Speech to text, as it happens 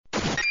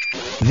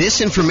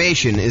This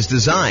information is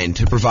designed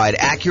to provide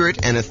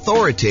accurate and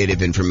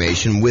authoritative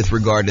information with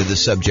regard to the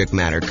subject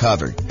matter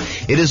covered.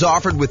 It is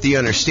offered with the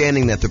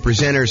understanding that the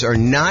presenters are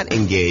not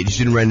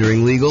engaged in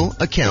rendering legal,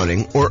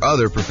 accounting, or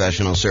other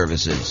professional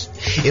services.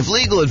 If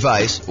legal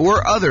advice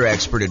or other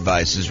expert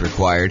advice is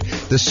required,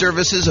 the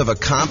services of a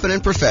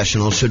competent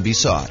professional should be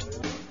sought.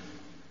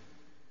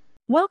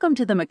 Welcome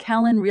to the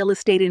Macallan Real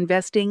Estate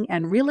Investing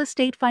and Real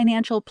Estate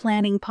Financial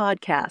Planning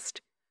Podcast.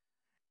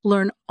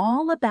 Learn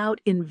all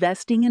about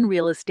investing in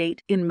real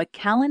estate in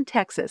McAllen,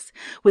 Texas,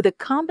 with a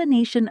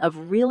combination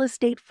of real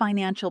estate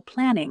financial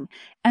planning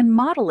and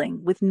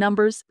modeling with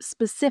numbers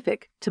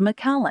specific to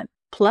McAllen,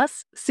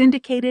 plus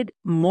syndicated,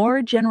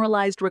 more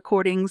generalized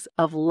recordings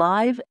of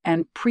live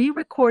and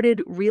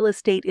pre-recorded real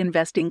estate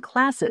investing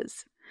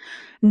classes.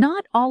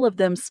 Not all of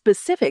them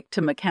specific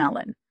to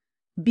McAllen.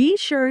 Be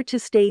sure to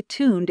stay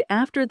tuned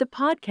after the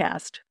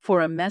podcast for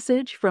a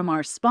message from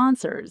our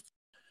sponsors.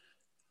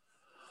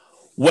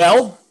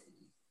 Well,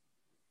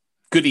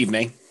 good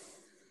evening.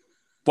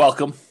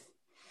 Welcome.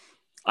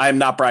 I am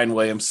not Brian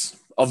Williams.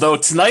 Although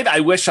tonight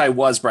I wish I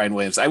was Brian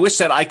Williams. I wish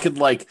that I could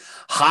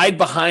hide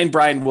behind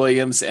Brian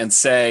Williams and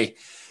say,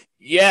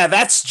 yeah,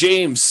 that's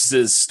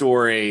James's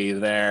story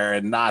there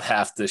and not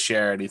have to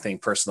share anything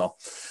personal.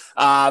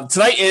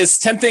 Tonight is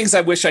 10 things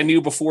I wish I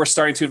knew before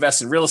starting to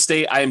invest in real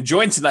estate. I am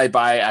joined tonight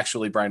by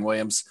actually Brian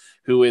Williams,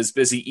 who is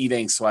busy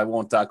eating, so I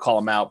won't call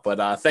him out.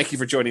 But thank you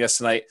for joining us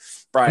tonight,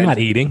 Brian. I'm not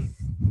eating.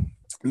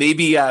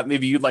 Maybe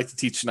you'd like to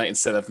teach tonight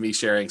instead of me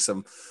sharing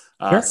some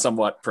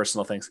somewhat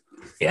personal things.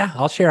 Yeah,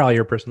 I'll share all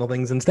your personal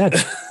things instead.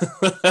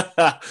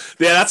 Yeah,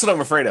 that's what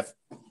I'm afraid of.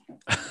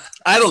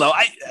 I don't know.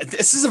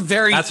 This is a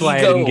very That's why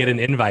I didn't get an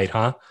invite,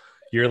 huh?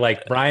 You're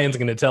like, Brian's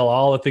going to tell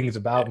all the things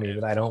about me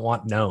that I don't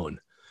want known.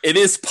 It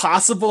is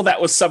possible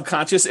that was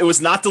subconscious. It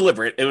was not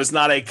deliberate. It was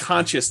not a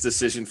conscious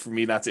decision for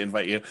me not to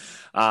invite you.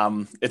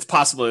 It's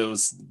possible it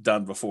was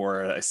done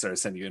before I started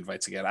sending you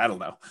invites again. I don't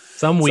know.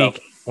 Some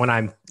week when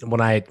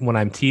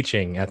I'm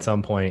teaching at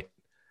some point,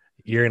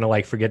 you're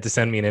gonna forget to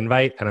send me an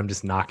invite, and I'm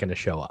just not gonna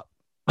show up.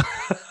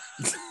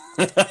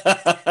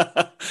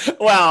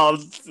 Well,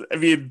 I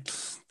mean,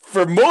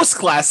 for most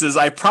classes,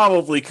 I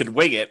probably could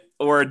wing it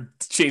or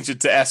change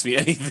it to ask me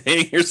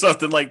anything or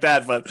something like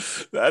that. But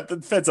that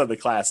depends on the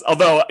class.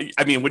 Although,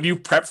 I mean, when you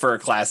prep for a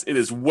class, it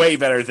is way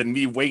better than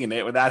me winging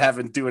it without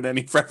having to do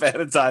any prep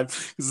ahead of time.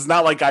 Because it's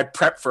not like I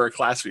prep for a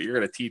class that you're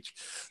going to teach.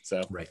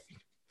 So, right.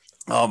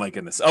 Oh my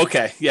goodness.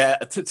 Okay. Yeah.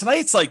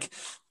 Tonight's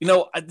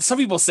some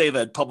people say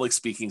that public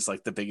speaking is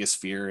the biggest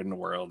fear in the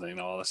world and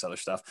all this other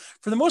stuff.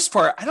 For the most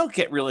part, I don't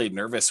get really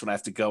nervous when I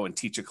have to go and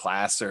teach a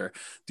class or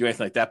do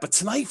anything like that. But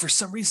tonight, for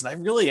some reason, I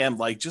really am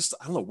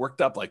worked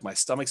up. My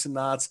stomach's in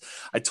knots.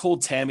 I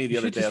told Tammy the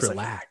other day, I was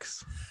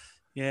relax.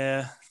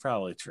 Yeah,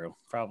 probably true.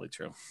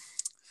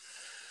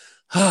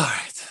 All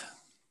right.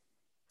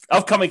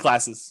 Upcoming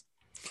classes.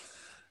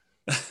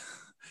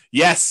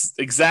 Yes,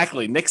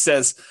 exactly. Nick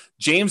says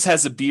James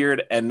has a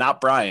beard and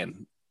not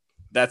Brian.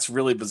 That's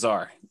really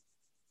bizarre.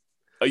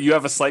 Oh, you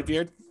have a slight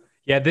beard?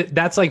 Yeah,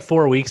 that's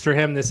 4 weeks for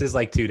him. This is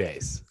 2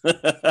 days.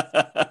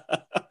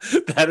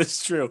 That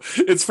is true.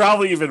 It's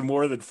probably even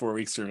more than 4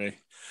 weeks for me.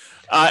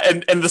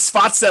 And the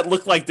spots that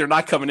look like they're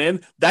not coming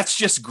in, that's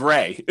just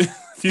gray.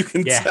 You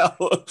can tell.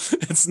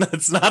 It's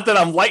not that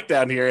I'm light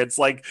down here. It's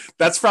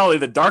that's probably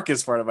the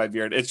darkest part of my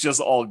beard. It's just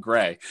all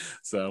gray.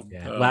 So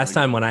last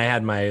time when I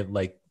had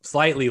my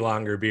slightly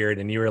longer beard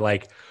and you were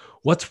like,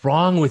 what's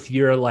wrong with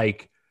your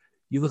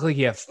you look like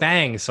you have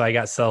fangs. So I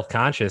got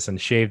self-conscious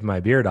and shaved my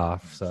beard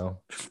off. So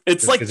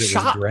it's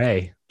chop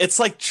gray. It's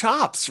like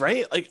chops,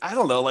 right? I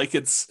don't know.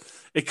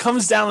 It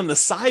comes down on the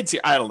sides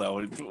here. I don't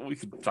know. We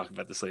could talk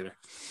about this later.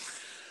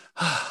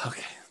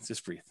 Okay,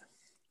 just breathe.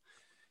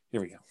 Here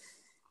we go.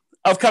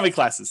 Upcoming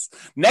classes.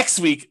 Next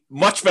week,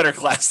 much better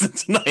class than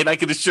tonight, I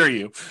can assure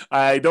you.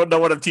 I don't know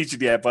what I'm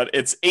teaching yet, but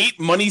it's 8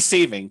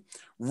 money-saving,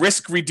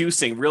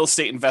 risk-reducing real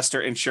estate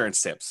investor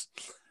insurance tips.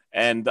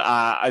 And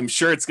I'm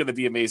sure it's going to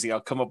be amazing. I'll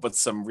come up with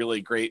some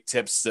really great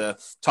tips to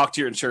talk to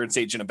your insurance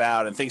agent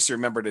about and things to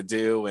remember to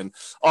do and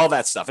all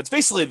that stuff. It's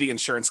basically the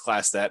insurance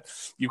class that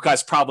you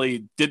guys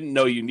probably didn't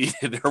know you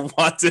needed or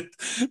wanted,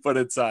 but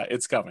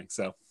it's coming.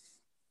 So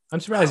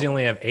I'm surprised you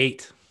only have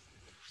 8.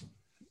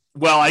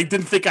 Well, I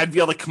didn't think I'd be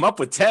able to come up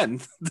with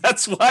 10.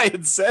 That's why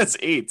it says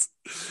 8.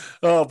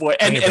 Oh boy.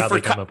 And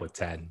probably come up with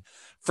 10.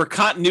 For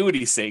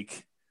continuity's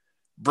sake,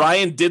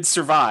 Brian did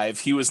survive.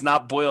 He was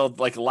not boiled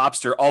like a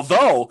lobster,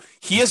 although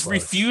he has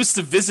refused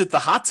to visit the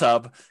hot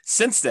tub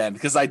since then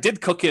because I did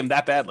cook him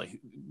that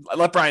badly. I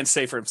let Brian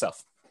say for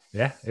himself.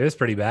 Yeah, it was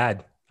pretty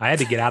bad. I had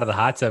to get out of the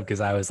hot tub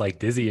because I was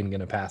dizzy and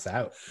going to pass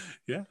out.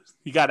 Yeah.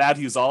 He got out.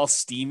 He was all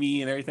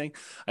steamy and everything.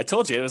 I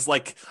told you, it was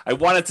I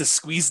wanted to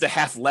squeeze the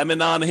half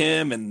lemon on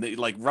him and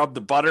rub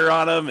the butter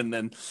on him. And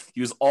then he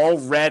was all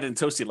red and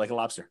toasty like a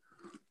lobster.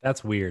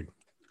 That's weird.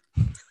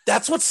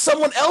 That's what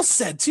someone else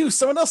said too.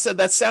 Someone else said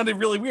that sounded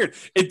really weird.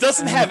 It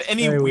doesn't have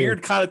any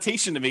weird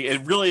connotation to me.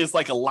 It really is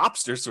like a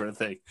lobster sort of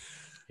thing.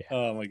 Yeah.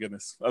 Oh my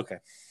goodness. Okay.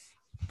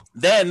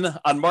 Then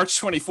on March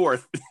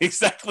 24th,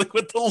 exactly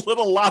what the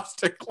little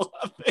lobster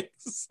club is.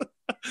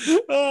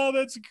 Oh,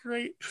 that's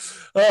great.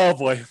 Oh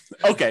boy.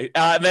 Okay.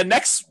 And then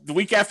the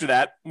week after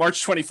that,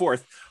 March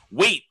 24th.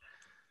 Wait.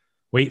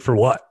 Wait for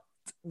what?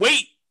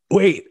 Wait.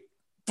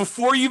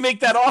 Before you make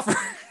that offer.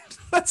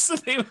 That's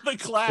the name of the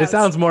class. It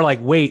sounds more like,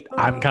 wait,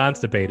 I'm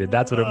constipated.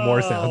 That's what it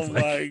more sounds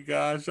like. Oh my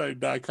gosh, I'm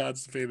not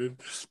constipated.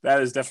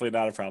 That is definitely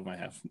not a problem I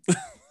have.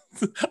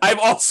 I have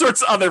all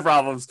sorts of other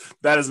problems.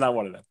 That is not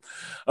one of them.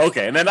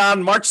 Okay, and then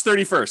on March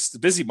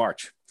 31st, busy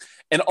March,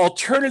 an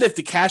alternative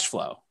to cash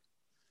flow,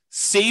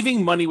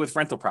 saving money with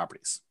rental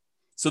properties.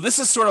 So this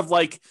is sort of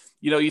like,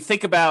 you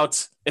think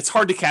about, it's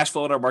hard to cash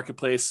flow in our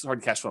marketplace. It's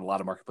hard to cash flow in a lot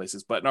of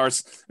marketplaces, but in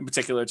ours in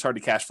particular, it's hard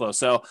to cash flow.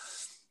 So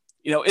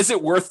is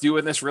it worth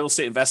doing this real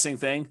estate investing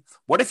thing?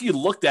 What if you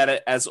looked at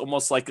it as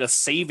almost like a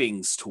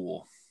savings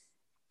tool?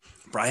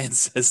 Brian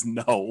says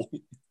no.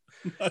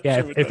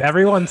 Yeah, if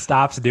everyone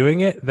stops doing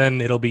it, then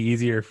it'll be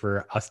easier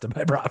for us to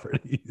buy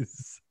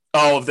properties.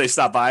 Oh, if they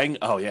stop buying?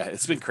 Oh, yeah.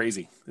 It's been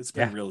crazy. It's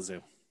been real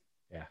zoo.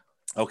 Yeah.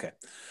 Okay.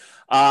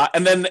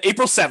 And then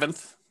April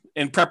 7th,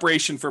 in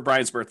preparation for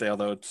Brian's birthday,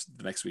 although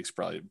the next week's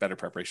probably better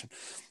preparation,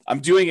 I'm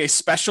doing a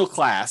special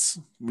class.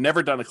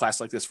 Never done a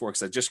class like this before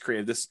because I just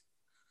created this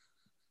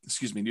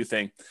new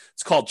thing.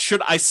 It's called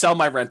Should I Sell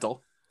My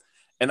Rental?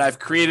 And I've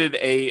created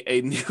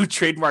a new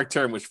trademark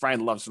term, which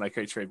Brian loves when I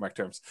create trademark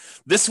terms.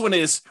 This one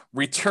is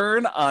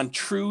return on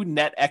true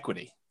net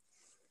equity.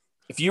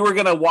 If you were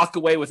going to walk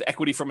away with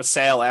equity from a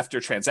sale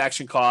after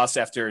transaction costs,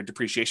 after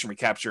depreciation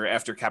recapture,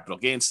 after capital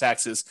gains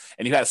taxes,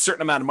 and you had a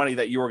certain amount of money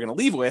that you were going to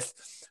leave with,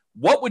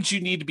 what would you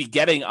need to be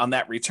getting on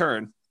that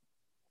return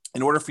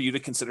in order for you to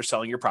consider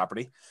selling your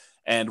property?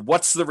 And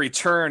what's the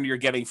return you're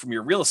getting from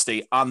your real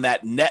estate on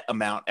that net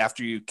amount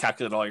after you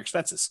calculate all your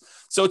expenses?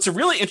 So it's a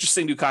really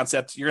interesting new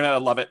concept. You're going to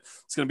love it.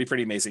 It's going to be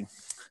pretty amazing.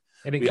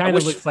 And it kind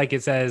of looks like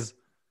it says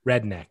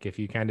redneck. If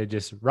you kind of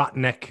just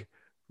redneck.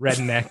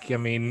 I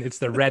mean, it's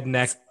the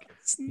redneck,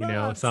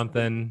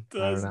 something. It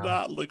does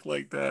not look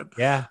like that.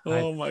 Yeah.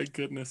 Oh my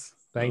goodness.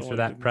 Thanks for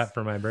that prep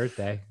for my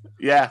birthday.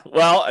 Yeah.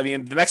 Well, I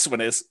mean, the next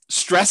one is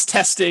stress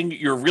testing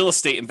your real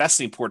estate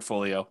investing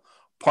portfolio,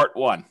 part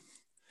 1.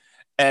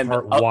 And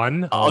part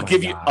 1, I'll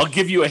give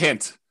you a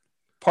hint.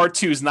 Part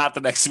 2 is not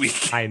the next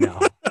week. I know.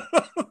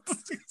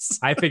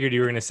 I figured you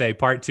were going to say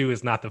part 2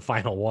 is not the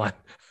final one.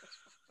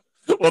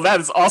 Well,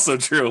 that is also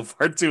true.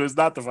 Part 2 is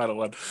not the final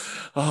one.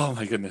 Oh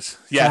my goodness.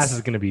 Yes. Class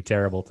is going to be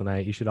terrible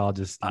tonight. You should all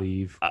just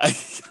leave. I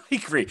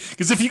agree.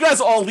 Because if you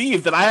guys all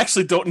leave, then I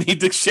actually don't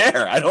need to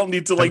share. I don't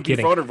need to be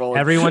vulnerable.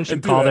 Everyone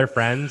should call their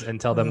friends and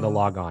tell them to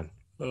log on.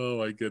 Oh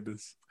my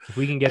goodness. If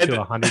we can get to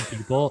 100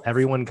 people,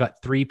 everyone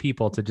got 3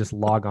 people to just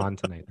log on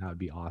tonight. That would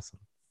be awesome.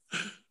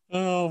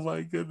 Oh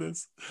my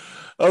goodness.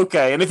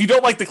 Okay. And if you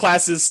don't like the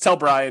classes, tell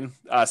Brian,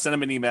 send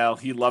him an email.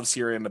 He loves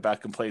hearing about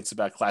complaints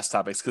about class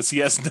topics because he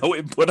has no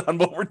input on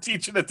what we're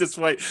teaching at this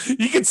point.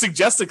 He can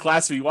suggest a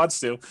class if he wants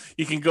to.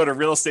 You can go to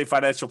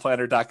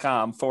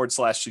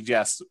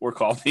realestateFinancialPlanner.com/suggest or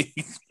call me.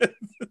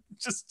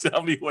 Just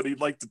tell me what he'd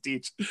like to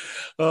teach.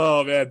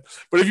 Oh man.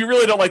 But if you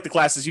really don't like the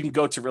classes, you can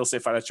go to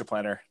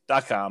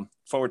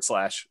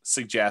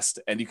realestateFinancialPlanner.com/suggest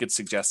and you can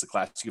suggest a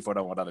class. You can vote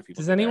on what other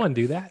people. Does anyone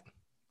do that?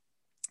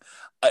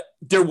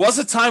 There was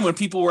a time when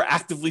people were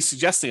actively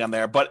suggesting on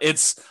there, but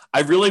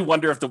I really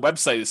wonder if the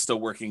website is still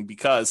working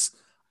because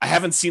I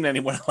haven't seen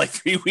anyone in like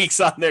 3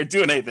 weeks on there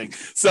doing anything.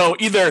 So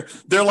either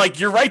they're like,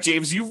 you're right,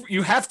 James,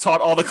 you have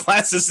taught all the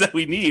classes that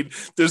we need.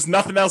 There's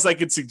nothing else I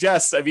could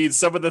suggest. I mean,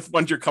 some of the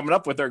ones you're coming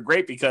up with are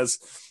great because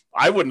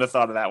I wouldn't have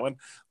thought of that one.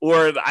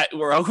 Or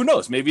who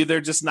knows? Maybe they're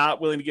just not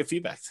willing to give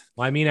feedback.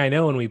 Well, I mean, I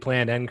know when we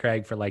planned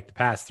NCRAG for like the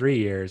past 3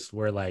 years,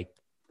 we're like,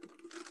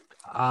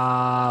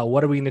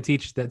 what are we going to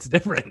teach that's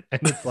different?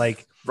 And it's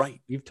like, right,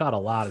 you've taught a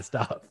lot of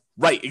stuff.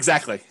 Right,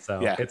 exactly.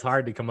 So it's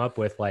hard to come up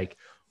with like,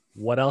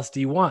 what else do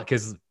you want?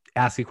 Because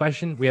ask a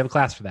question, we have a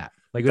class for that.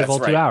 Like we have all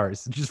 2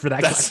 hours just for that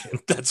question.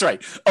 That's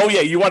right. Oh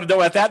yeah, you want to know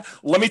about that?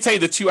 Let me tell you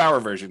the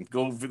 2-hour version.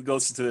 Go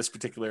listen to this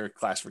particular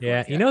class.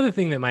 Yeah, you know the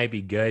thing that might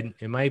be good?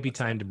 It might be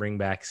time to bring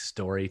back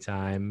story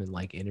time and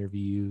like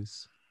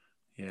interviews.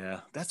 Yeah,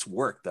 that's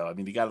work though. I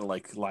mean, you got to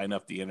like line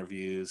up the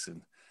interviews and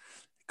it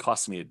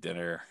costs me a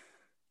dinner.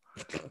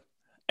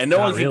 And no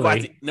one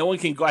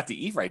can go out to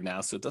eat right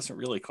now, so it doesn't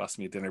really cost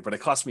me a dinner, but it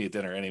costs me a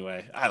dinner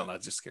anyway. I don't know,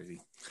 it's just crazy.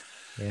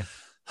 Yeah.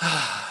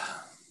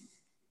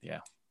 Yeah.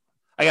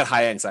 I got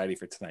high anxiety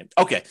for tonight.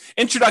 Okay.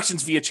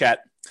 Introductions via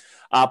chat.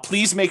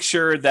 Please make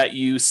sure that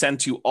you send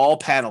to all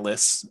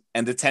panelists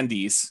and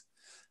attendees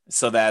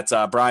so that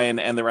Brian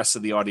and the rest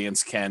of the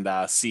audience can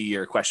see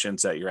your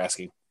questions that you're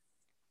asking.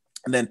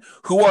 And then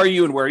who are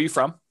you and where are you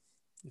from?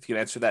 If you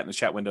can answer that in the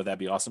chat window, that'd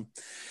be awesome.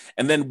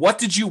 And then what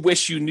did you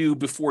wish you knew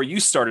before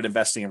you started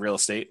investing in real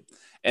estate?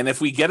 And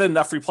if we get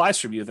enough replies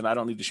from you, then I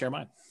don't need to share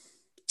mine.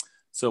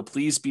 So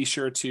please be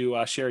sure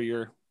to share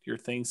your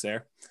things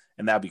there.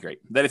 And that'd be great.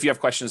 Then if you have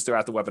questions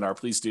throughout the webinar,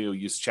 please do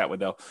use the chat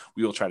window.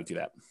 We will try to do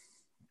that.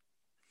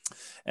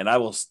 And I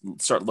will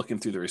start looking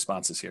through the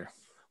responses here.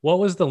 What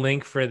was the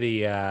link for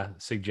the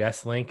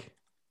suggest link?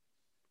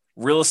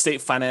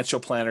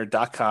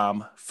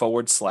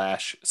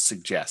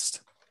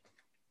 Realestatefinancialplanner.com/suggest.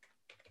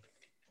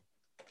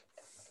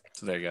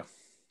 So there you go.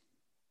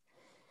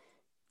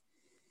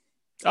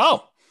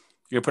 Oh,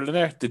 you're going to put it in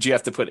there? Did you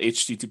have to put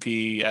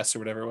HTTPS or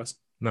whatever it was?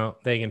 No,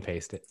 they can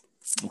paste it.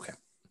 Okay.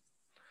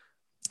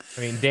 I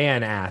mean,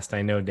 Dan asked.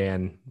 I know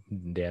Dan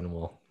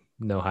will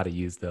know how to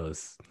use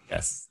those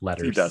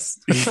letters. He does.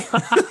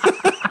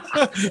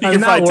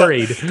 I'm not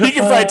worried. He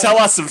can probably tell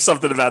us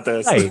something about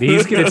this. Right.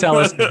 He's going to tell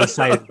us if the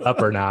site is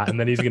up or not, and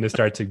then he's going to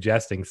start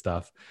suggesting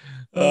stuff.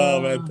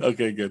 Oh, man.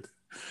 Okay, good.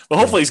 Well,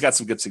 hopefully he's got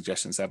some good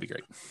suggestions. That'd be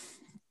great.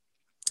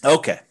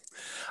 Okay.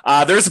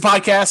 There's a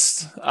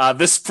podcast.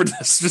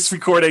 This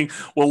recording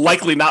will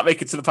likely not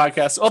make it to the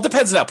podcast. Well, it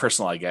depends on how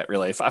personal I get,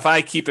 really. If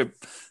I keep it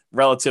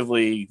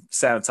relatively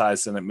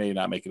sanitized, then it may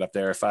not make it up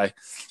there. If I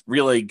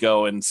really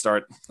go and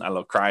start, I don't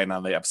know, crying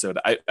on the episode,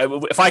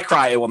 if I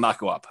cry, it will not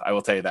go up. I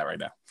will tell you that right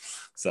now.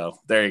 So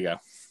there you go.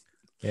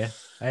 Yeah.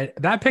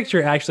 That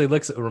picture actually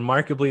looks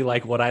remarkably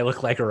like what I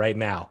look like right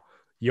now.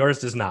 Yours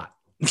does not.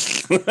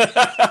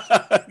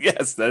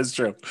 Yes, that is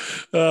true.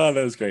 Oh,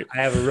 that was great.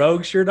 I have a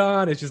Rogue shirt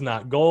on. It's just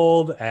not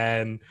gold.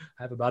 And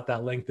I have about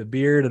that length of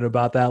beard and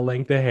about that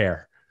length of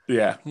hair.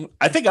 Yeah.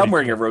 I think I'm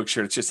wearing a Rogue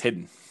shirt. It's just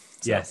hidden.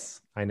 So.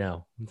 Yes, I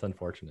know. It's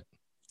unfortunate.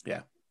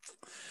 Yeah.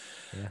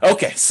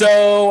 Okay.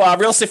 So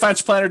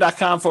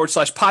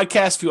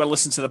realestatefinancialplanner.com/podcast if you want to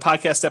listen to the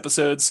podcast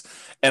episodes.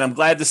 And I'm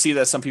glad to see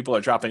that some people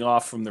are dropping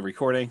off from the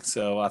recording.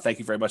 So thank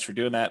you very much for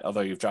doing that.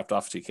 Although you've dropped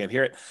off so you can't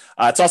hear it.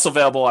 It's also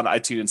available on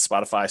iTunes,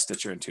 Spotify,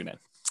 Stitcher, and TuneIn.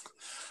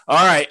 All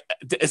right.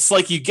 It's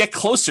like you get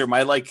closer.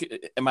 My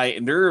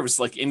nerves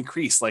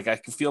increase. Like I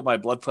can feel my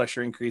blood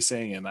pressure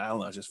increasing, and I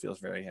don't know, it just feels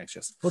very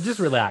anxious. Well, just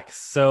relax.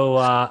 So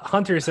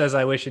Hunter says,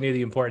 I wish I knew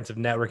the importance of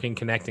networking,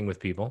 connecting with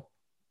people.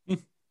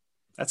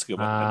 That's a good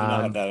one. I did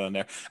not have that on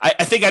there.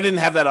 I think I didn't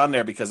have that on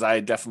there because I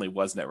definitely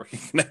was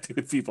networking, connecting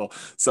with people.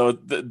 So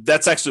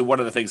that's actually one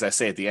of the things I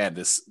say at the end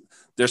is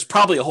there's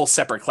probably a whole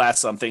separate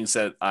class on things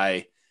that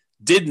I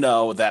did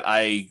know that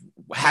I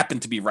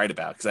happened to be right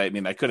about. Because I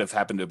could have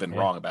happened to have been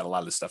wrong about a lot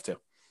of this stuff too.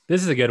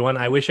 This is a good one.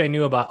 I wish I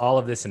knew about all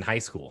of this in high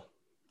school.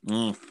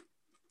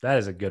 That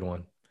is a good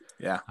one.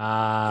 Yeah.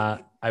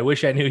 I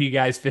wish I knew you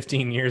guys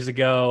 15 years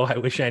ago. I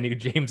wish I knew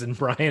James and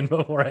Brian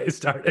before I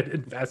started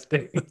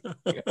investing.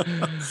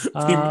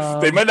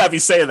 They might not be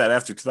saying that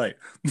after tonight.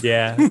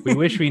 Yeah. We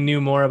wish we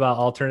knew more about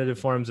alternative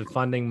forms of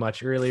funding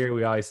much earlier.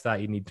 We always thought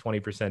you need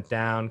 20%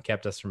 down,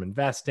 kept us from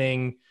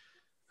investing.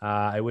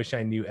 I wish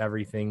I knew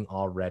everything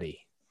already.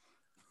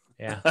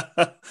 Yeah.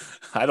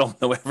 I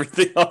don't know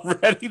everything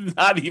already.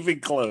 Not even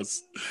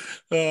close.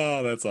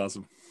 Oh, that's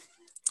awesome.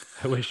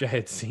 I wish I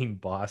had seen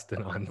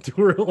Boston on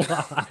tour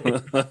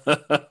live.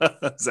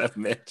 Is that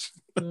Mitch?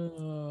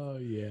 Oh,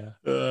 yeah.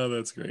 Oh,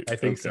 that's great. I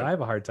think so. I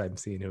have a hard time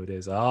seeing who it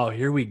is. Oh,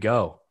 here we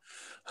go.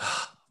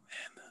 Oh,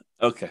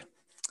 man. Okay.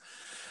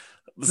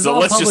 So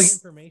let's public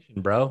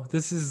information, bro.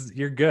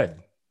 You're good.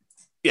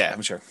 Yeah,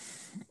 I'm sure.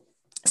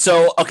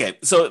 So, okay.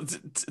 So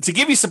to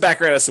give you some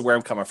background as to where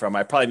I'm coming from,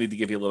 I probably need to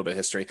give you a little bit of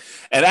history.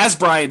 And as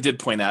Brian did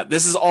point out,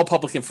 this is all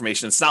public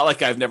information. It's not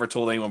like I've never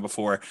told anyone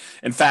before.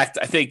 In fact,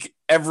 I think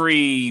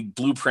every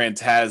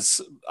blueprint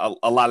has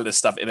a lot of this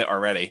stuff in it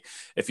already,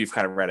 if you've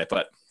kind of read it.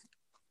 But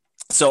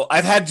so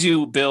I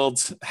opted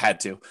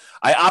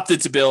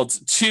to build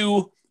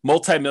 2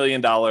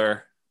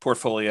 multi-million-dollar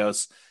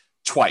portfolios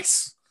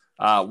twice.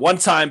 One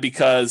time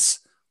because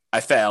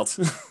I failed.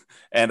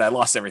 And I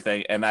lost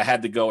everything, and I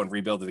had to go and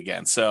rebuild it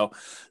again. So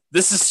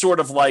this is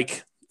sort of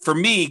like, for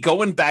me,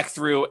 going back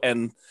through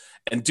and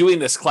doing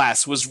this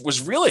class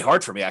was really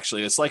hard for me,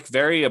 actually. It's like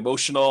very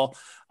emotional.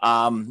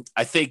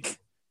 I think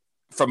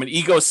from an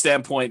ego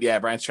standpoint, yeah,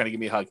 Brian's trying to give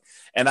me a hug.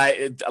 And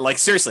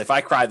seriously, if I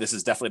cry, this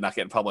is definitely not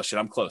getting published, and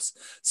I'm close.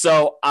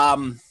 So,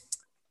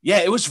 yeah,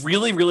 it was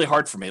really, really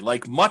hard for me,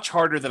 like much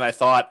harder than I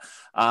thought.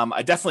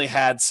 I definitely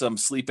had some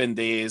sleep-in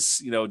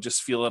days,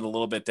 just feeling a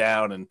little bit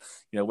down and,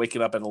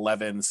 waking up at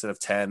 11 instead of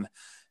 10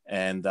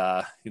 and,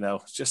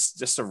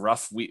 just a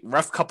rough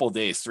couple of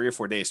days, 3 or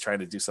 4 days trying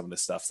to do some of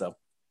this stuff. So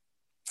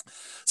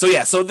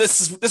yeah, so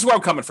this is where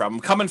I'm coming from.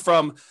 I'm coming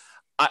from,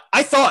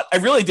 I thought, I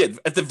really did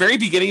at the very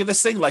beginning of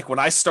this thing, like when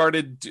I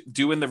started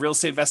doing the real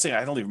estate investing,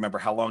 I don't even remember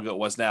how long ago it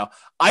was now.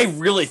 I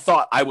really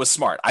thought I was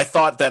smart. I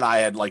thought that I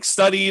had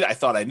studied. I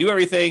thought I knew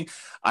everything.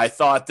 I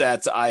thought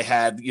that I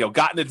had,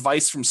 gotten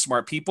advice from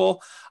smart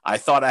people. I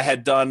thought I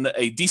had done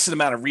a decent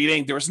amount of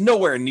reading. There was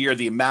nowhere near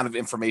the amount of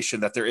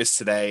information that there is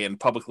today and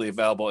publicly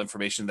available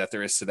information that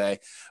there is today.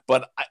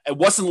 But it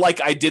wasn't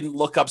like I didn't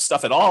look up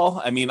stuff at all.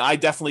 I mean, I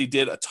definitely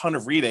did a ton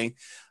of reading.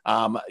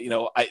 I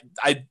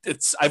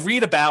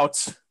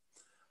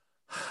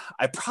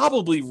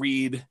probably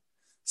read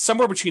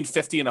somewhere between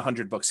 50 and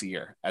 100 books a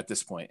year at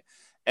this point.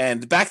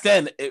 And back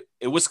then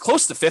it was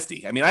close to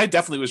 50. I mean, I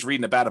definitely was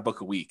reading about a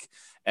book a week.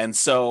 And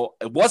so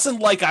it wasn't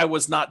like I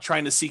was not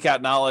trying to seek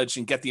out knowledge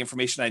and get the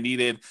information I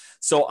needed.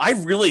 So I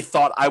really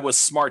thought I was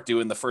smart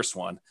doing the first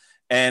one.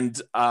 And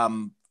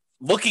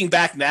looking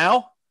back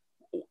now,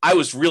 I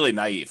was really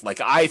naive.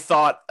 Like I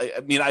thought,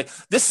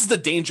 this is the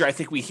danger I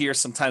think we hear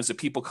sometimes that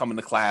people come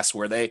into class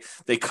where they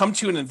come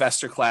to an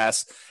investor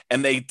class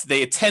and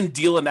they attend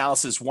deal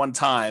analysis one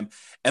time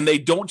and they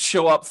don't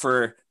show up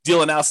for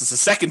deal analysis a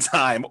second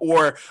time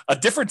or a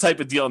different type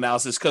of deal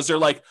analysis because they're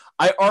like,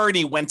 I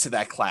already went to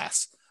that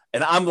class.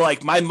 And I'm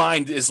like, my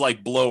mind is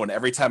like blown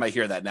every time I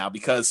hear that now,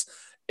 because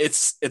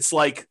it's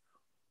like,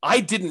 I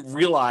didn't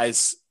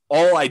realize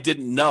all I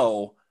didn't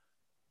know.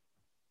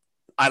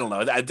 I don't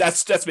know.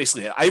 That's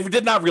basically it. I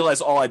did not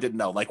realize all I didn't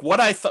know. Like what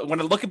I thought, when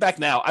I look back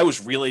now, I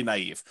was really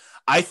naive.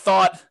 I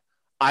thought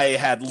I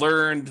had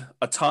learned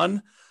a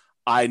ton.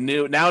 I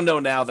know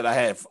now that I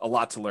have a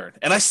lot to learn,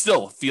 and I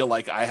still feel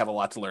like I have a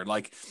lot to learn.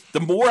 Like the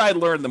more I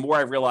learn, the more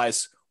I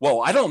realize, whoa,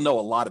 I don't know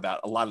a lot about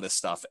a lot of this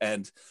stuff.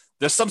 And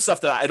there's some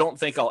stuff that I don't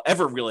think I'll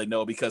ever really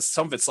know, because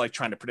some of it's like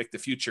trying to predict the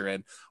future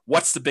and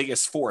what's the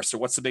biggest force or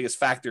what's the biggest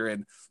factor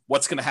and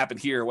what's going to happen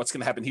here, what's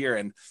going to happen here.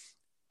 And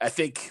I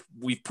think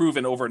we've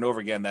proven over and over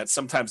again that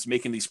sometimes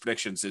making these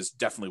predictions is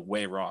definitely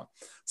way wrong.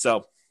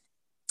 So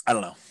I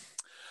don't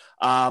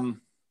know.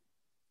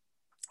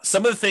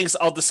 Some of the things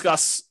I'll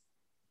discuss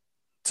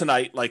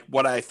tonight, like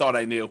what I thought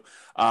I knew.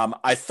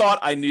 I thought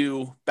I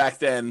knew back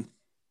then.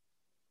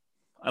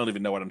 I don't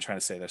even know what I'm trying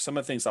to say there. Some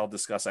of the things I'll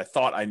discuss, I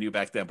thought I knew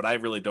back then, but I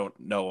really don't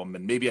know them.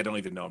 And maybe I don't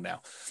even know them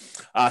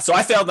now. So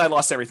I failed and I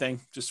lost everything,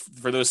 just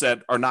for those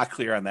that are not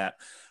clear on that.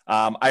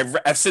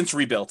 I've since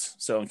rebuilt.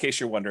 So in case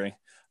you're wondering,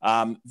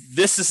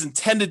 this is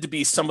intended to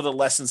be some of the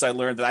lessons I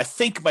learned that I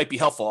think might be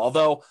helpful,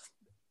 although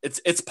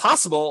it's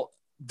possible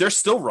they're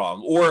still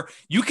wrong, or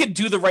you could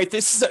do the right.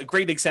 This is a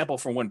great example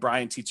from when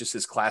Brian teaches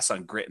his class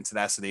on grit and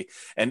tenacity,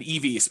 and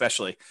EV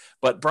especially.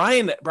 But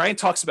Brian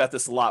talks about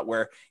this a lot,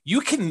 where you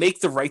can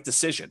make the right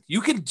decision. You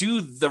can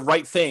do the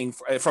right thing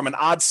from an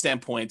odds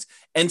standpoint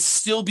and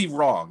still be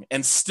wrong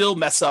and still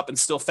mess up and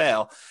still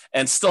fail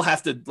and still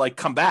have to like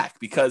come back,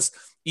 because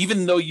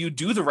even though you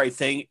do the right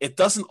thing, it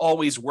doesn't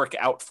always work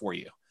out for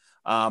you.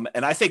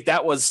 And I think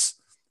that was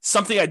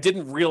something I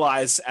didn't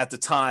realize at the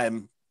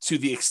time, to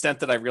the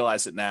extent that I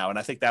realize it now. And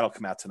I think that'll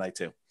come out tonight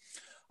too.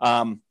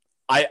 I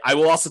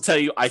will also tell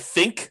you, I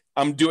think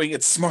I'm doing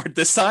it smart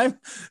this time.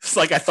 It's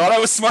like, I thought I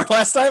was smart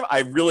last time.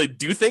 I really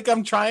do think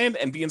I'm trying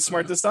and being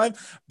smart this time,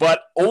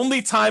 but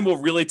only time will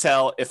really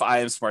tell if I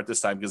am smart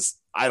this time, because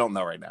I don't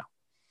know right now.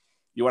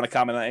 You want to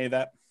comment on any of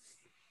that?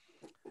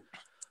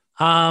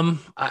 I'm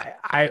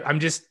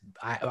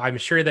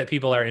sure that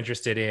people are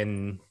interested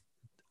in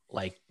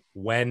like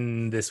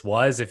when this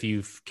was, if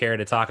you care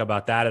to talk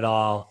about that at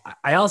all.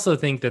 I also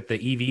think that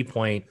the EV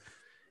point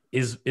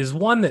is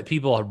one that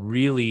people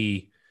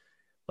really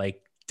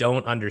like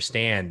don't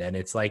understand. And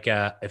it's like,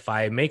 if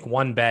I make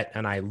one bet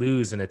and I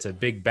lose and it's a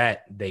big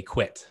bet, they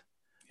quit.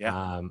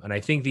 Yeah. And I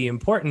think the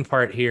important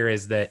part here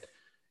is that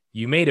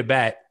you made a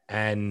bet,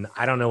 and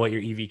I don't know what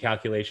your EV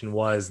calculation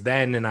was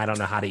then, and I don't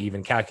know how to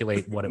even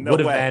calculate what it would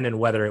have been and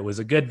whether it was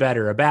a good bet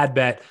or a bad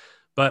bet.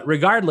 But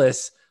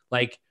regardless,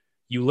 like,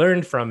 you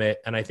learned from it.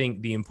 And I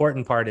think the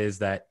important part is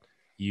that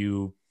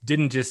you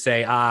didn't just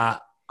say,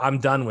 I'm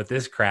done with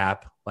this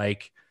crap.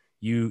 Like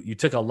you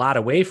took a lot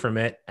away from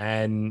it,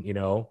 and, you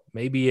know,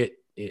 maybe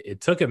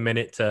it took a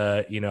minute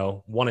to, you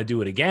know, want to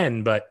do it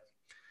again, but,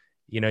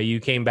 you know, you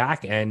came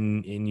back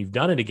and you've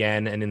done it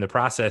again. And in the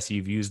process,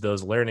 you've used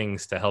those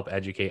learnings to help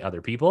educate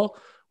other people,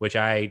 which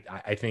I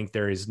think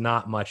there is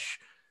not much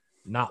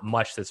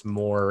that's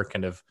more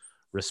kind of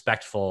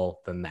respectful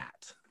than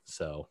that.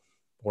 So,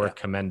 or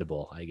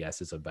commendable, I guess,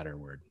 is a better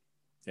word.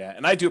 Yeah,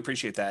 and I do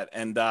appreciate that.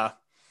 And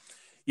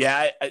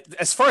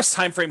as far as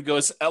time frame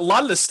goes, a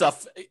lot of this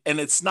stuff, and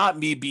it's not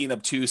me being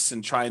obtuse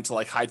and trying to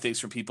like hide things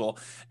from people.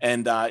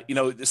 And you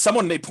know,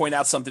 someone may point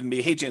out something to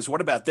me, hey James,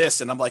 what about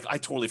this? And I'm like, I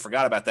totally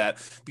forgot about that,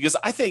 because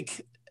I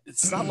think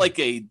it's not like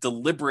a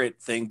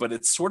deliberate thing, but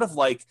it's sort of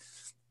like,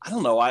 I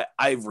don't know,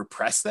 I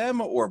repress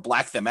them or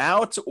black them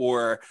out,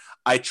 or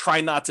I try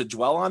not to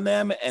dwell on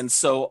them. And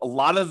so a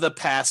lot of the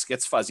past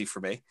gets fuzzy for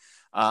me.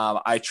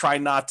 I try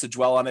not to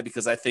dwell on it,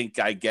 because I think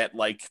I get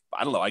like,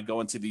 I don't know, I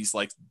go into these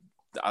like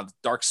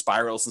dark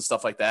spirals and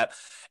stuff like that.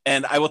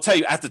 And I will tell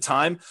you at the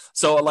time,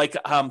 so like,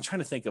 I'm trying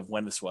to think of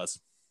when this was.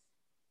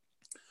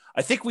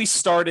 I think we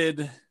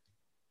started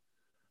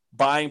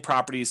buying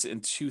properties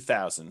in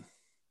 2000.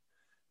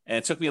 And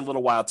it took me a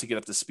little while to get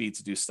up to speed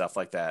to do stuff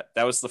like that.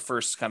 That was the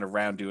first kind of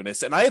round doing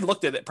this. And I had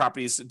looked at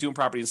properties, doing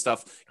property and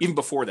stuff even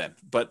before then,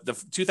 but the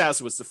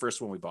 2000 was the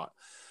first one we bought.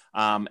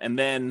 And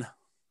then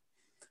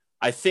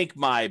I think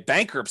my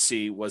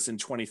bankruptcy was in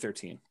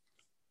 2013.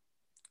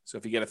 So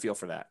if you get a feel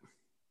for that.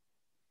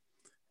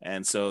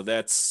 And so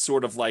that's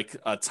sort of like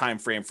a time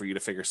frame for you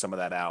to figure some of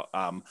that out.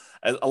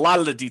 A lot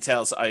of the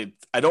details I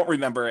don't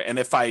remember. And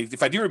if I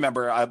do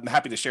remember, I'm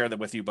happy to share them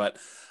with you. But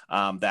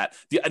and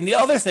the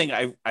other thing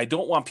I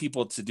don't want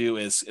people to do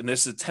is, and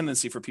there's a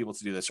tendency for people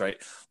to do this, right?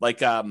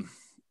 Like, I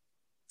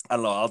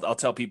don't know, I'll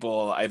tell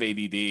people I have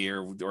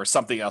ADD or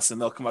something else,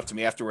 and they'll come up to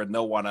me afterward and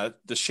they'll want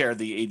to share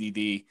the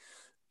ADD,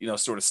 you know,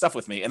 sort of stuff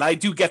with me. And I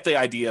do get the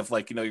idea of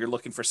like, you know, you're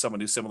looking for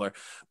someone who's similar,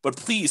 but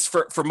please,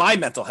 for my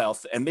mental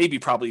health, and maybe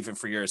probably even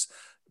for yours,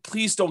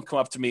 please don't come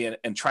up to me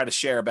and try to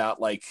share about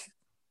like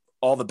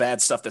all the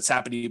bad stuff that's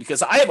happening to you,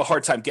 because I have a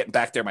hard time getting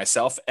back there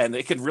myself, and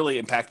it can really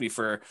impact me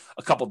for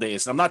a couple of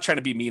days. And I'm not trying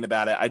to be mean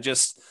about it.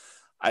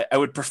 I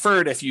would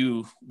prefer it if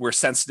you were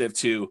sensitive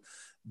to,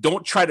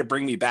 don't try to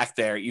bring me back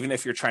there, even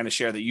if you're trying to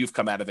share that you've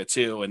come out of it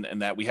too,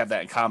 and that we have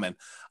that in common,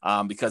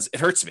 because it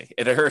hurts me.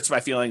 It hurts my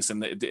feelings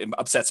and it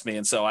upsets me.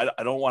 And so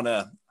I don't want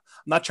to,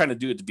 I'm not trying to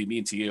do it to be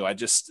mean to you.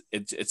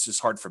 It's just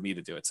hard for me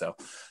to do it. So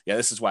yeah,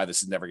 this is why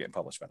this is never getting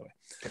published, by the way.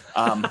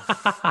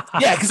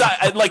 Yeah, because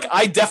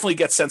I definitely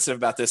get sensitive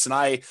about this. And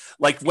I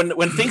like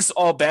when things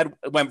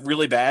went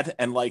really bad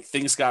and like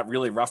things got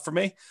really rough for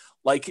me,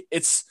 like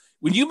it's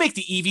when you make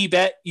the EV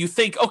bet, you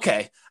think,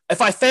 okay, if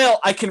I fail,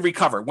 I can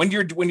recover. When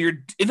you're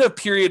in a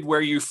period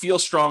where you feel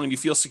strong and you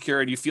feel secure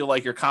and you feel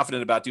like you're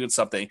confident about doing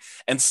something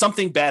and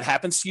something bad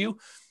happens to you,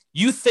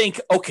 you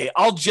think, okay,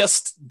 I'll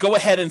just go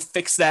ahead and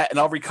fix that and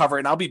I'll recover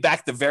and I'll be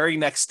back the very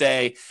next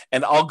day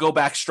and I'll go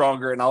back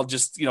stronger and I'll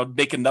just,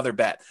 make another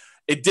bet.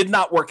 It did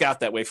not work out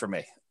that way for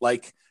me.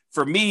 Like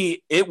for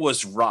me, it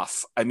was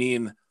rough. I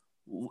mean,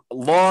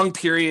 long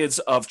periods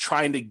of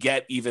trying to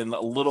get even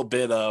a little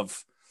bit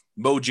of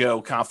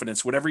mojo,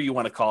 confidence, whatever you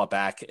want to call it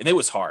back. And it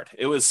was hard.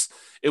 It was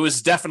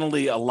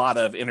definitely a lot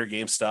of inner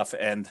game stuff.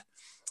 And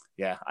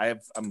yeah, I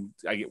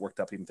get worked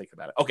up even thinking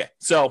about it. Okay.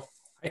 So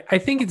I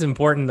think it's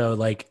important though.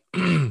 Like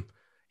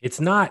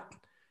it's not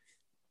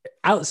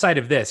outside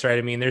of this, right?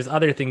 I mean, there's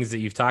other things that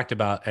you've talked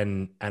about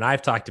and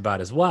I've talked about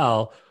as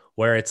well,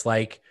 where it's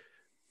like,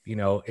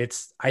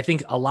 I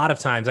think a lot of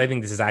times, I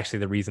think this is actually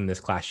the reason this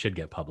class should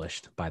get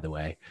published, by the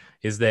way,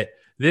 is that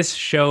this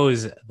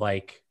shows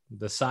like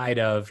the side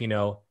of,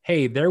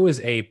 hey, there was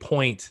a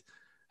point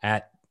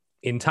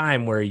in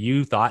time where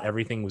you thought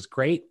everything was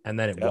great and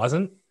then it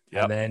wasn't.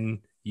 Yep. And then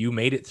you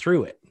made it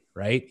through it,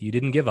 right? You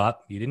didn't give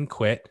up. You didn't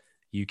quit.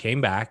 You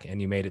came back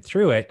and you made it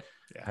through it.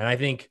 Yeah. And I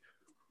think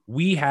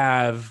we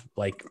have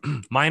like,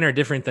 mine are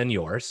different than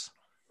yours,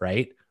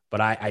 right?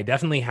 But I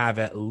definitely have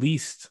at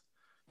least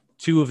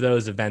 2 of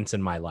those events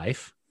in my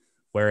life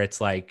where it's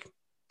like,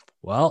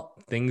 well,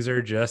 things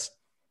are just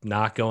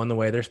not going the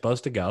way they're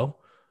supposed to go.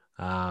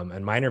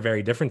 And mine are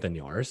very different than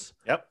yours.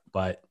 Yep.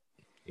 But,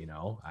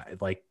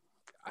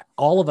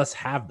 all of us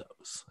have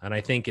those. And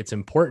I think it's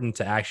important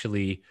to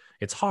actually,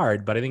 it's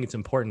hard, but I think it's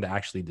important to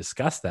actually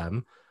discuss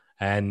them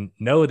and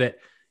know that,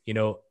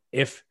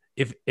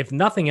 if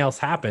nothing else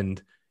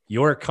happened,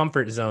 your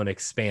comfort zone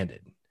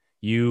expanded.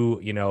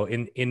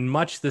 In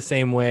much the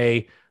same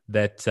way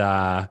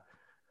that,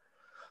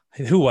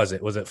 who was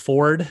it? Was it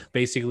Ford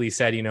basically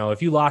said,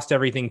 if you lost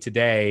everything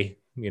today,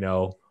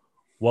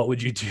 what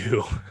would you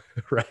do?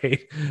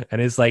 Right.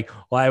 And it's like,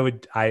 well,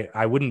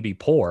 I wouldn't be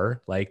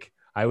poor. Like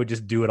I would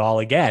just do it all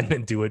again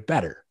and do it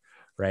better.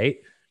 Right.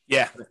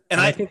 Yeah.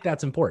 And I think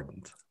that's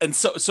important. And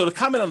so to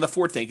comment on the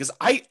Ford thing, because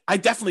I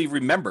definitely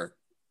remember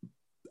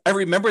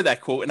that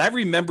quote. And I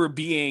remember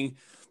being,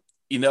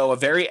 a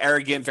very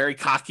arrogant, very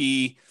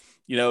cocky,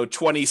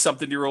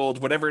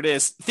 20-something-year-old, whatever it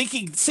is,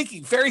 thinking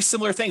very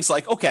similar things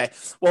like, okay,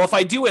 well, if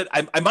I do it,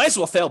 I might as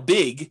well fail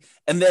big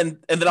and then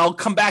I'll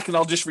come back and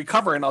I'll just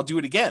recover and I'll do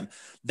it again.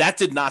 That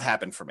did not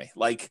happen for me.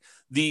 Like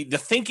the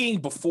thinking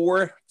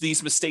before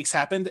these mistakes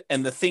happened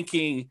and the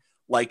thinking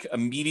like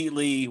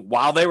immediately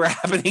while they were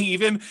happening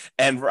even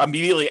and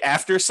immediately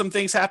after some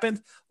things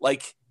happened,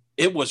 like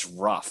it was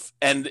rough.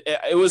 And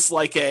it was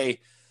like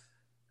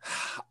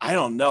I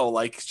don't know,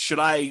 like, should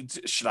I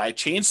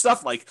change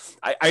stuff? Like,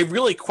 I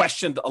really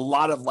questioned a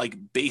lot of like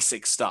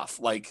basic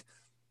stuff, like,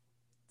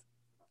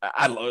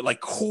 I don't know,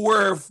 like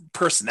core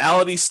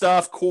personality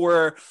stuff,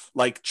 core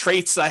like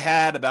traits I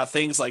had about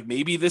things like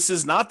maybe this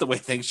is not the way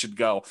things should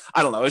go.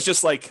 I don't know. It's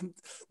just like,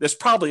 there's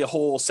probably a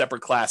whole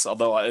separate class,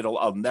 although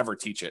I'll never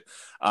teach it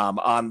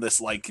on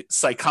this like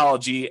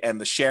psychology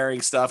and the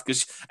sharing stuff.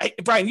 Cause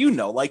Brian,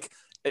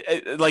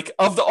 like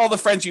of all the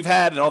friends you've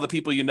had and all the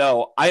people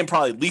I am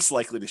probably least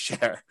likely to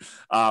share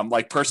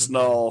like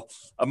personal,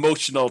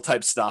 emotional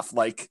type stuff.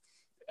 Like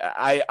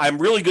I'm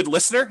really good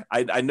listener.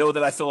 I know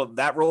that I fill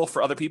that role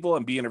for other people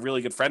and being a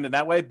really good friend in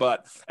that way.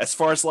 But as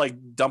far as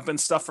like dumping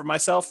stuff for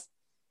myself,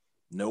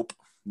 nope,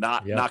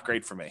 not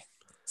great for me.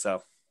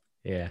 So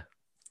yeah.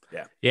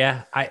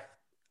 I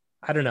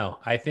don't know.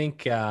 I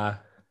think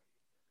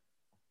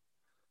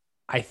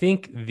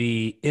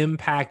the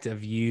impact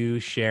of you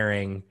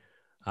sharing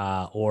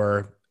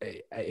or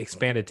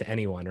expanded to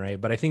anyone, right?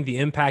 But I think the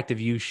impact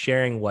of you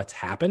sharing what's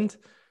happened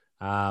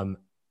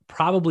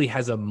probably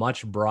has a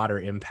much broader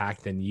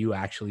impact than you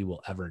actually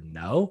will ever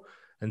know.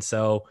 And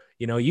so,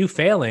 you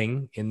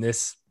failing in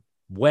this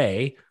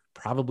way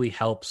probably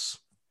helps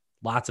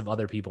lots of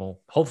other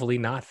people hopefully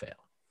not fail.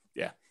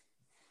 Yeah.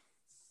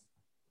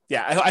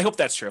 Yeah. I hope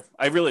that's true.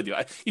 I really do.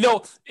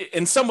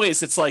 In some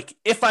ways it's like,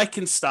 if I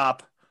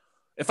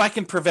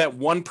can prevent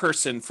one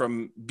person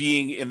from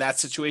being in that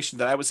situation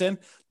that I was in,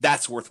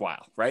 that's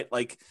worthwhile, right?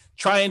 Like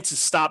trying to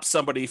stop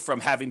somebody from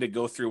having to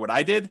go through what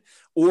I did,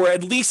 or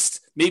at least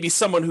maybe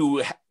someone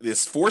who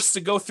is forced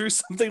to go through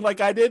something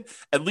like I did,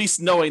 at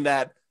least knowing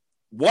that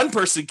one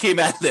person came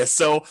at this,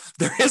 so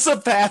there is a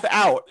path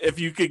out if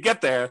you could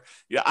get there.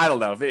 Yeah, I don't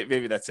know.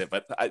 Maybe that's it,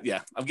 but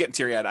yeah, I'm getting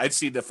teary-eyed. I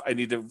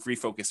need to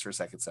refocus for a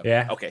second. So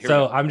yeah, okay.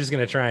 So I'm just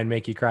gonna try and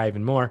make you cry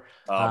even more,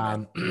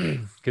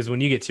 because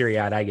when you get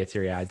teary-eyed, I get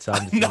teary-eyed. So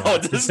I'm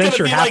just, since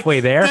you're halfway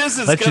there, let's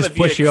just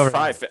push you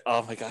over.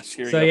 Oh my gosh!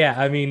 Here so yeah,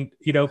 I mean,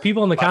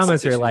 people in the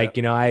comments are like,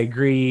 I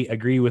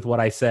agree with what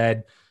I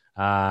said.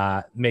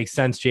 Makes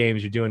sense,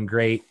 James. You're doing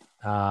great.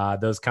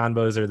 Those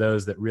convos are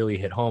those that really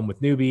hit home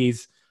with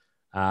newbies.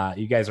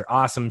 You guys are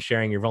awesome.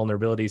 Sharing your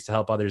vulnerabilities to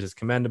help others is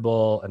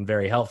commendable and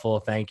very helpful.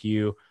 Thank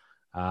you.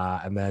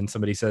 And then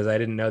somebody says, I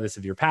didn't know this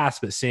of your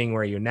past, but seeing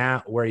where you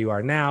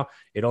are now,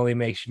 it only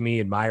makes me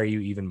admire you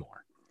even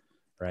more.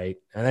 Right.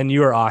 And then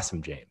you are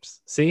awesome,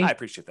 James. See, I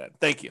appreciate that.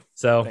 Thank you.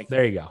 So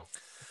there you go.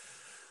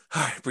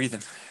 All right.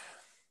 Breathing.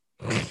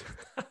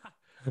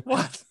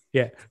 What?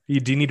 Yeah.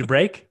 Do you need a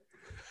break?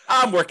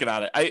 I'm working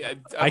on it.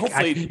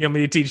 Hopefully, you want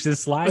me to teach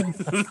this slide?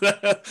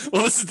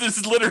 Well,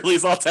 this literally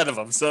is all 10 of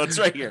them, so it's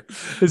right here.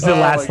 This is the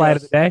last slide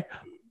of the day.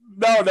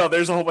 No,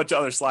 there's a whole bunch of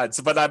other slides,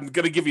 but I'm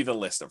going to give you the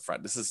list up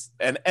front. This is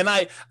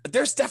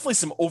there's definitely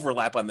some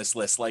overlap on this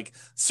list. Like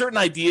certain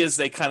ideas,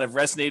 they kind of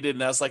resonated,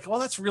 and I was like, well,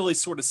 that's really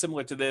sort of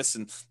similar to this,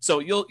 and so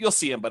you'll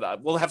see them.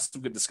 But we'll have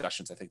some good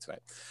discussions, I think, tonight.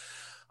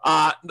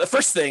 The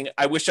first thing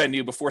I wish I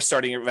knew before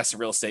starting investing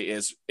in real estate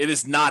is it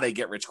is not a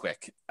get rich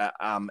quick,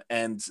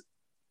 and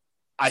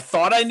I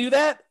thought I knew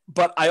that,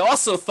 but I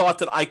also thought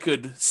that I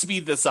could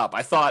speed this up.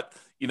 I thought,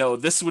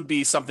 this would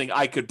be something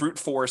I could brute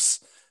force,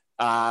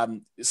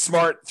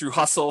 smart, through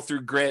hustle,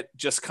 through grit,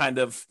 just kind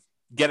of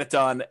get it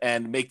done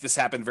and make this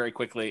happen very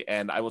quickly.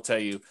 And I will tell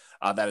you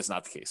that is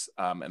not the case.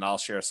 And I'll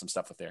share some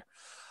stuff with there.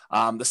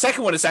 The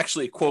second one is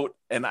actually a quote,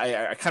 and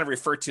I kind of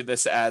refer to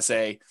this as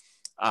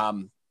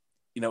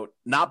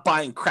not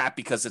buying crap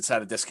because it's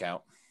at a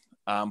discount.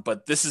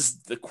 But this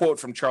is the quote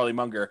from Charlie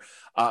Munger.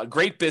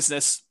 Great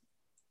business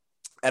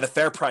at a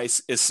fair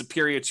price is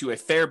superior to a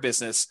fair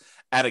business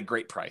at a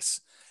great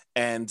price.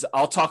 And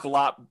I'll talk a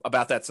lot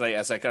about that today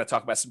as I kind of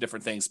talk about some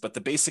different things. But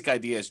the basic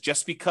idea is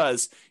just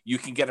because you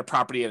can get a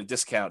property at a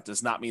discount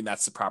does not mean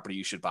that's the property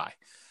you should buy.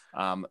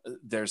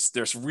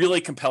 There's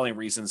really compelling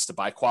reasons to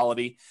buy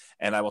quality.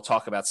 And I will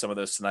talk about some of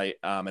those tonight.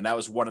 And that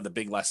was one of the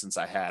big lessons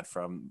I had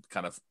from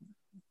kind of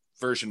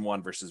version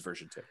 1 versus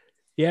version 2.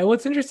 Yeah.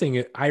 What's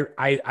interesting,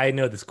 I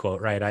know this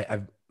quote, right?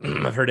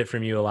 I've heard it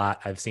from you a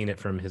lot. I've seen it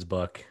from his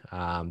book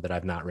that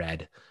I've not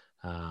read.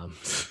 But,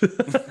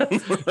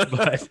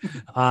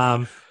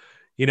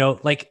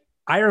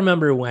 I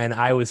remember when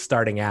I was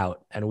starting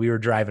out and we were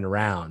driving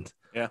around,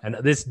 and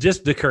this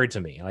just occurred to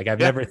me. Like I've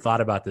never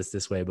thought about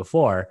this way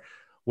before,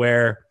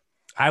 where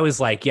I was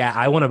like,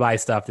 I want to buy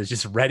stuff that's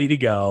just ready to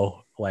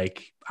go.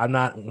 Like I'm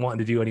not wanting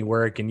to do any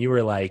work. And you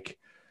were like,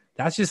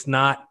 that's just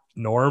not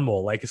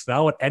normal. Like it's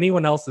not what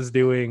anyone else is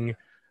doing.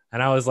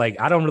 And I was like,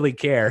 I don't really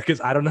care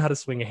because I don't know how to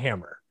swing a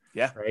hammer.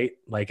 Yeah. Right.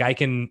 Like I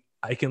can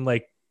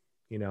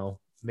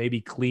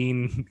maybe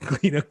clean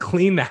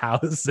the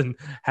house and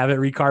have it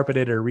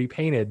recarpeted or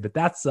repainted, but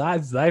that's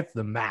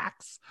the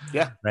max.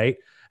 Yeah. Right.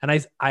 And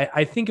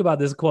I think about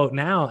this quote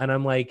now and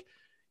I'm like,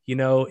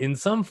 in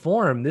some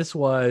form,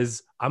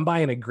 I'm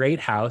buying a great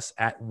house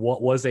at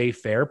what was a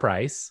fair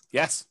price.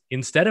 Yes.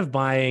 Instead of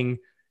buying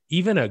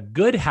even a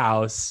good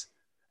house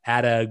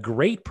at a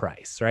great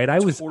price. Right.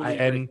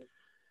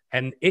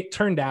 And it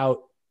turned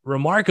out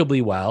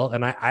remarkably well.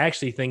 And I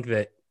actually think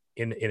that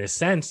in a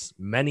sense,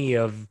 many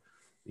of,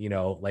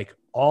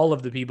 all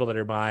of the people that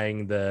are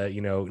buying the,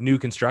 new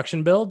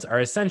construction builds are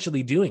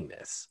essentially doing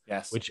this.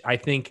 Yes. Which I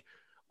think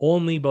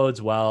only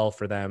bodes well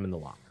for them in the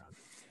long run.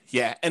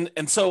 Yeah.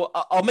 And so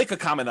I'll make a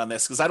comment on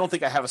this because I don't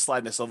think I have a slide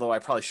in this, although I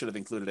probably should have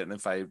included it. And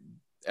if I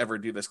ever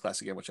do this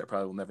class again, which I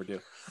probably will never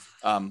do.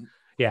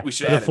 We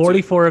should add the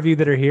 44 of you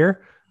that are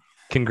here.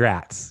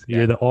 Congrats. Yeah.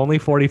 You're the only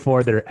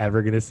 44 that are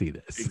ever going to see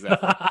this.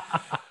 Exactly.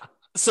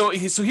 So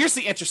here's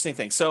the interesting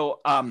thing.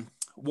 So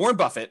Warren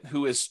Buffett,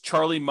 who is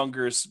Charlie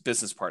Munger's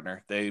business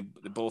partner, they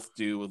both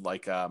do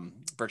like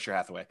Berkshire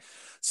Hathaway.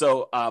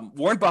 So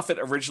Warren Buffett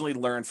originally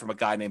learned from a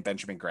guy named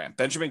Benjamin Graham.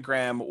 Benjamin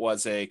Graham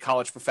was a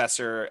college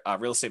professor, a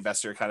real estate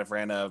investor, kind of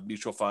ran a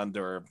mutual fund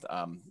or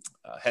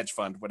a hedge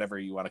fund, whatever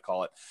you want to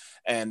call it.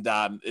 And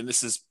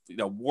this is,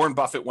 Warren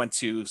Buffett went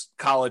to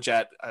college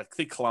at, I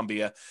think,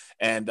 Columbia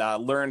and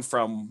learned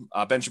from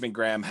Benjamin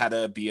Graham how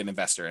to be an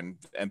investor. And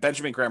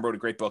Benjamin Graham wrote a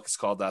great book. It's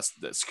called The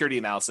Security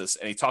Analysis.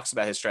 And he talks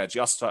about his strategy. He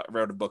also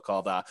wrote a book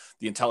called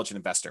The Intelligent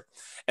Investor.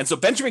 And so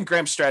Benjamin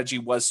Graham's strategy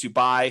was to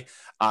buy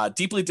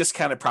deeply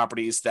discounted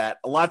properties that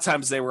a lot of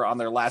times they were on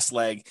their last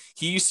leg.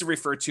 He used to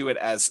refer to it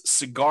as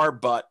cigar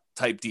butt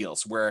type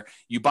deals, where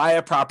you buy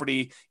a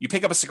property, you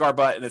pick up a cigar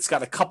butt and it's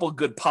got a couple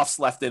good puffs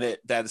left in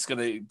it that is going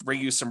to bring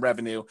you some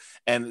revenue.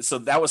 And so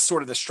that was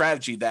sort of the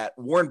strategy that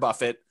Warren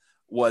Buffett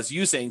was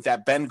using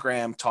that Ben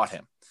Graham taught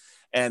him.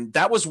 And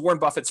that was Warren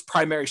Buffett's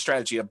primary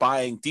strategy of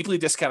buying deeply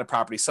discounted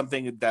property,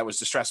 something that was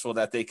distressful,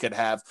 that they could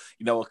have,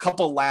 a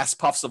couple last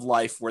puffs of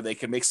life where they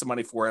could make some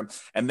money for him.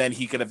 And then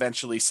he could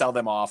eventually sell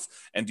them off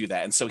and do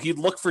that. And so he'd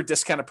look for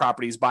discounted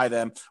properties, buy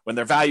them when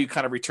their value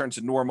kind of returned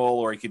to normal,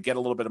 or he could get a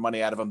little bit of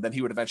money out of them. Then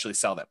he would eventually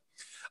sell them.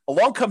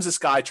 Along comes this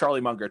guy,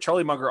 Charlie Munger.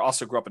 Charlie Munger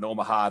also grew up in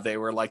Omaha. They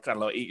were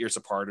 8 years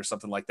apart or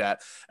something like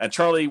that. And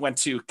Charlie went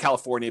to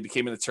California,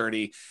 became an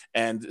attorney,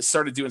 and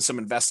started doing some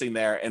investing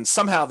there. And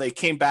somehow they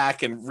came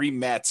back and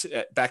re-met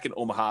back in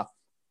Omaha.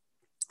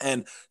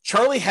 And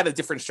Charlie had a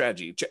different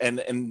strategy.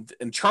 And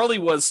Charlie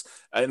was,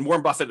 and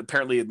Warren Buffett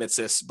apparently admits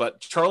this, but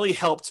Charlie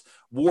helped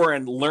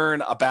Warren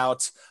learn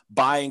about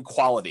buying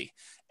quality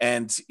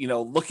and,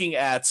 looking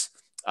at,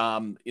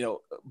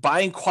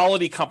 buying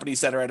quality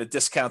companies that are at a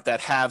discount that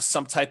have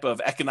some type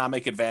of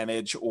economic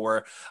advantage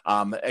or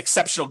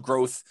exceptional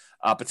growth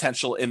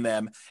potential in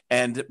them,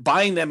 and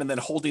buying them and then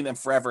holding them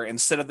forever,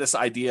 instead of this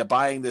idea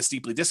buying this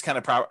deeply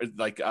discounted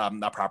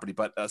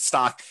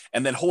stock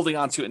and then holding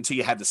on to it until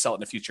you had to sell it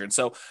in the future. And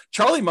so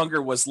Charlie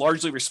Munger was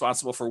largely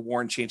responsible for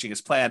Warren changing his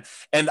plan.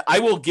 And I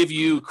will give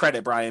you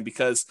credit, Brian,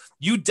 because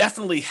you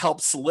definitely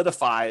helped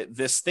solidify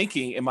this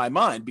thinking in my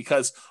mind,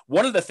 because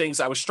one of the things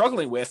I was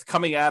struggling with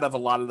coming out of a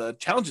lot of the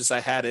challenges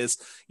I had is,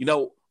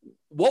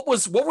 what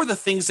were the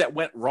things that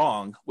went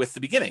wrong with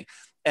the beginning?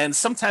 And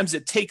sometimes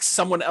it takes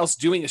someone else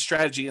doing a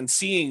strategy and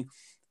seeing,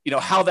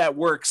 how that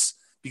works,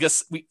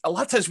 because a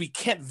lot of times we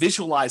can't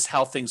visualize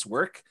how things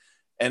work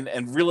and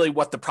really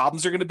what the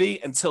problems are going to be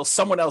until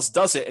someone else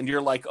does it. And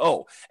you're like,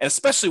 oh, and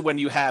especially when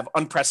you have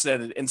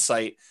unprecedented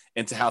insight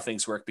into how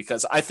things work,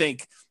 because I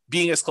think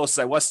being as close as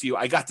I was to you,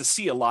 I got to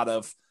see a lot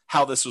of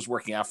how this was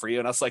working out for you.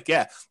 And I was like,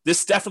 yeah,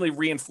 this definitely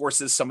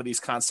reinforces some of these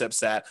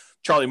concepts that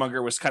Charlie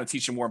Munger was kind of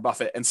teaching Warren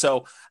Buffett. And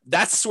so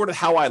that's sort of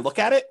how I look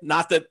at it.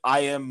 Not that I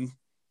am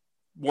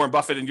Warren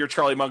Buffett and you're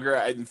Charlie Munger.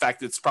 In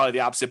fact, it's probably the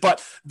opposite,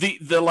 but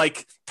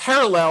the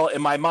parallel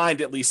in my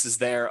mind, at least, is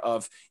there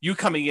of you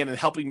coming in and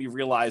helping me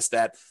realize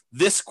that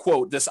this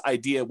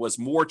idea was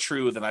more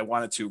true than I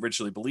wanted to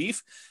originally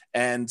believe,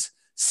 and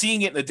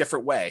seeing it in a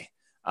different way.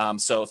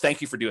 So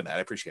thank you for doing that.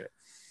 I appreciate it.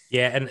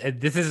 Yeah.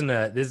 And this isn't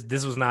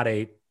this was not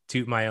a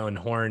toot my own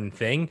horn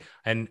thing.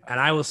 And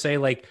I will say,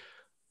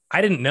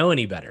 I didn't know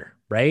any better,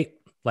 right?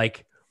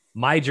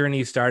 My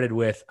journey started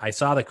with, I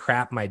saw the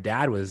crap my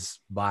dad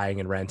was buying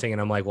and renting.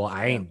 And I'm like, well,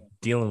 I ain't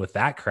dealing with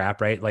that crap,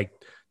 right?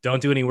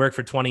 Don't do any work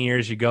for 20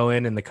 years. You go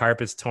in and the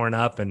carpet's torn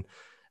up and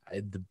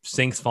the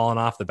sink's falling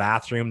off the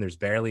bathroom. There's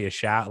barely a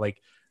shower.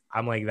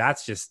 I'm like,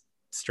 that's just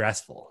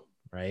stressful.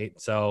 Right.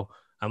 So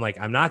I'm like,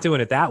 I'm not doing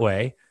it that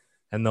way.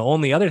 And the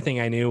only other thing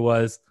I knew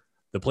was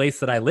the place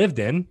that I lived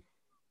in.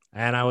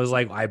 And I was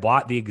like, I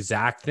bought the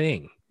exact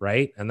thing.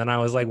 Right. And then I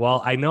was like,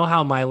 well, I know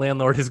how my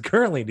landlord is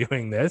currently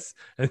doing this,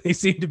 and they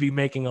seem to be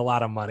making a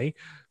lot of money.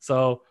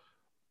 So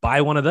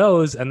buy one of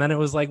those. And then it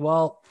was like,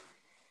 well,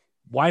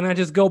 why not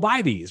just go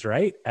buy these?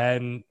 Right.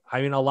 And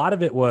I mean, a lot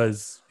of it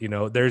was,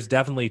 there's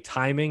definitely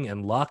timing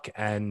and luck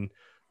and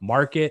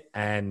market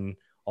and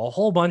a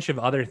whole bunch of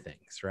other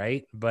things.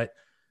 Right. But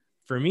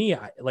for me,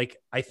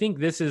 I think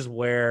this is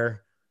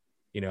where,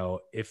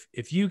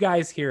 if you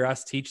guys hear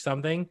us teach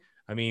something,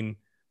 I mean,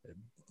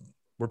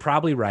 we're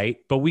probably right,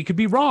 but we could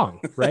be wrong,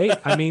 right?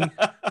 I mean,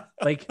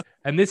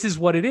 and this is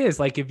what it is.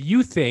 If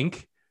you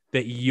think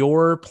that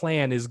your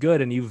plan is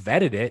good and you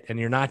vetted it and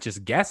you're not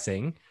just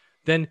guessing,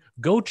 then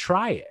go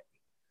try it,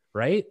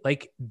 right?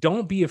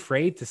 Don't be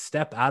afraid to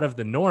step out of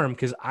the norm.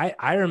 Cause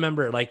I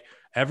remember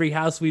every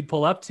house we'd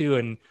pull up to,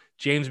 and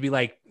James would be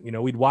like,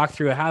 we'd walk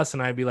through a house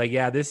and I'd be like,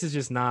 yeah, this is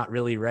just not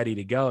really ready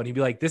to go. And he'd be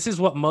like, this is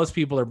what most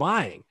people are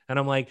buying. And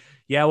I'm like,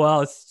 yeah,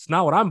 well, it's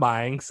not what I'm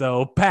buying.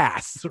 So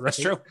pass. Right?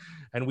 That's true.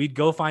 And we'd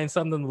go find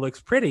something that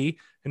looks pretty.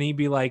 And he'd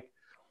be like,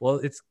 well,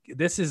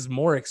 this is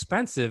more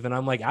expensive. And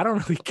I'm like, I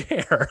don't really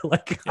care.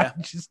 I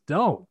just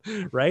don't,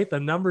 right? The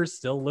numbers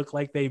still look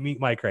like they meet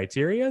my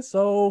criteria.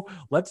 So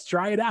let's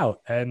try it out.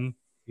 And,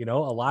 a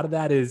lot of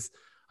that is,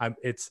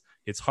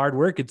 it's hard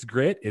work. It's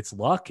grit. It's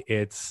luck.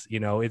 And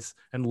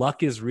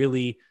luck is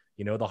really,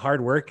 the hard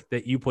work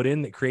that you put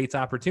in that creates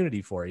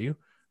opportunity for you,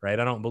 right?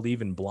 I don't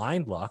believe in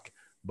blind luck,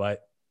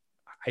 but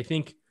I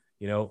think,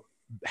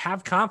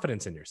 have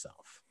confidence in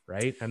yourself.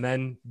 Right. And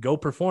then go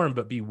perform,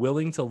 but be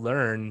willing to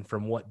learn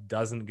from what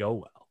doesn't go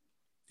well.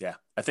 Yeah,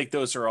 I think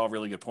those are all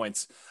really good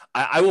points.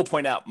 I will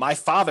point out my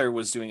father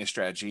was doing a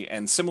strategy,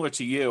 and similar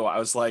to you, I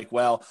was like,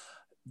 well,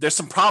 there's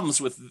some problems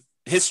with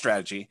his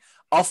strategy.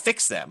 I'll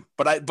fix them.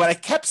 But I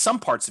kept some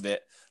parts of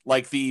it,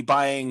 like the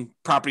buying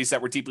properties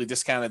that were deeply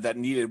discounted that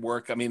needed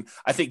work. I mean,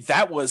 I think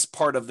that was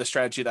part of the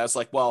strategy that I was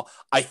like, well,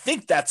 I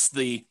think that's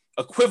the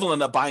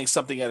equivalent of buying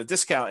something at a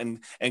discount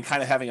and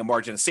kind of having a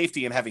margin of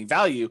safety and having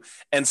value.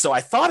 And so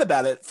I thought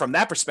about it from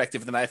that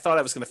perspective, and then I thought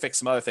I was going to fix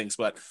some other things,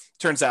 but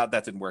turns out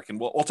that didn't work. And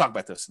we'll talk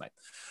about this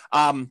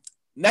tonight.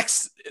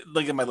 Next,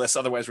 look at my list.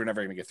 Otherwise, we're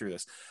never going to get through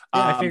this.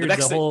 I figured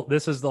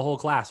this is the whole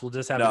class. We'll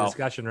just have a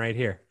discussion right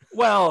here.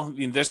 Well,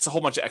 there's a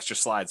whole bunch of extra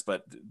slides,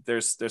 but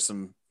there's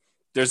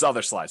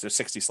other slides. There's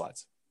 60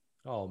 slides.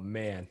 Oh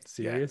man,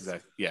 serious? Yeah,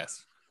 exactly.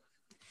 Yes.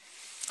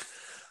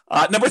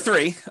 Number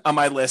 3 on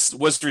my list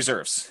was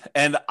reserves.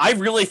 And I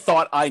really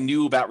thought I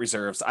knew about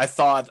reserves. I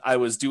thought I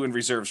was doing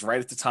reserves right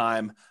at the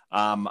time.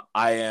 I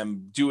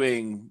am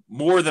doing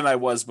more than I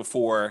was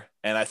before.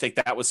 And I think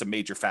that was a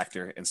major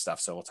factor and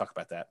stuff. So we'll talk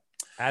about that.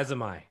 As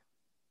am I.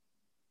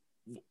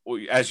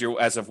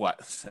 As of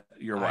what?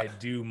 You're what? I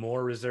do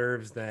more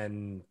reserves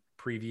than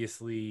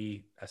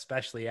previously,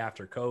 especially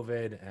after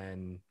COVID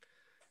and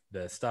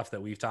the stuff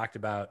that we've talked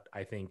about.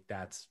 I think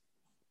that's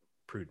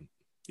prudent.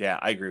 Yeah,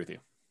 I agree with you.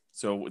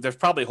 So there's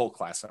probably a whole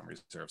class on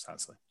reserves,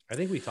 honestly. I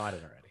think we taught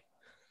it already.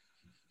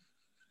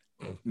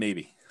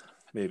 Maybe.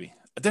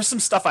 There's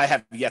some stuff I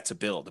have yet to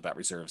build about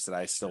reserves that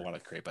I still want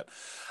to create, but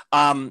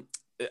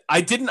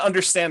I didn't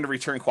understand the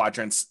return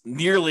quadrants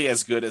nearly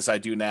as good as I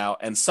do now,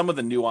 and some of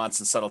the nuance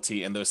and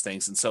subtlety in those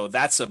things. And so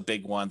that's a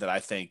big one that I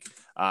think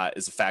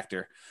is a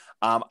factor.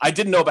 I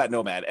didn't know about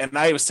Nomad, and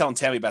I was telling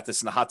Tammy about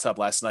this in the hot tub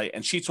last night,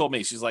 and she told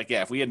me, she's like,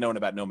 yeah, if we had known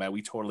about Nomad,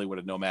 we totally would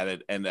have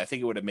nomaded, and I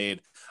think it would have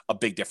made a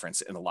big difference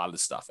in a lot of the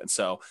stuff. And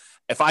so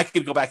if I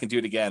could go back and do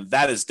it again,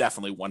 that is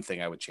definitely one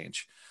thing I would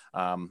change.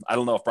 I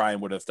don't know if Brian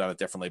would have done it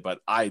differently, but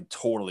I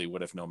totally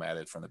would have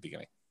nomaded from the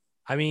beginning.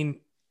 I mean,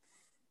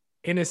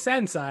 in a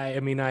sense, I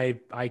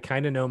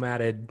kind of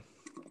nomaded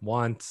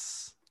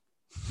once.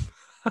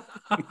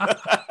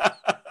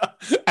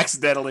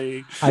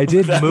 Accidentally. I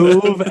did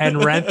move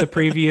and rent the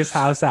previous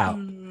house out.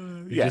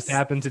 It Yes. just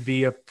happened to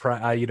be a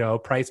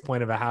price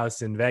point of a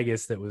house in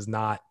Vegas that was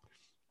not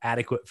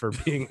adequate for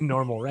being a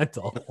normal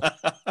rental.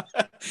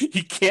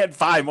 You can't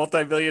buy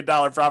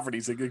multi-million-dollar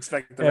properties and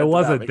expect them. It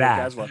wasn't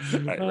that. Right.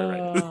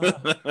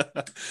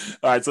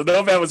 All right. So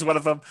Nomad was one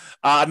of them.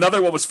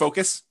 Another one was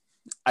Focus.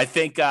 I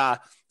think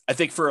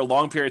for a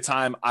long period of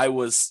time, I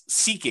was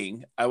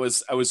seeking. I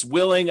was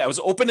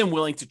open and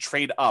willing to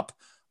trade up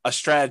a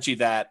strategy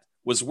that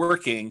was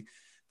working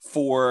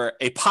for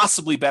a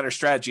possibly better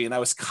strategy. And I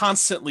was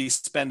constantly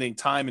spending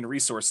time and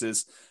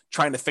resources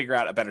trying to figure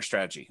out a better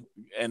strategy.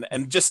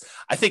 And just,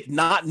 I think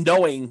not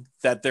knowing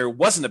that there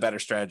wasn't a better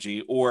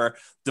strategy, or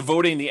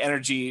devoting the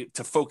energy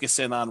to focus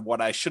in on what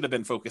I should have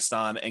been focused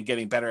on and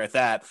getting better at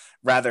that,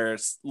 rather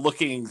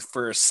looking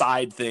for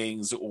side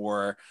things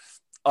or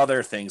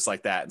other things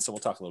like that. And so we'll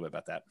talk a little bit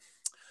about that.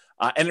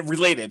 And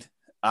related,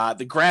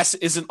 the grass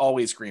isn't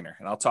always greener.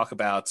 And I'll talk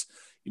about,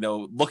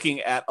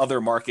 looking at other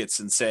markets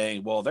and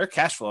saying, well, they're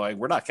cash flowing,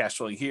 we're not cash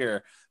flowing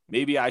here.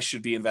 Maybe I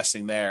should be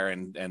investing there,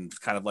 and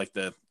kind of like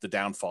the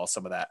downfall,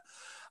 some of that.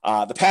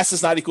 The past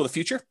is not equal to the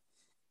future.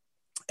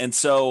 And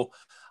so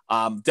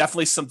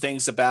definitely some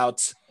things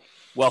about,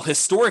 well,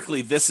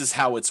 historically, this is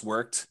how it's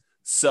worked.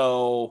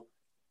 So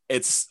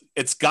it's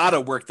got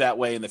to work that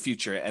way in the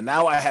future. And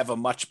now I have a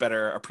much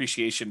better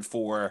appreciation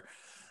for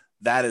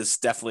that is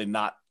definitely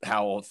not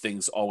how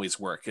things always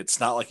work. It's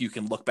not like you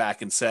can look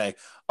back and say,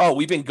 oh,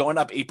 we've been going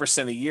up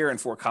 8% a year in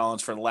Fort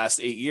Collins for the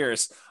last 8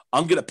 years.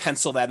 I'm going to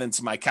pencil that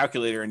into my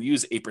calculator and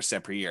use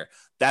 8% per year.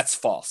 That's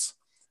false.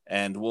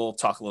 And we'll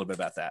talk a little bit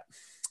about that.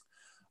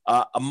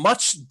 A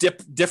much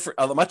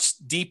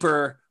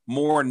deeper,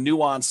 more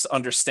nuanced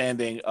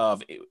understanding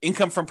of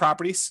income from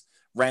properties,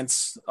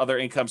 rents, other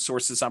income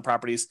sources on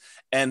properties,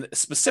 and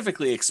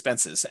specifically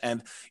expenses.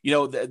 And,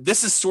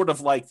 this is sort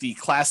of like the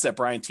class that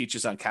Brian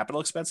teaches on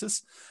capital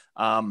expenses.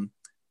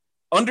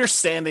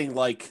 Understanding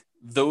like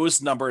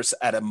those numbers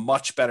at a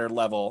much better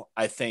level,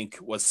 I think,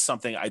 was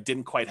something I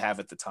didn't quite have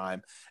at the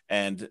time.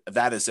 And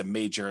that is a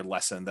major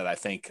lesson that I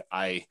think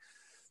I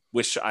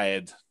wish I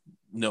had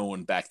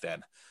known back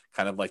then.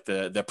 Kind of like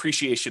the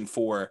appreciation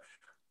for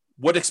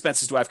what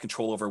expenses do I have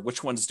control over?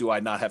 Which ones do I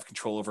not have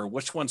control over?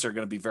 Which ones are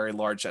going to be very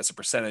large as a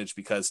percentage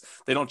because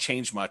they don't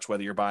change much,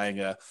 whether you're buying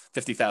a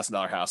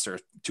 $50,000 house or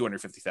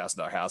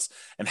 $250,000 house,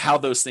 and how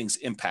those things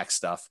impact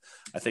stuff.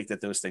 I think that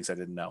those things I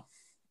didn't know.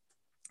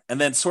 And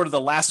then sort of the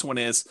last one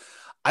is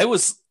I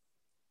was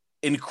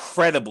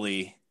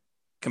incredibly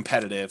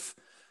competitive,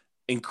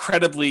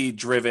 incredibly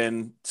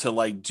driven to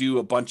like do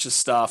a bunch of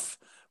stuff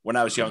when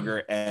I was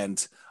younger.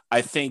 And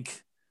I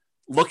think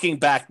looking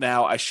back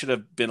now, I should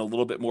have been a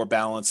little bit more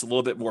balanced, a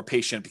little bit more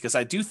patient, because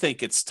I do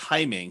think it's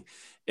timing.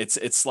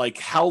 It's like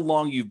how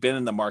long you've been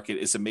in the market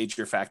is a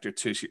major factor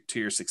to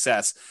your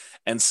success.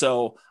 And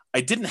so I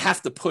didn't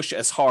have to push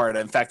as hard.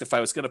 In fact, if I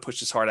was going to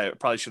push as hard, I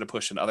probably should have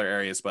pushed in other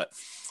areas, but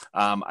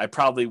I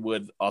probably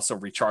would also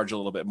recharge a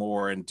little bit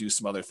more and do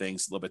some other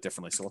things a little bit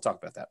differently. So we'll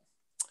talk about that.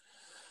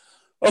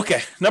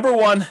 Okay. Number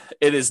one,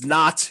 it is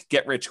not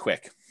get rich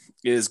quick.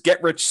 It is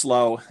get rich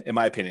slow, in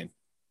my opinion.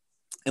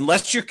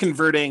 Unless you're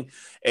converting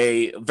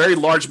a very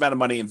large amount of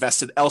money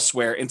invested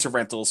elsewhere into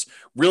rentals,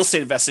 real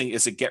estate investing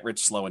is a get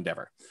rich slow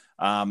endeavor.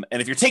 And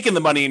if you're taking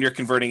the money and you're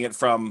converting it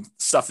from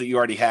stuff that you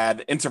already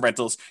had into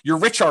rentals, you're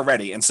rich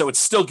already. And so it's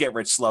still get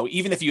rich slow,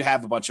 even if you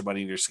have a bunch of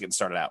money and you're just getting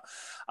started out.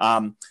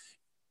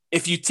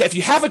 If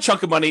you have a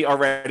chunk of money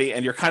already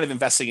and you're kind of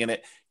investing in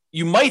it,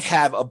 you might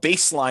have a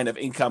baseline of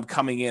income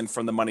coming in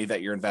from the money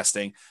that you're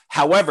investing.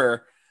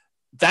 However,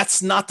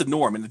 that's not the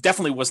norm. And it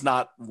definitely was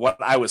not what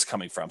I was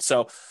coming from.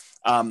 So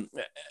I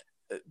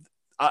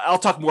I'll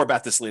talk more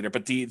about this later,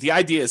 but the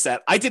idea is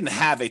that I didn't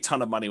have a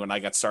ton of money when I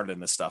got started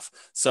in this stuff.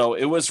 So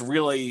it was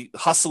really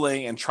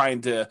hustling and trying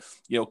to,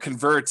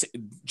 convert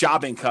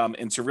job income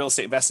into real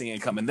estate investing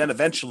income. And then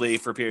eventually,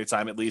 for a period of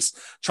time, at least,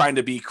 trying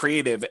to be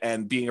creative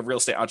and being a real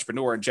estate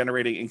entrepreneur and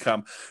generating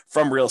income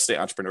from real estate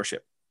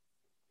entrepreneurship.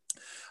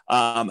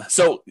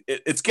 So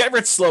it's get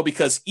rich slow,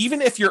 because even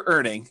if you're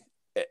earning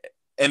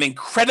an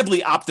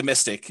incredibly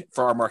optimistic,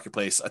 for our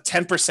marketplace, a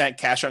 10%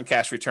 cash on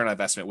cash return on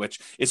investment, which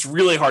it's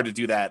really hard to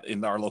do that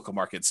in our local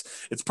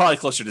markets. It's probably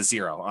closer to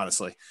zero,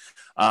 honestly.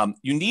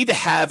 You need to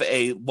have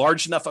a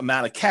large enough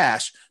amount of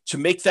cash to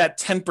make that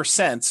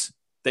 10%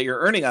 that you're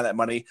earning on that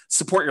money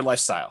support your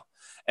lifestyle.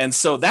 And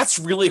so that's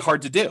really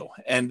hard to do.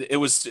 And it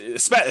was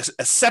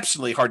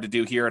exceptionally hard to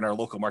do here in our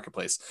local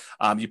marketplace.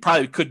 You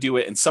probably could do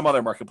it in some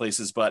other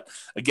marketplaces, but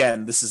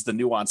again, this is the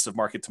nuance of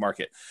market to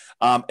market.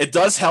 It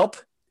does help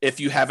if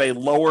you have a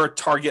lower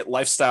target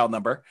lifestyle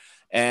number.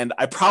 And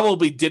I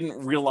probably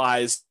didn't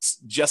realize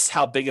just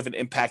how big of an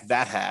impact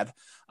that had.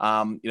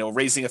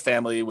 Raising a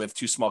family with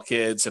 2 small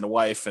kids and a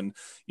wife, and,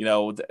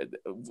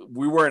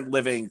 we weren't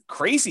living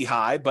crazy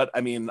high, but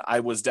I mean,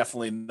 I was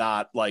definitely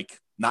not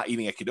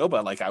eating at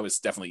Qdoba. Like, I was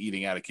definitely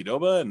eating out of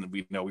Qdoba, and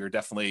we were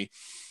definitely,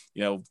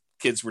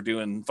 kids were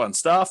doing fun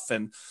stuff.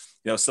 And,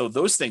 so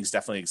those things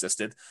definitely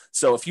existed.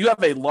 So if you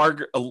have a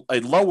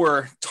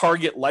lower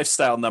target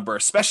lifestyle number,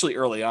 especially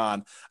early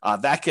on,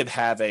 that could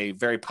have a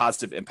very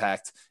positive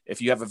impact.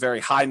 If you have a very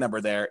high number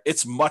there,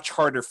 it's much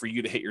harder for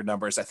you to hit your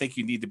numbers. I think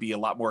you need to be a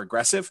lot more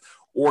aggressive,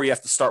 or you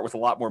have to start with a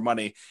lot more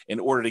money in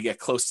order to get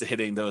close to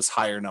hitting those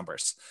higher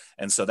numbers.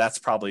 And so that's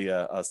probably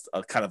a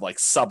kind of like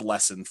sub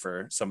lesson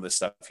for some of this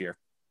stuff here.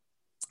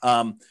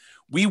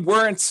 We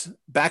weren't,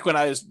 back when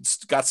I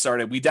got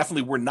started, we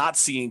definitely were not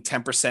seeing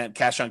 10%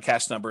 cash on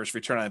cash numbers,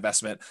 return on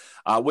investment,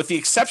 with the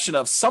exception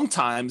of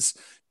sometimes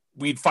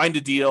we'd find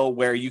a deal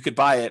where you could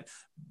buy it,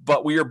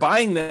 but we were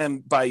buying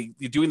them by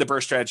doing the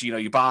burst strategy.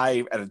 You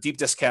buy at a deep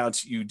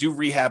discount, you do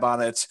rehab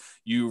on it,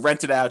 you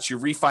rent it out, you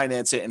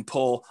refinance it, and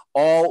pull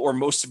all or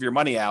most of your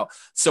money out.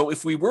 So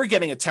if we were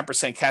getting a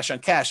 10% cash on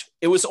cash,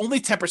 it was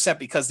only 10%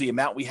 because the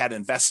amount we had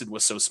invested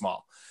was so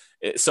small.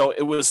 So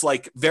it was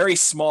like very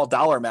small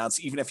dollar amounts,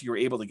 even if you were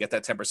able to get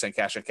that 10%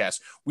 cash on cash.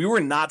 We were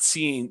not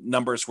seeing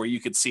numbers where you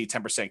could see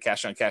 10%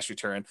 cash on cash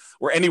return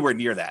or anywhere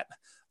near that,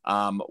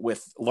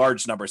 with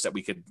large numbers that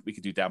we could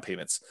do down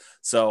payments.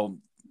 So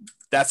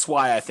that's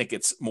why I think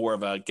it's more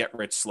of a get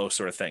rich slow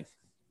sort of thing.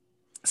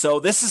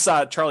 So this is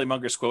Charlie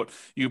Munger's quote.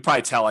 You can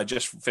probably tell I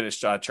just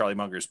finished Charlie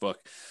Munger's book.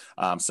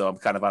 So I'm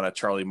kind of on a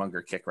Charlie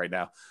Munger kick right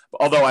now.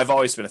 Although I've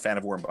always been a fan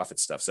of Warren Buffett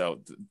stuff. So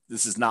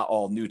this is not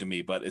all new to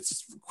me, but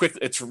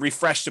it's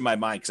refreshed in my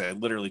mind because I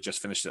literally just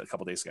finished it a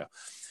couple days ago.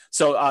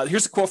 So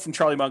here's a quote from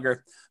Charlie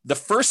Munger. "The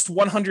first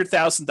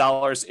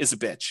 $100,000 is a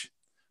bitch,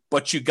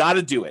 but you got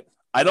to do it.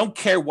 I don't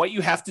care what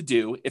you have to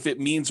do. If it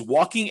means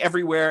walking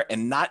everywhere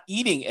and not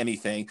eating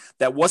anything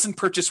that wasn't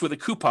purchased with a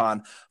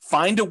coupon,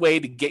 find a way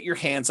to get your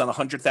hands on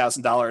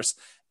 $100,000.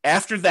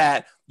 After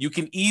that, you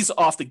can ease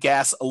off the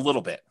gas a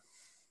little bit."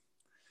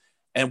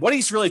 And what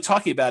he's really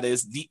talking about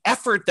is the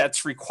effort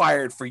that's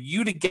required for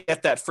you to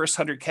get that first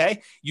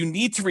 100K. You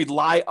need to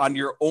rely on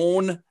your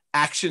own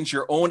actions,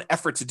 your own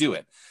effort to do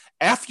it.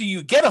 After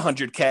you get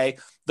 100K,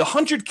 the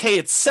 100K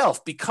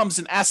itself becomes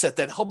an asset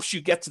that helps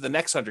you get to the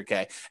next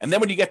 100K. And then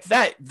when you get to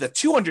that, the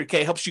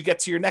 200K helps you get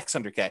to your next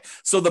 100K.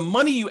 So the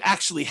money you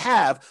actually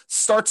have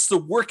starts to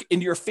work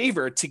in your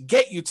favor to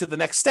get you to the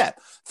next step.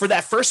 For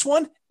that first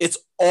one, it's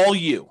all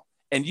you.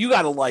 And you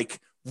got to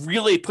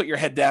really put your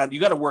head down. You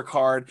got to work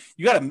hard.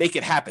 You got to make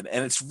it happen.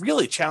 And it's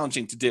really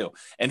challenging to do.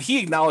 And he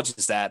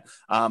acknowledges that.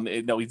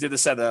 We did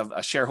this at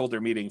a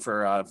shareholder meeting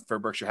for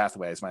Berkshire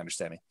Hathaway, is my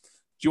understanding.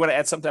 Do you want to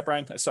add something to that,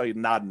 Brian? I saw you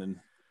nodding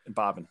and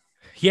bobbing.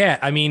 Yeah,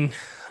 I mean,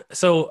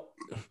 so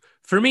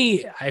for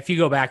me, if you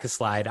go back a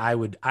slide, I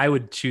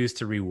would choose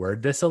to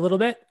reword this a little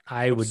bit.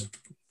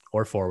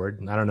 Or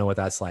forward. I don't know what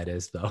that slide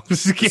is though.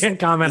 Can't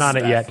comment on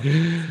it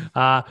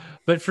yet.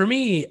 But for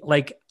me,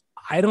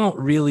 I don't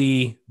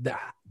really,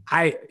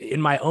 in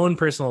my own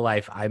personal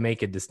life, I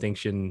make a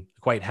distinction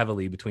quite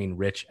heavily between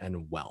rich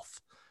and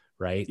wealth,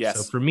 right? Yes.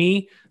 So for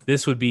me,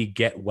 this would be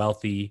get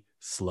wealthy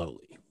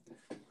slowly,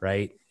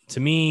 right? To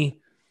me,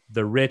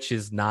 the rich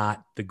is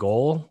not the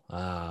goal.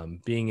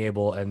 Being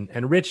able,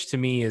 and rich to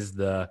me is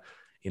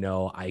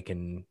I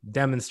can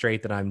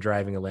demonstrate that I'm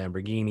driving a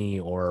Lamborghini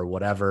or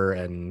whatever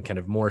and kind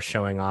of more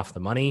showing off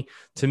the money.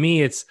 To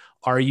me, it's,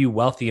 are you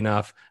wealthy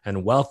enough?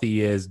 And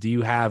wealthy is, do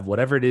you have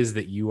whatever it is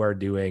that you are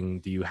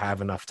doing? Do you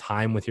have enough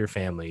time with your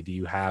family? Do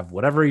you have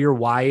whatever your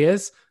why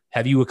is?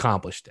 Have you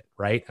accomplished it?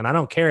 Right. And I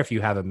don't care if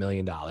you have $1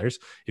 million.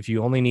 If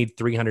you only need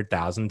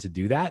 300,000 to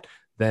do that,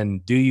 then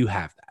do you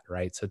have that?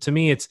 Right. So to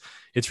me, it's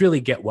really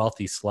get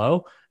wealthy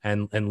slow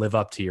and live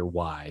up to your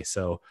why.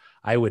 So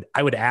I would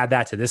add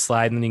that to this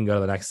slide, and then you can go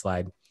to the next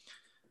slide.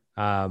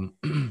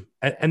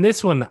 And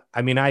this one,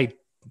 I mean, I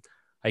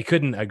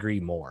couldn't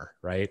agree more,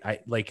 right?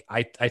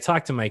 I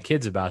talked to my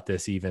kids about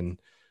this even,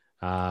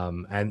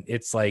 and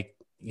it's like,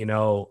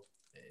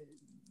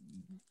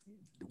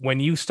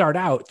 when you start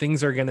out,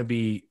 things are going to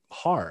be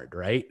hard,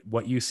 right?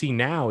 What you see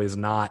now is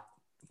not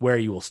where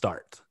you will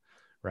start,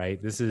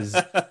 right? This is,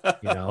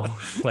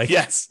 like,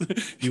 yes,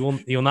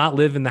 you'll not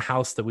live in the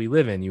house that we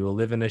live in. You will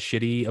live in a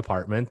shitty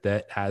apartment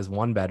that has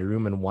 1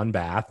 bedroom and 1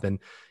 bath. And,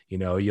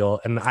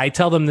 and I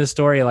tell them this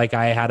story. Like,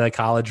 I had a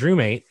college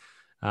roommate,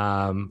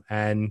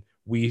 and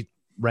we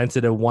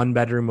rented a 1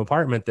 bedroom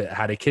apartment that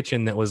had a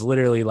kitchen that was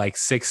literally like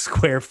 6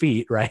 square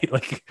feet, right?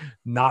 Like,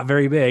 not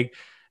very big.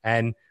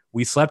 And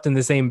we slept in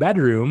the same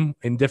bedroom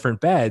in different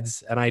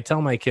beds. And I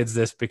tell my kids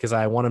this because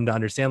I want them to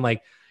understand,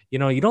 like,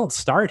 you don't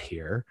start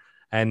here.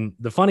 And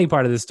the funny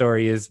part of the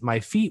story is my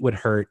feet would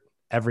hurt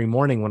every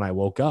morning when I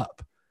woke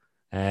up,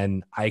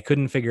 and I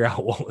couldn't figure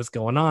out what was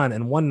going on.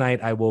 And one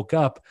night I woke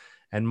up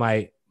and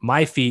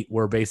my feet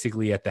were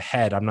basically at the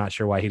head. I'm not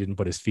sure why he didn't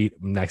put his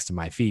feet next to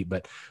my feet,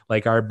 but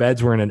like, our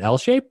beds were in an L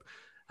shape.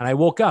 And I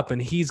woke up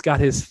and he's got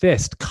his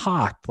fist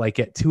cocked like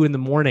at 2 a.m.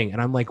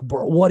 And I'm like,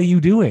 bro, what are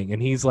you doing?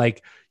 And he's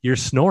like, you're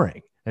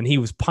snoring. And he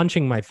was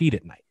punching my feet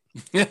at night.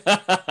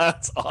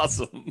 That's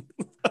awesome.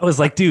 I was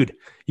like, dude,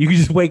 you can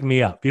just wake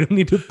me up. You don't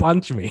need to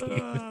punch me.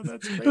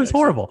 That's great, it was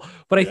horrible.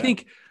 But yeah. I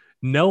think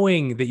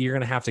knowing that you're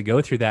going to have to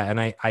go through that.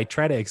 And I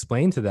try to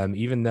explain to them,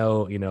 even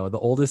though, the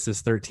oldest is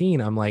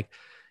 13, I'm like,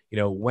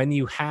 when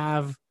you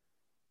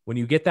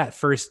get that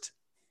first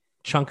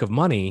chunk of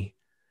money,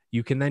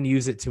 you can then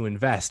use it to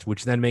invest,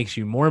 which then makes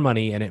you more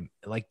money. And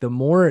the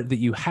more that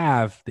you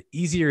have, the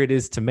easier it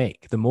is to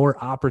make, the more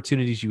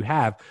opportunities you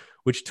have,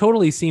 which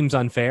totally seems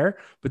unfair,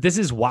 but this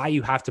is why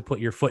you have to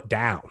put your foot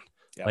down,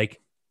 like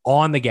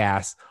on the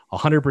gas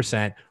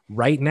 100%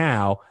 right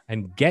now,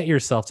 and get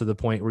yourself to the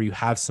point where you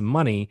have some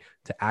money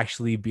to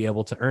actually be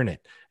able to earn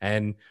it.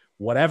 And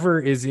whatever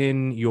is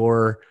in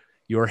your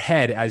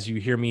head as you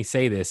hear me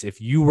say this,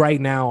 if you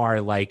right now are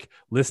like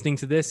listening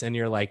to this and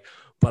you're like,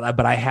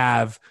 but I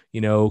have,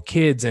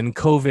 kids and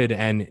COVID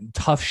and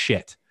tough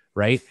shit,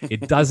 right?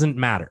 It doesn't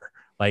matter.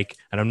 Like,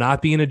 and I'm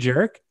not being a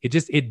jerk.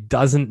 It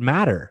doesn't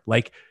matter.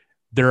 Like,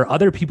 there are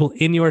other people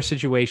in your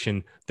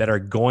situation that are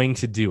going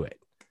to do it.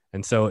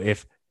 And so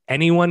if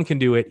anyone can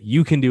do it,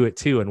 you can do it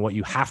too. And what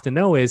you have to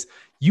know is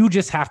you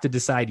just have to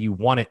decide you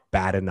want it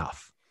bad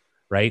enough,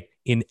 right?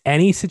 In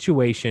any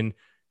situation,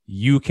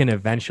 you can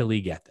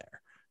eventually get there.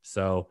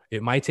 So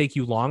it might take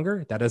you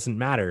longer. That doesn't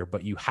matter,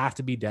 but you have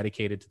to be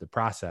dedicated to the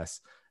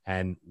process.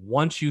 And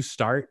once you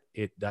start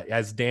it,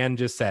 as Dan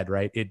just said,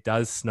 right, it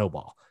does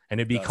snowball, and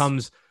it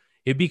becomes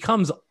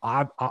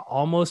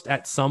almost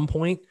at some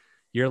point,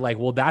 you're like,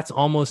 well, that's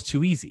almost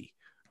too easy,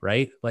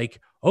 right?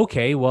 Like,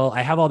 okay, well,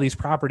 I have all these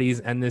properties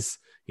and this,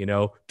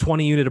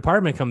 20 unit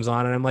apartment comes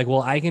on, and I'm like,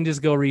 well, I can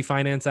just go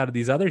refinance out of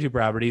these other 2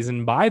 properties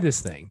and buy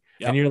this thing.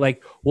 Yep. And you're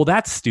like, well,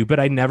 that's stupid.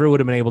 I never would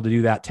have been able to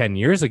do that 10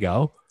 years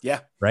ago. Yeah.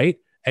 Right.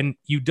 And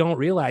you don't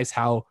realize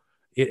how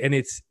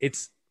it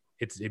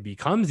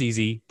becomes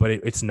easy, but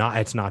it's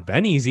not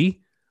been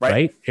easy.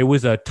 Right. It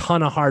was a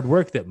ton of hard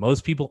work that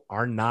most people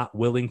are not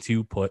willing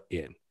to put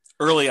in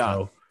early on.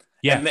 So,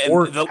 yeah. And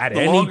or at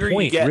any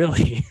point,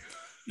 really.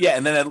 Yeah.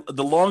 And then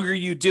the longer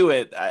you do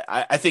it,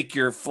 I think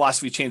your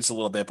philosophy changes a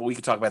little bit, but we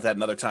can talk about that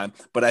another time.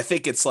 But I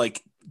think it's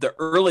like the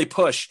early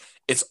push,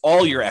 it's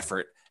all your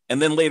effort.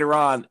 And then later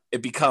on,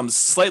 it becomes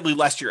slightly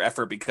less your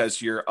effort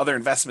because your other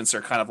investments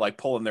are kind of like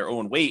pulling their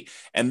own weight.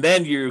 And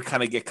then you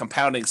kind of get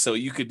compounding. So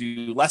you could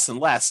do less and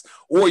less,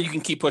 or you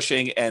can keep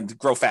pushing and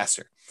grow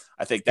faster.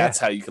 I think that's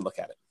how you can look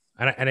at it.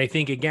 And I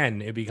think,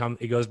 again,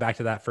 it goes back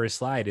to that first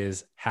slide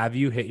is, have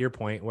you hit your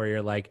point where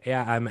you're like,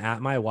 yeah, I'm at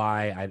my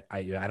why.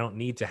 I don't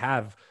need to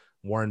have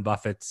Warren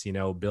Buffett's,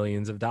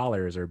 billions of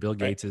dollars, or Bill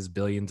Gates's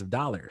billions of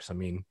dollars. I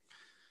mean,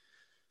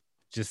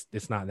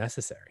 it's not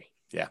necessary.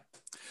 Yeah.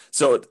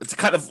 So to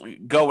kind of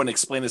go and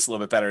explain this a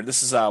little bit better,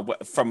 this is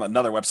from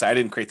another website. I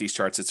didn't create these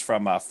charts. It's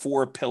from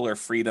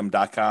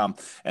 4pillarfreedom.com,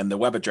 and the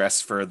web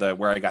address for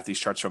where I got these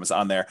charts from is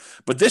on there.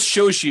 But this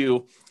shows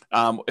you,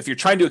 if you're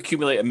trying to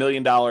accumulate $1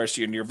 million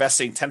and you're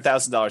investing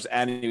 $10,000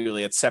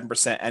 annually at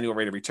 7% annual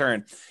rate of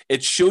return,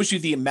 it shows you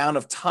the amount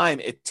of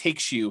time it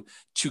takes you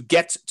to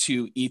get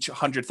to each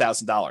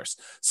 $100,000.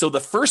 So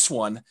the first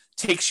one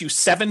takes you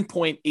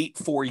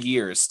 7.84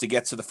 years to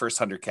get to the first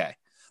 100K.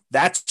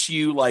 That's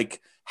you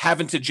like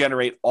having to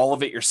generate all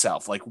of it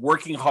yourself, like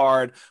working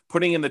hard,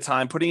 putting in the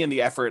time, putting in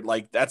the effort.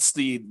 Like that's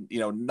the,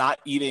 not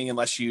eating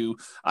unless you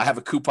have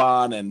a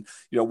coupon, and,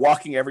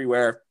 walking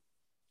everywhere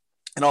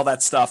and all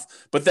that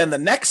stuff. But then the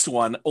next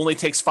one only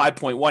takes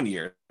 5.1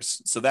 years.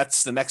 So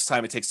that's the next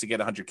time it takes to get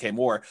 100K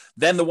more.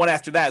 Then the one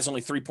after that is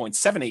only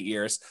 3.78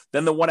 years.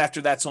 Then the one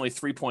after that's only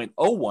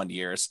 3.01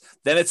 years.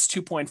 Then it's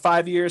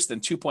 2.5 years, then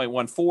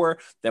 2.14,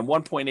 then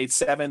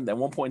 1.87, then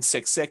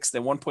 1.66,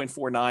 then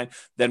 1.49,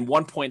 then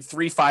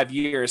 1.35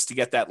 years to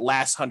get that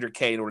last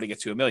 100K in order to get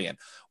to $1 million.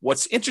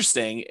 What's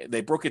interesting, they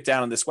broke it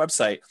down on this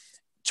website,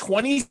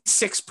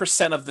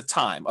 26% of the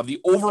time, of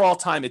the overall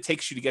time it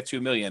takes you to get to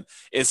 $1 million,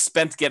 is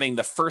spent getting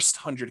the first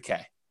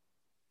 100K.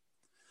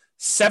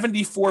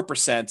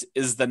 74%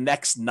 is the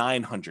next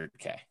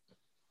 900K.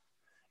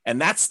 And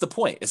that's the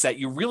point, is that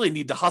you really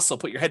need to hustle,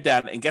 put your head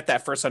down and get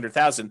that first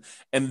 100,000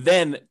 and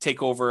then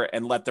take over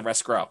and let the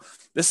rest grow.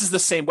 This is the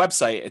same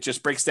website. It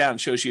just breaks down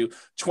and shows you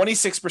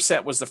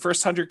 26% was the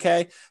first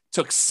 100K,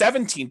 took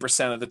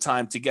 17% of the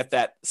time to get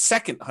that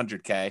second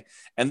 100K,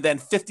 and then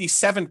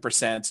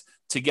 57%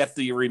 to get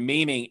the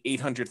remaining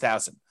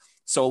 800,000.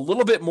 So a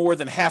little bit more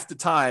than half the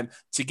time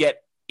to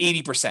get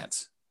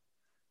 80%.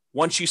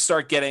 Once you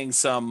start getting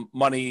some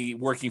money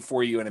working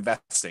for you and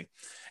investing.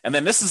 And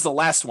then this is the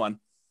last one.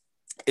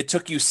 It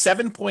took you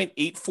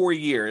 7.84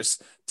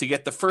 years to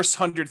get the first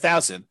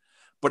 100,000,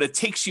 but it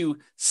takes you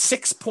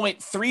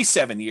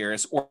 6.37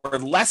 years or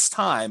less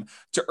time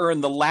to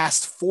earn the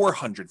last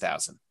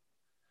 400,000.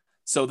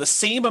 So the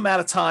same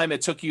amount of time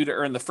it took you to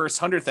earn the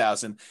first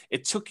 100,000,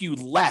 it took you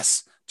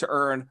less to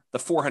earn the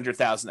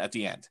 400,000 at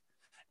the end.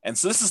 And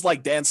so this is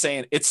like Dan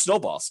saying, it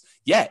snowballs.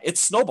 Yeah, it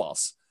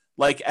snowballs.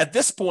 Like at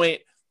this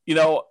point, you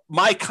know,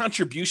 my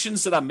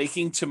contributions that I'm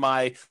making to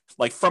my,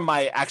 like from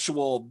my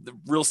actual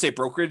real estate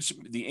brokerage,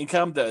 the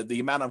income, the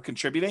amount I'm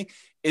contributing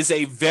is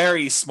a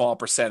very small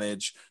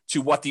percentage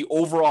to what the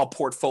overall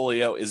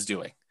portfolio is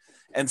doing.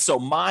 And so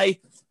my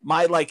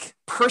like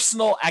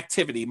personal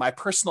activity, my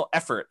personal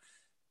effort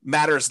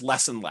matters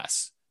less and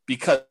less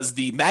because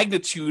the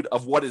magnitude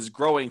of what is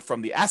growing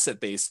from the asset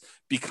base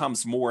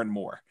becomes more and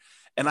more.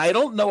 And I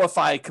don't know if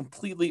I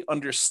completely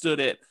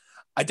understood it.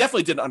 I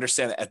definitely didn't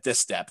understand it at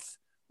this depth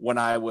when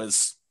I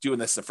was doing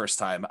this the first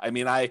time. I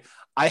mean, I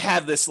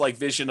had this like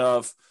vision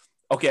of,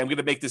 okay, I'm going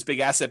to make this big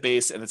asset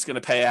base and it's going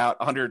to pay out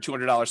 $100 or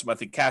 $200 a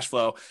month in cash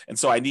flow. And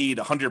so I need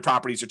 100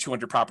 properties or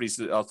 200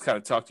 properties. I'll kind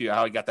of talk to you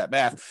how I got that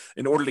math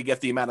in order to get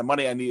the amount of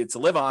money I needed to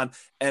live on.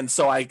 And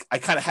so I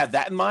kind of had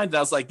that in mind. And I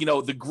was like, you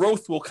know, the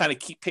growth will kind of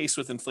keep pace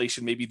with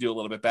inflation, maybe do a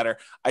little bit better.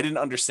 I didn't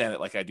understand it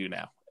like I do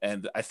now.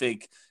 And I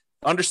think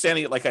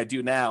understanding it like I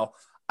do now,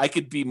 I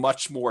could be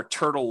much more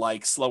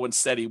turtle-like, slow and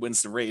steady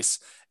wins the race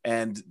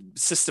and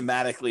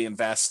systematically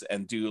invest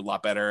and do a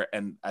lot better.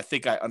 And I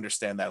think I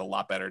understand that a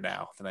lot better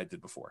now than I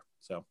did before.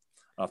 So I don't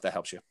know if that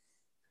helps you.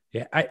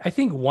 Yeah. I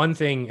think one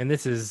thing, and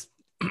this is,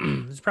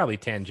 this is probably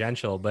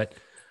tangential, but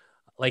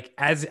like,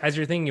 as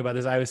you're thinking about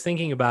this, I was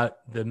thinking about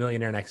the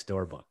Millionaire Next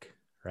Door book,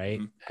 right?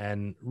 Mm-hmm.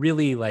 And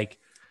really like,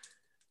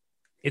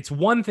 it's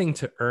one thing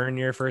to earn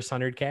your first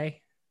 100K.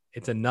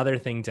 It's another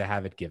thing to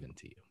have it given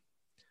to you.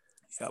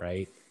 Yep.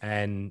 Right.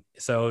 And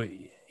so,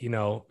 you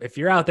know, if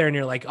you're out there and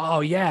you're like,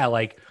 oh yeah,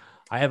 like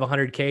I have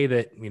 100K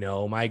that, you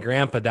know, my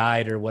grandpa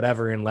died or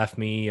whatever and left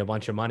me a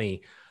bunch of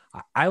money.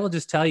 I will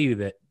just tell you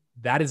that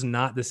that is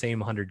not the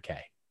same 100K.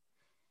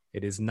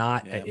 It is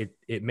not,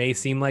 it may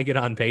seem like it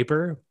on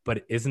paper, but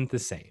it isn't the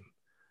same.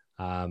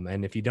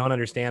 And if you don't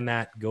understand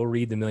that, go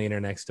read The Millionaire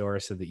Next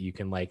Door so that you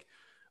can like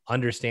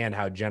understand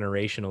how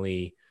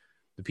generationally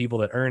the people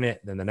that earn it,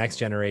 then the next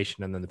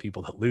generation, and then the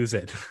people that lose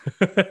it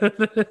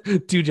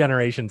 2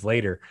 generations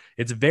later.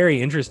 It's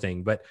very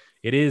interesting, but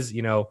it is,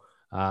 you know,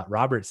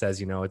 Robert says,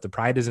 you know, the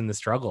pride is in the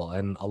struggle.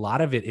 And a lot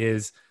of it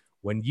is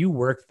when you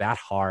work that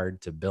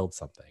hard to build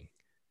something,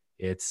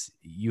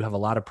 you have a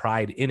lot of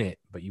pride in it,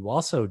 but you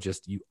also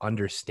you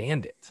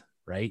understand it,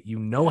 right? You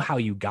know how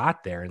you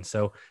got there. And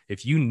so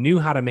if you knew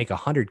how to make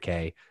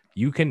 100K,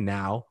 you can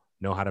now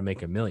know how to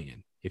make $1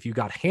 million. If you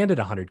got handed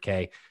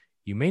 100K,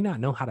 you may not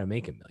know how to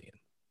make $1 million.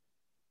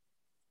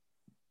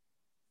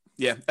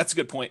 Yeah, that's a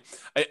good point.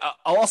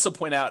 I'll also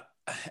point out,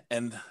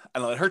 and I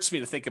don't know, it hurts me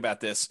to think about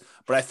this,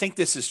 but I think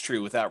this is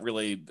true without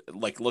really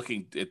like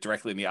looking it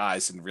directly in the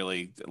eyes and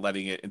really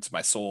letting it into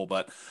my soul.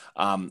 But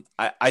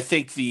I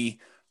think the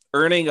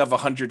earning of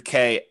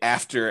 100K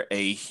after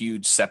a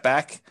huge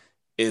setback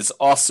is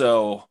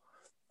also,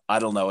 I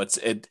don't know,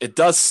 it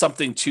does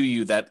something to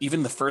you that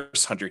even the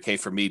first 100K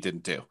for me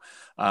didn't do.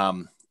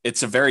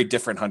 It's a very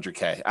different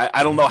 100K.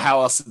 I don't know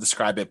how else to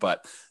describe it,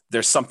 but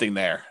there's something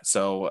there.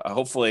 So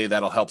hopefully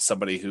that'll help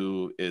somebody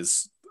who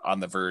is on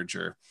the verge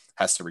or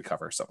has to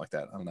recover or something like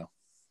that. I don't know.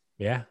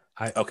 Yeah.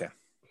 Okay.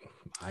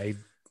 I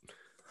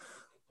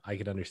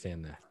could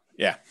understand that.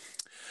 Yeah.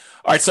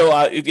 All right.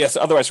 So yes,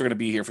 otherwise we're going to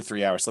be here for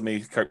 3 hours. Let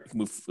me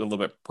move a little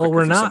bit. Well,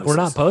 we're not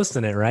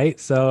posting it, right?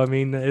 So, I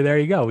mean, there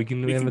you go. We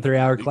have a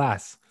 3-hour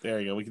class.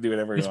 There you go. We can do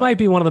whatever. This might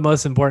be one of the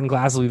most important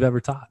classes we've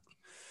ever taught.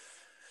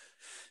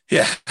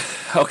 Yeah.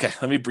 Okay.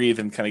 Let me breathe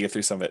and kind of get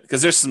through some of it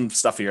because there's some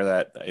stuff here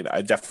that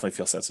I definitely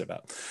feel sensitive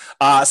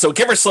about. So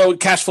give or slow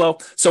cash flow.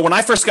 So when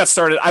I first got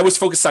started, I was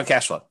focused on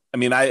cash flow. I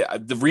mean,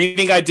 the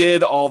reading I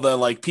did, all the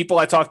like people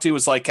I talked to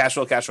was like cash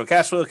flow, cash flow,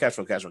 cash flow, cash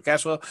flow, cash flow,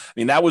 cash flow. I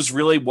mean, that was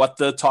really what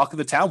the talk of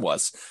the town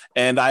was.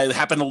 And I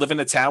happened to live in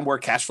a town where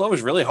cash flow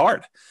was really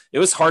hard. It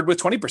was hard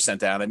with 20%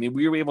 down. I mean,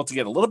 we were able to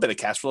get a little bit of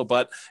cash flow,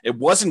 but it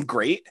wasn't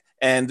great.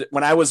 And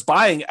when I was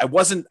buying, I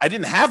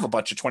didn't have a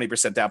bunch of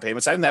 20% down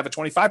payments. I didn't have a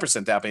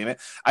 25% down payment.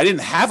 I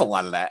didn't have a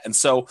lot of that. And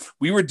so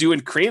we were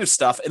doing creative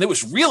stuff and it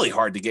was really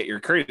hard to get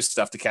your creative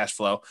stuff to cash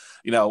flow,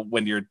 you know,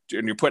 when you're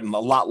putting a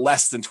lot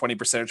less than 20%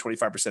 or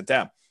 25%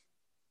 down.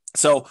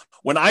 So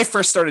when I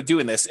first started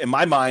doing this in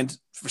my mind,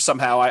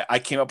 somehow I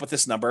came up with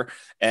this number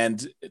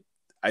and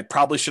I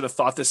probably should have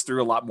thought this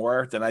through a lot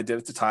more than I did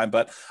at the time,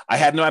 but I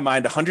had in my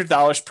mind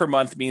 $100 per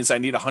month means I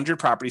need 100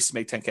 properties to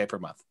make 10K per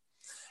month.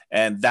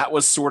 And that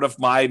was sort of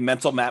my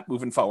mental map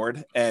moving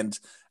forward. And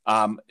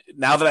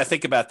now that I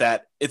think about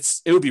that,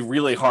 it would be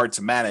really hard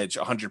to manage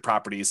 100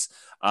 properties.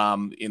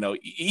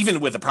 Even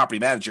with a property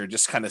manager,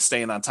 just kind of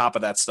staying on top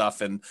of that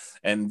stuff and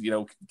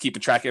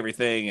keeping track of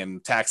everything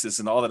and taxes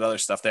and all that other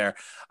stuff there.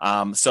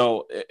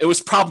 So it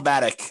was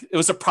problematic. It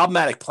was a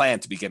problematic plan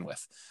to begin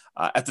with.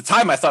 At the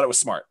time, I thought it was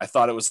smart. I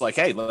thought it was like,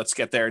 hey, let's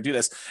get there and do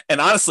this.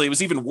 And honestly, it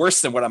was even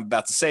worse than what I'm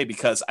about to say,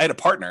 because I had a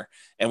partner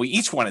and we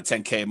each wanted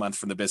 10K a month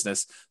from the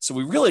business. So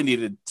we really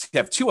needed to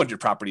have 200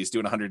 properties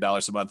doing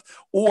 $100 a month,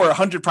 or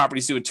 100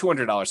 properties doing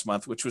 $200 a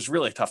month, which was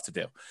really tough to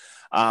do.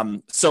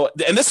 And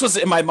this was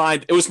in my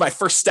mind, it was my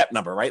first step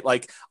number, right?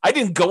 Like, I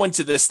didn't go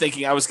into this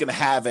thinking I was going to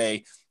have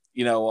a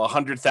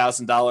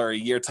 $100,000 a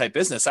year type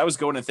business. I was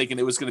going and thinking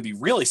it was going to be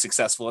really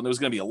successful, and it was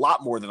going to be a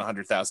lot more than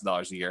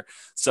 $100,000 a year.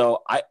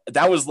 So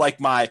that was like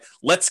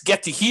let's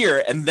get to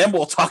here, and then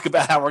we'll talk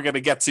about how we're going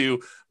to get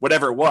to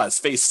whatever it was,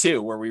 phase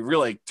 2, where we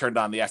really turned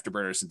on the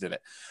afterburners and did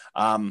it.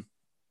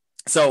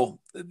 So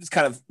it's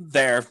kind of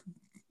there.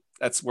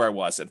 That's where I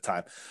was at the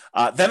time.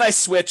 Then I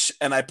switched,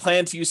 and I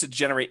planned to use it to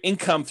generate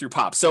income through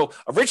POP. So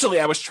originally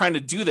I was trying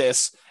to do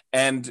this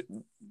and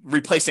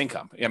replace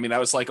income. I mean, I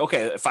was like,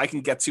 okay, if I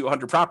can get to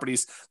 100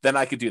 properties, then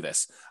I could do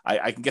this.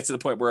 I can get to the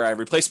point where I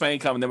replace my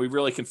income, and then we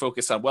really can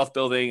focus on wealth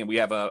building, and we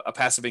have a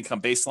passive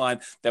income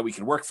baseline that we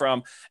can work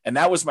from. And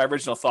that was my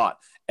original thought.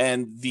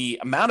 And the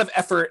amount of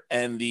effort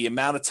and the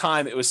amount of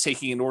time it was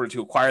taking in order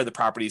to acquire the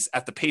properties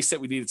at the pace that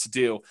we needed to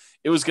do,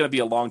 it was going to be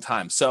a long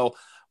time. So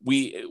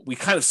we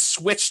kind of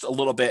switched a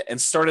little bit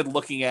and started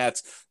looking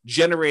at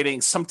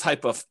generating some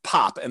type of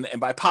POP. And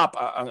by POP,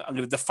 I'm going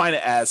to define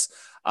it as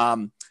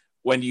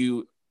when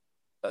you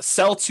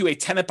sell to a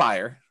tenant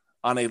buyer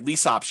on a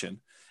lease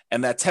option,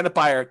 and that tenant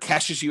buyer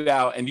cashes you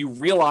out, and you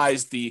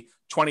realize the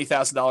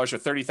 $20,000 or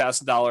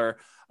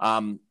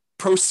 $30,000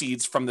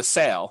 proceeds from the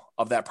sale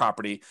of that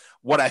property.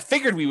 What I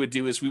figured we would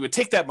do is we would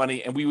take that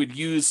money and we would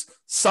use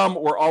some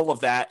or all of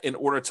that in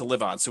order to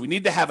live on. So we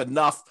need to have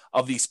enough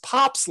of these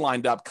POPs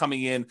lined up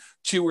coming in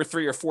 2 or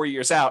 3 or 4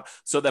 years out,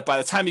 so that by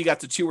the time you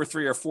got to 2 or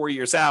 3 or 4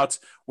 years out,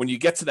 when you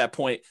get to that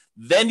point,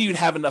 then you'd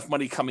have enough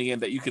money coming in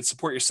that you could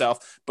support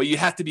yourself, but you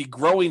have to be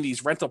growing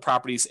these rental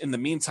properties in the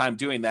meantime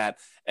doing that.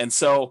 And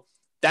so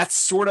that's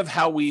sort of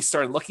how we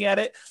started looking at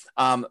it.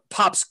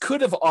 POPs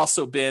could have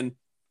also been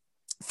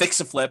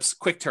fix and flips,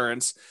 quick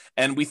turns.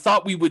 And we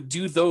thought we would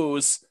do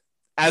those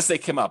as they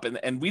came up.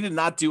 And we did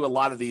not do a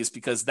lot of these,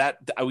 because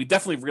we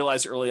definitely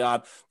realized early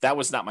on that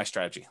was not my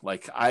strategy.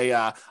 Like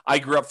I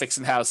grew up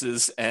fixing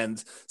houses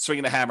and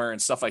swinging a hammer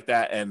and stuff like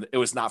that, and it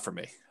was not for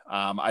me.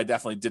 I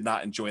definitely did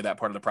not enjoy that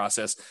part of the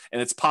process. And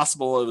it's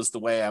possible it was the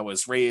way I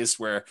was raised,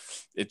 where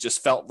it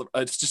just felt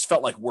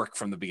like work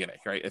from the beginning,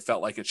 right? It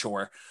felt like a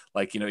chore.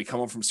 Like, you come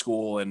home from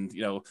school and,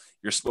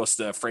 you're supposed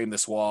to frame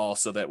this wall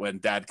so that when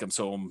dad comes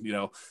home,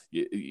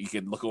 you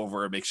can look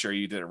over and make sure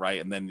you did it right.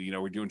 And then,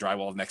 we're doing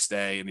drywall the next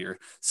day, and you're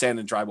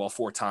sanding drywall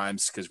 4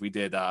 times, because we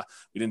didn't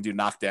do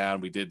knockdown.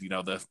 We did,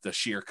 the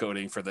shear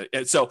coating for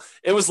so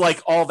it was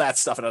like all that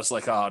stuff. And I was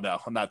like, oh no,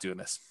 I'm not doing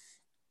this.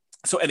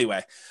 So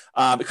anyway,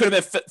 it could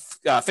have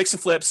been fix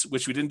and flips,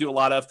 which we didn't do a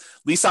lot of,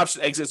 lease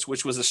option exits,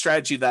 which was a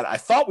strategy that I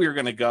thought we were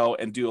going to go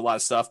and do a lot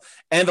of stuff,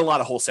 and a lot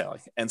of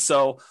wholesaling. And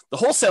so the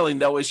wholesaling,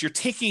 though, is you're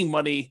taking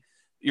money,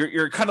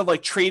 you're kind of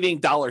like trading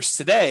dollars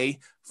today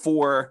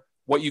for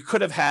what you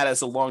could have had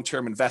as a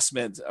long-term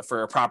investment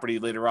for a property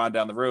later on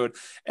down the road.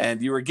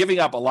 And you were giving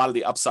up a lot of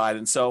the upside.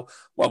 And so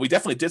while we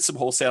definitely did some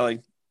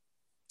wholesaling,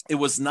 it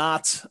was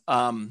not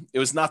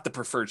the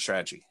preferred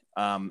strategy.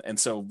 And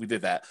so we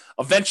did that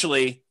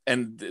eventually.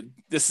 And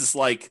this is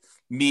like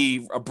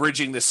me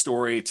abridging this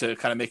story to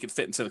kind of make it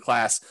fit into the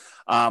class.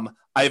 I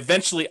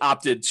eventually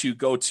opted to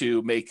go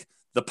to make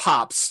the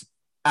POPs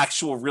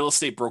actual real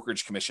estate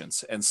brokerage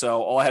commissions. And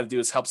so all I had to do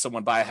is help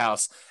someone buy a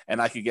house,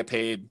 and I could get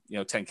paid,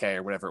 $10K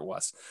or whatever it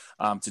was,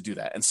 to do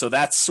that. And so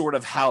that's sort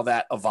of how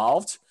that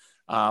evolved,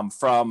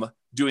 from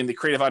doing the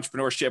creative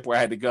entrepreneurship, where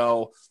I had to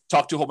go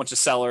talk to a whole bunch of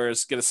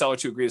sellers, get a seller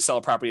to agree to sell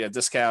a property at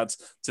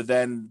discounts, to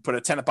then put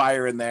a tenant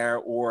buyer in there,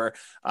 or,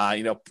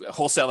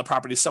 wholesale the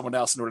property to someone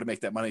else in order to make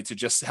that money, to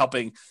just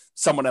helping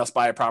someone else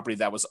buy a property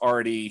that was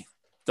already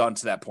done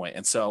to that point.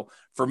 And so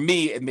for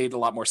me, it made a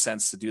lot more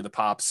sense to do the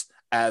POPs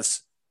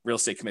as real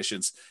estate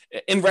commissions.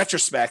 In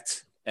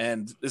retrospect,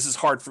 and this is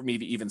hard for me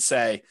to even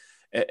say,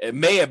 it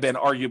may have been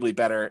arguably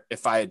better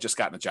if I had just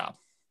gotten a job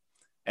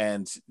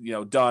and,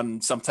 done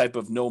some type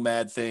of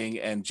nomad thing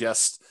and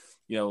just,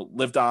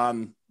 lived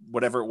on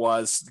whatever it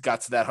was,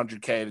 got to that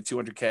 100K to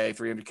 200K,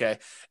 300K,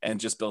 and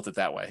just built it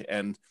that way.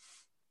 And,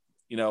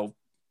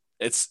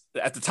 it's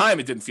at the time,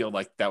 it didn't feel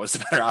like that was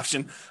the better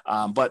option,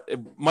 but it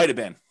might've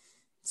been.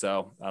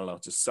 So I don't know,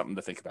 just something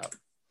to think about.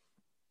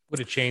 Would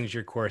have changed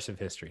your course of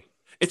history.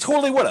 It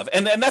totally would have.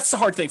 And that's the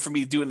hard thing for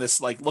me doing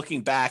this, like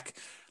looking back,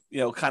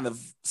 kind of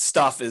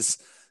stuff is,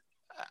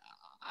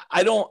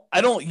 I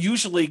don't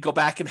usually go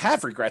back and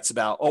have regrets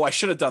about, oh, I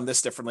should have done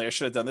this differently. I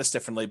should have done this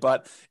differently.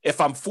 But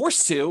if I'm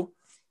forced to,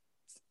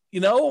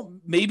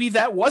 maybe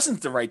that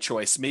wasn't the right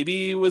choice.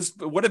 Maybe it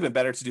would have been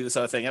better to do this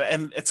other thing.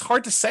 And it's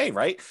hard to say,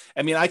 right?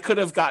 I mean, I could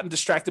have gotten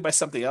distracted by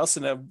something else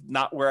and I'm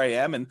not where I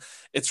am. And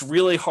it's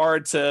really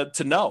hard to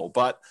know,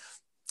 but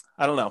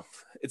I don't know.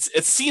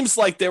 It seems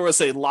like there was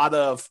a lot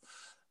of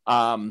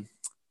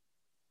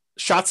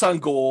shots on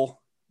goal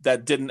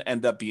that didn't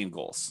end up being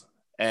goals.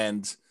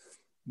 And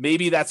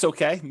maybe that's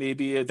okay.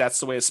 Maybe that's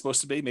the way it's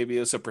supposed to be. Maybe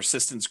it was a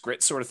persistence,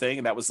 grit sort of thing.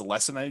 And that was the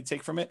lesson I need to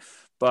take from it.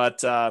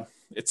 But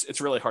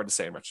it's really hard to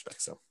say in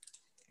retrospect.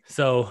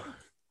 So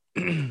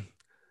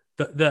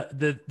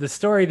the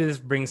story that this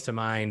brings to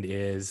mind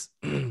is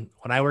when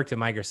I worked at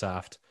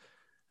Microsoft,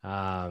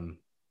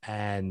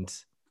 and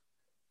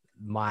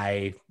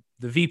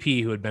the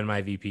VP who had been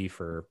my VP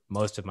for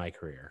most of my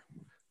career,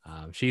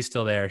 she's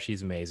still there.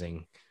 She's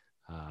amazing.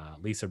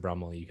 Lisa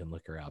Brummel, you can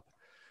look her up.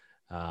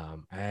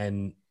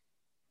 And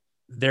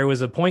there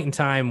was a point in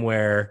time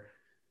where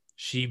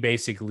she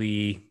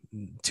basically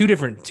two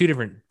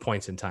different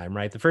points in time,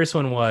 right? The first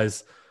one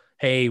was,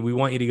 hey, we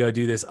want you to go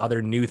do this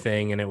other new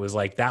thing. And it was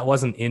like, that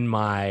wasn't in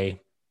my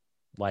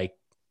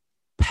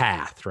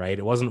path, right?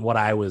 It wasn't what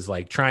I was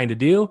trying to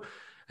do.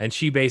 And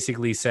she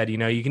basically said,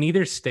 you can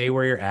either stay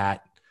where you're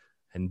at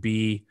and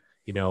be,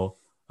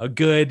 a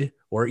good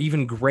or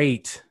even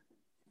great,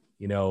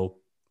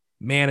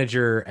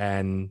 manager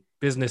and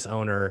business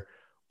owner,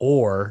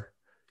 or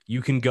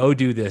you can go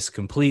do this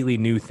completely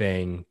new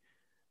thing.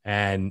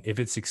 And if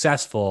it's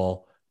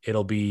successful,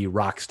 it'll be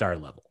rock star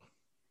level.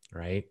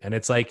 Right. And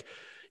it's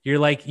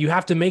you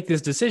have to make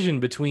this decision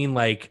between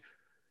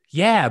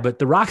yeah, but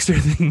the rock star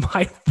thing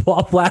might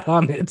fall flat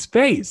on its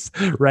face,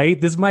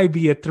 right? This might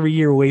be a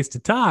 3-year waste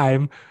of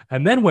time.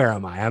 And then where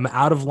am I? I'm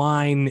out of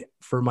line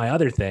for my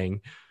other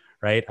thing.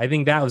 Right. I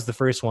think that was the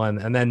first one.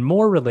 And then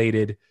more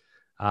related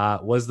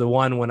was the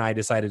one when I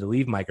decided to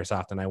leave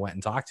Microsoft and I went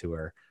and talked to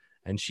her.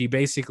 And she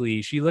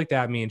looked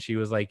at me and she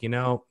was like, and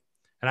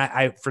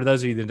I, for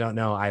those of you that don't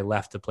know, I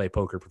left to play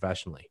poker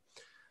professionally.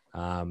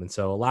 And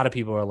so a lot of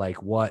people are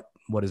like, what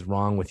is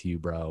wrong with you,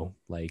 bro?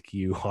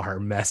 You are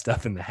messed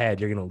up in the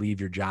head. You're going to leave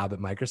your job at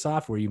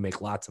Microsoft where you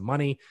make lots of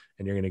money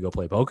and you're going to go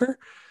play poker.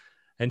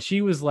 And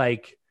she was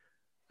like,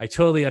 I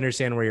totally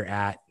understand where you're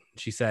at.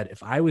 She said,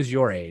 if I was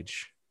your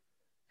age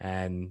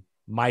and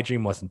my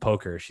dream wasn't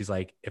poker, she's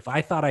like, if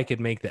I thought I could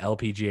make the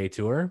LPGA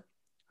tour,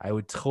 I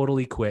would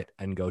totally quit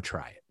and go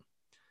try it.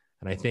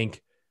 And I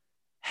think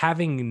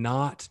having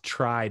not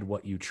tried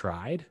what you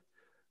tried,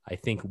 I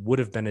think would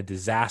have been a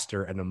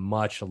disaster and a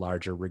much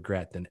larger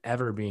regret than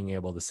ever being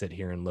able to sit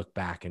here and look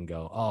back and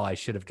go, oh, I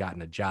should have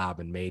gotten a job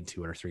and made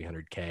 200 or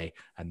 300K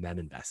and then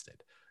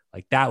invested.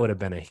 That would have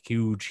been a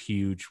huge,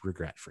 huge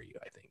regret for you,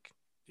 I think.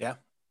 Yeah,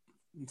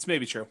 it's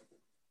maybe true.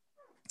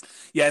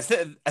 Yeah,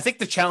 I think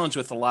the challenge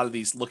with a lot of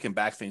these looking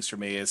back things for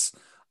me is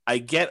I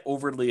get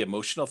overly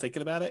emotional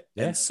thinking about it.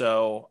 Yeah. And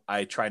so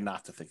I try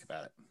not to think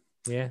about it.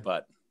 Yeah.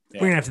 But we're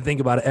going to have to think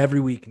about it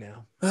every week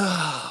now.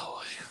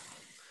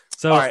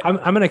 So right. I'm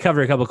going to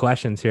cover a couple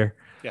questions here.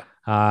 Yeah.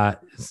 A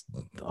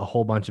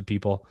whole bunch of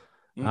people.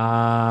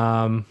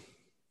 Mm-hmm.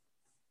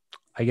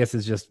 I guess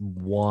it's just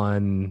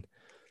one.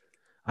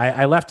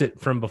 I left it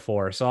from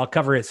before, so I'll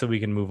cover it so we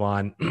can move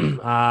on.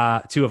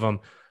 Two of them.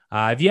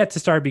 I've yet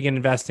to begin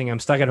investing. I'm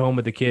stuck at home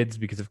with the kids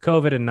because of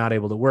COVID and not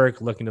able to work,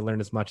 looking to learn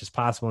as much as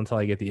possible until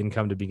I get the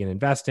income to begin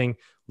investing,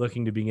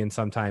 looking to begin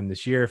sometime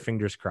this year,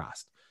 fingers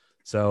crossed.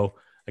 So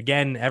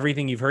again,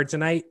 everything you've heard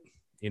tonight,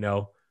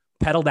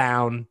 pedal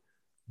down,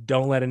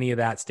 don't let any of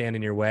that stand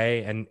in your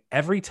way. And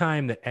every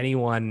time that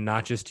anyone,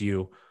 not just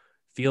you,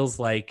 feels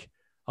like,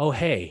 oh,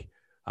 hey,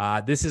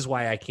 this is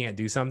why I can't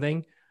do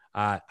something.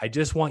 I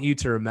just want you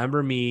to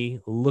remember me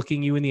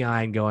looking you in the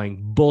eye and going,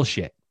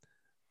 bullshit.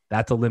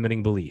 That's a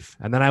limiting belief.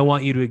 And then I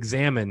want you to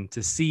examine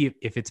to see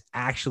if it's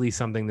actually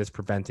something that's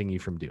preventing you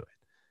from doing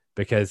it,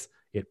 because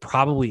it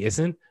probably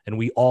isn't. And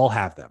we all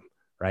have them.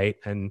 Right.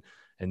 And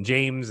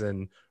James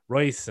and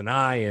Royce and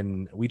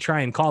and we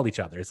try and call each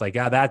other. It's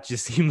that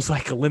just seems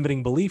like a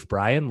limiting belief,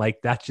 Brian.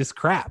 That's just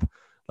crap.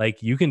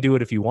 You can do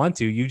it if you want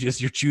to,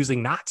 you're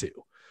choosing not to.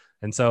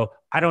 And so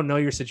I don't know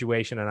your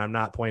situation and I'm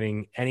not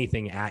pointing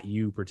anything at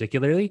you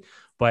particularly,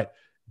 but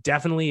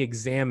definitely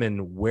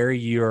examine where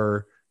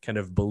your kind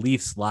of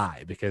beliefs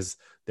lie, because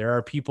there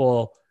are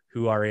people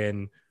who are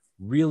in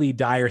really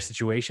dire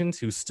situations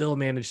who still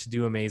manage to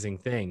do amazing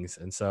things.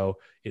 And so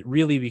it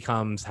really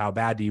becomes how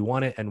bad do you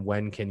want it? And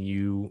when can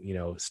you,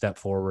 step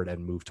forward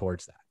and move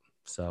towards that?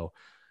 So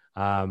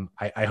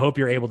I hope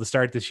you're able to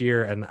start this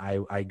year. And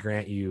I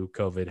grant you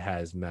COVID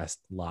has messed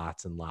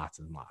lots and lots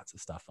and lots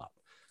of stuff up.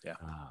 Yeah.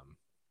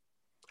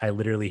 I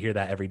literally hear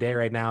that every day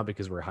right now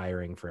because we're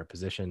hiring for a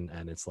position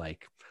and it's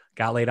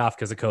got laid off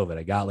because of COVID.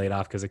 I got laid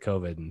off because of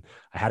COVID and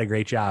I had a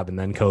great job and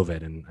then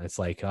COVID. And it's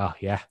oh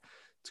yeah,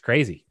 it's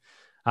crazy.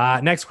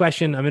 Next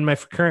question. I'm in my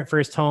current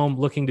first home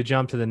looking to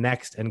jump to the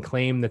next and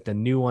claim that the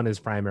new one is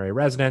primary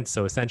residence.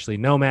 So essentially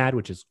nomad,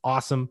 which is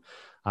awesome.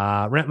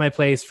 Rent my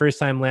place, first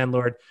time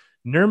landlord.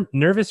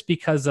 Nervous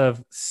because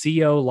of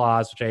CO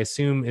laws, which I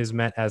assume is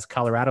meant as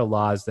Colorado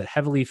laws that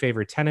heavily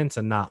favor tenants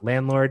and not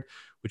landlord,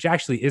 which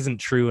actually isn't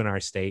true in our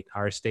state.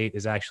 Our state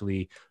is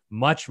actually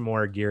much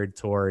more geared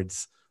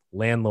towards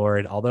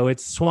landlord, although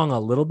it's swung a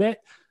little bit,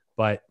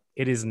 but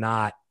it is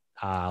not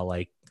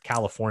like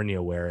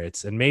California where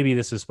it's, and maybe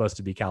this is supposed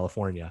to be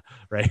California,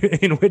 right?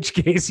 In which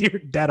case you're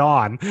dead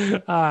on.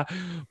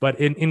 But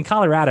in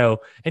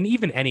Colorado and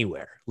even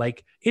anywhere,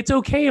 like it's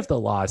okay if the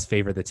laws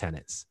favor the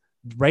tenants,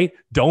 right?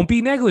 Don't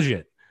be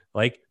negligent.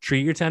 Like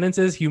treat your tenants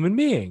as human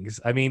beings.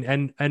 I mean,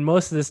 and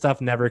most of this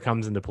stuff never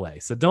comes into play.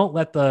 So don't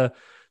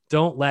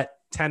let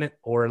tenant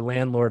or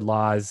landlord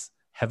laws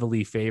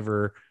heavily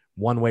favor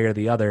one way or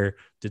the other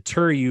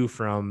deter you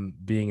from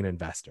being an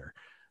investor.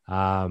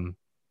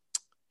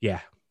 Yeah.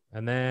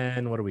 And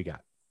then what do we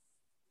got?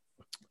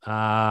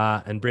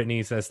 And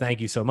Brittany says, thank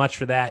you so much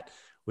for that,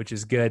 which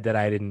is good that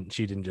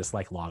she didn't just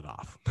like log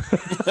off.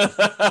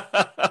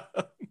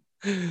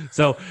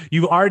 So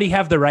you already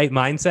have the right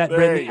mindset,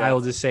 Brittany. I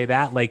will just say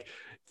that, like,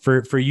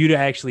 for you to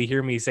actually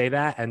hear me say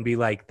that and be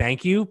like,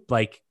 thank you,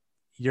 like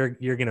you're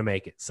going to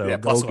make it. So yeah,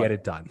 go get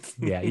it done.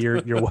 Yeah.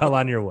 You're well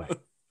on your way.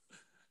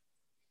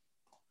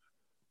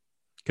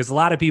 Cause a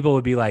lot of people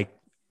would be like,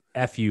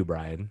 F you,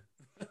 Brian.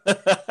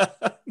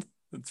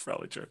 That's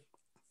probably true.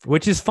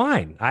 Which is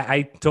fine.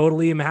 I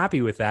totally am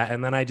happy with that.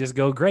 And then I just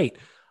go, great.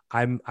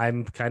 I'm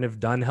kind of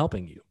done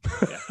helping you.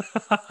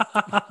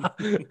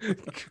 Yeah.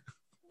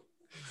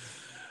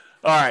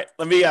 All right,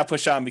 let me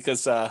push on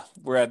because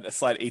we're at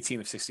slide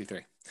 18 of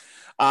 63.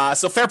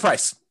 So fair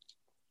price.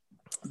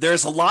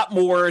 There's a lot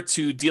more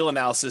to deal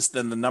analysis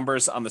than the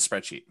numbers on the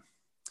spreadsheet.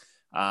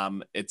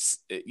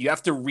 You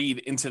have to read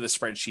into the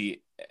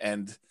spreadsheet,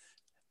 and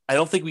I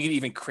don't think we can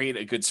even create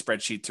a good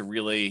spreadsheet to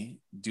really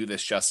do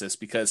this justice,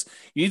 because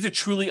you need to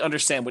truly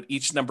understand what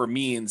each number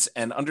means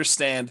and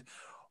understand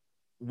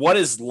what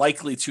is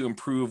likely to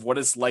improve, what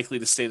is likely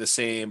to stay the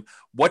same,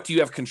 what do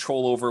you have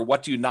control over,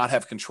 what do you not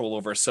have control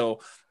over.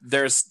 So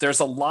there's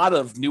a lot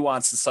of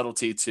nuance and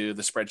subtlety to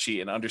the spreadsheet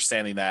and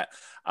understanding that.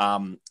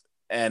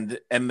 And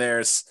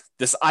there's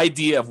this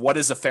idea of what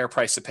is a fair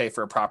price to pay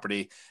for a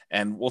property.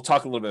 And we'll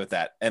talk a little bit about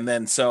that. And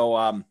then,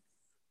 so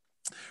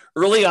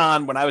early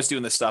on when I was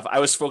doing this stuff, I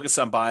was focused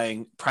on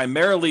buying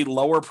primarily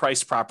lower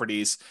price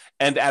properties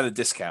and at a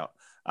discount.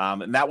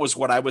 And that was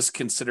what I was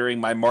considering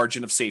my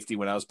margin of safety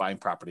when I was buying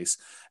properties.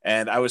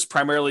 And I was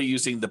primarily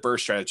using the BRRRR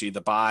strategy,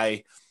 the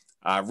buy,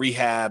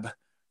 rehab,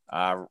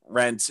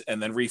 rent,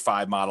 and then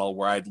refi model,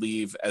 where I'd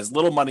leave as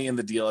little money in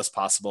the deal as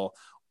possible.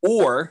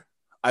 Or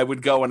I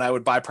would go and I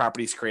would buy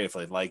properties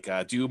creatively, like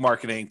do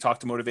marketing, talk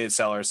to motivated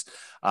sellers,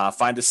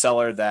 find a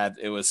seller that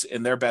it was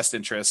in their best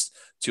interest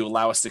to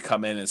allow us to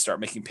come in and start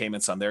making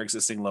payments on their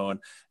existing loan.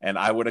 And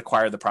I would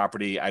acquire the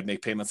property. I'd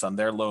make payments on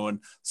their loan.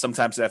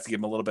 Sometimes I have to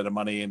give them a little bit of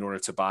money in order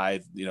to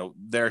buy,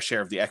 their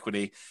share of the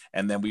equity.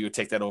 And then we would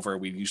take that over.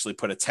 We'd usually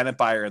put a tenant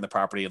buyer in the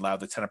property, allow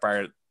the tenant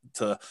buyer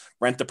to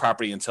rent the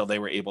property until they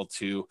were able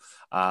to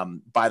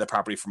buy the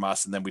property from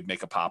us. And then we'd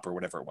make a pop or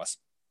whatever it was.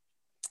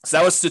 So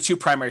that was the two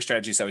primary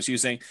strategies I was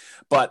using,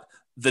 but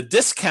the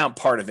discount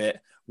part of it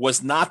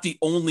was not the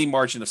only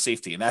margin of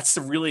safety. And that's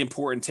the really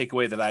important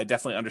takeaway that I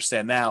definitely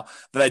understand now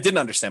that I didn't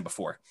understand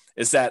before,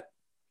 is that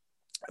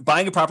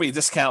buying a property at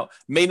discount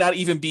may not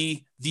even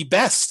be the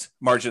best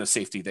margin of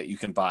safety that you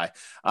can buy.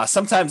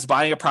 Sometimes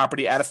buying a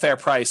property at a fair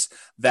price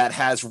that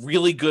has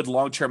really good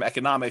long-term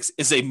economics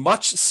is a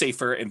much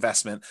safer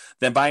investment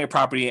than buying a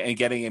property and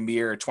getting a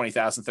mere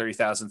 $20,000,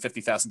 $30,000,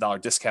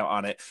 $50,000 discount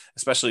on it,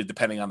 especially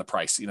depending on the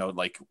price,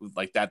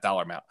 like that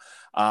dollar amount.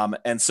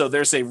 And so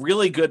there's a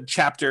really good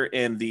chapter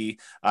in the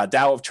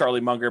Tao of Charlie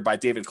Munger by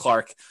David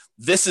Clark.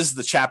 This is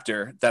the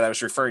chapter that I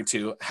was referring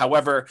to.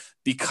 However,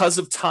 because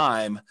of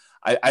time,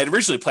 I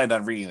originally planned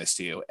on reading this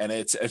to you, and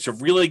it's a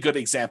really good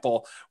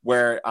example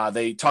where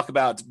they talk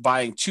about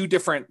buying two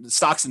different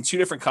stocks in two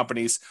different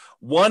companies,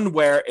 one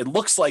where it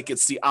looks like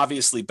it's the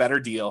obviously better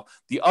deal,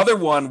 the other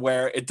one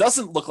where it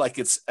doesn't look like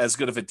it's as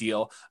good of a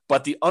deal,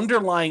 but the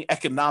underlying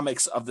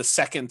economics of the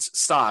second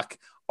stock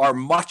are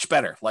much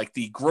better. Like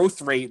the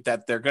growth rate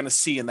that they're going to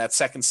see in that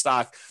second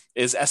stock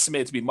is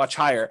estimated to be much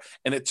higher.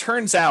 And it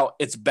turns out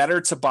it's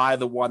better to buy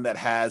the one that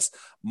has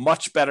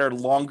much better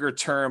longer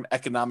term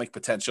economic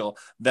potential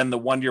than the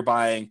one you're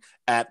buying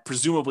at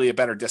presumably a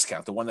better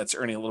discount, the one that's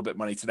earning a little bit of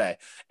money today.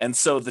 And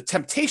so the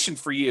temptation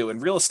for you in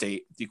real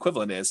estate, the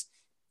equivalent is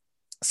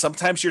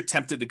sometimes you're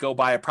tempted to go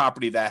buy a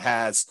property that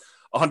has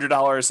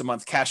 $100 a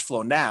month cash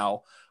flow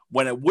now,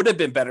 when it would have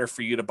been better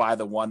for you to buy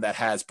the one that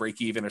has break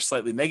even or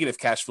slightly negative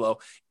cash flow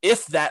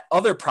if that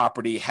other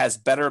property has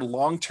better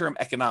long-term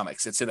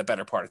economics. It's in a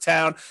better part of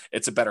town.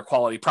 It's a better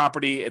quality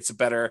property. It's a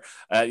better,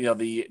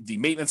 the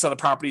maintenance on the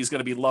property is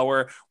going to be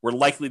lower. We're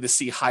likely to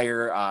see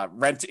higher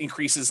rent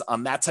increases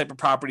on that type of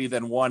property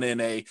than one in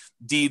a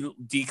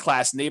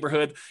D-class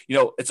neighborhood.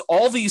 It's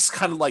all these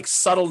kind of like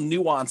subtle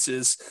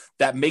nuances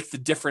that make the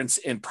difference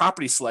in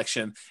property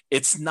selection.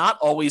 It's not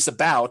always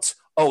about,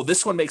 oh,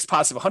 this one makes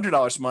positive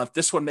 $100 a month.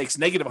 This one makes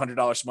negative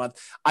 $100 a month.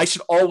 I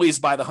should always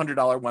buy the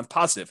 $100 one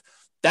positive.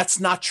 That's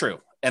not true.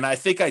 And I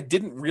think I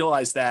didn't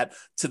realize that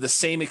to the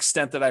same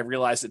extent that I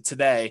realized it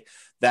today,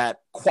 that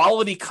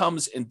quality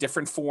comes in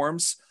different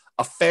forms.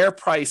 A fair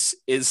price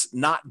is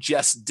not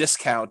just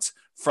discount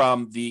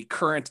from the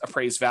current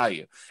appraised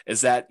value,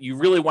 is that you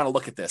really want to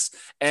look at this.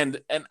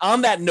 And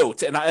on that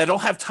note, and I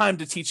don't have time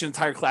to teach an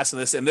entire class on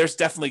this, and there's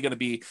definitely going to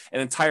be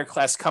an entire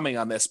class coming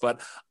on this,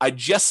 but I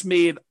just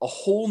made a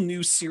whole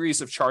new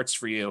series of charts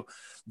for you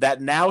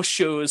that now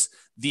shows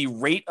the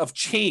rate of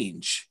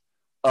change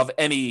of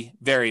any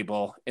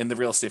variable in the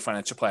real estate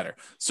financial planner.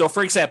 So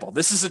for example,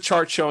 this is a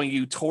chart showing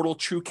you total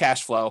true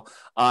cash flow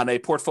on a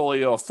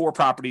portfolio of 4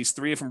 properties,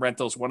 3 of them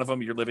rentals, 1 of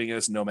them you're living in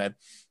as nomad.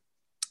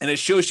 And it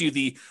shows you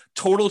the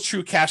total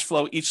true cash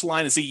flow. Each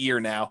line is a year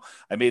now.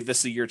 I made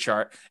this a year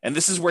chart. And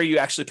this is where you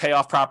actually pay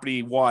off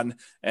property 1.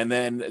 And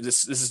then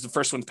this is the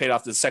first one paid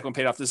off. The second one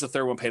paid off. This is the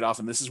third one paid off.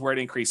 And this is where it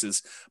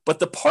increases. But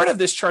the part of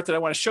this chart that I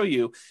want to show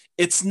you,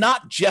 it's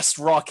not just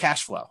raw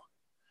cash flow.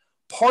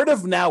 Part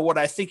of now what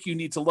I think you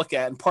need to look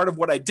at, and part of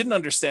what I didn't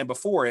understand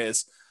before,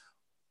 is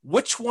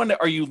which one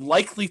are you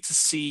likely to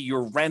see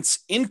your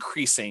rents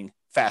increasing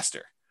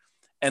faster?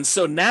 And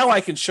so now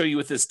I can show you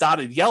with this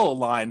dotted yellow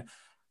line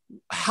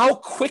how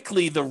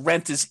quickly the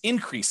rent is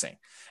increasing.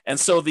 And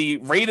so the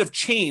rate of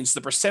change, the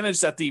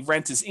percentage that the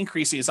rent is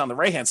increasing, is on the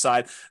right-hand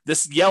side.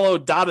 This yellow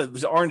dotted,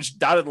 the orange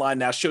dotted line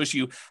now shows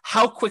you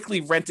how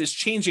quickly rent is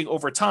changing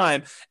over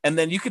time. And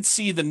then you can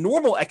see the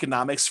normal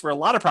economics for a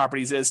lot of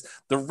properties is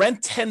the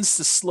rent tends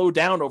to slow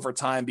down over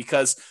time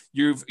because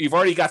you've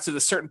already got to the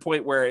certain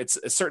point where it's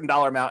a certain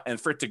dollar amount, and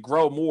for it to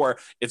grow more,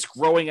 it's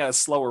growing at a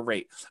slower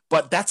rate.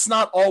 But that's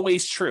not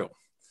always true.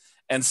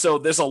 And so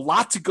there's a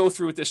lot to go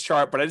through with this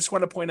chart, but I just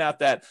want to point out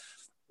that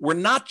we're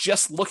not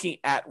just looking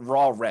at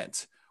raw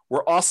rent.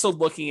 We're also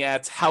looking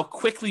at how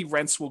quickly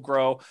rents will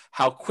grow,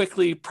 how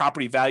quickly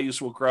property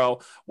values will grow,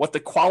 what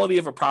the quality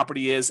of a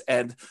property is,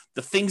 and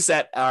the things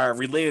that are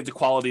related to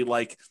quality,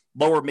 like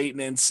lower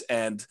maintenance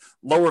and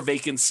lower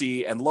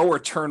vacancy and lower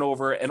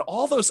turnover and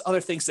all those other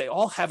things. They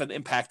all have an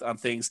impact on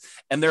things,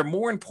 and they're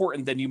more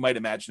important than you might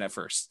imagine at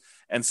first.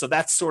 And so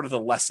that's sort of the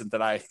lesson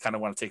that I kind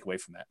of want to take away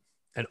from that.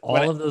 And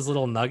all of those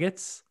little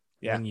nuggets,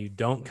 yeah, when you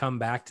don't come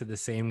back to the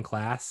same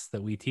class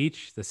that we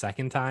teach the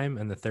second time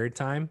and the third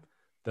time,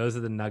 those are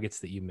the nuggets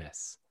that you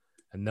miss.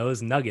 And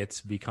those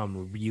nuggets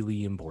become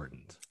really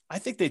important. I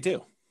think they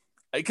do.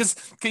 Because,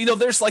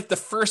 there's like the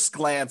first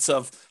glance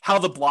of how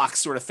the blocks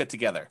sort of fit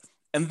together.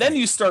 And then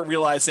you start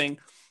realizing,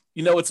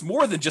 it's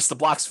more than just the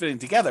blocks fitting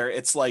together.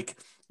 It's like,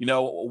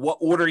 what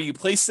order you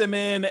place them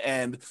in,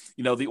 and,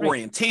 the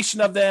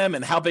orientation of them,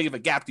 and how big of a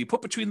gap do you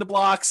put between the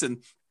blocks.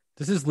 And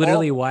this is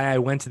literally why I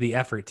went to the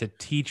effort to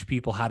teach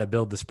people how to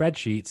build the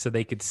spreadsheet so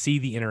they could see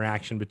the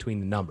interaction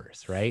between the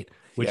numbers, right?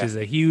 Which is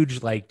a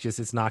huge,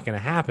 it's not going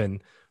to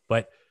happen,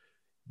 but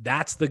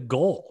that's the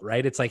goal,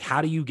 right? It's like,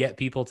 how do you get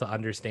people to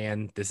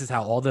understand this is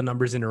how all the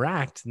numbers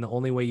interact? And the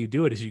only way you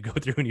do it is you go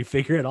through and you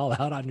figure it all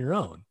out on your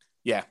own.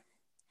 Yeah.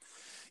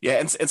 Yeah,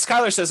 and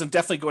Skylar says I'm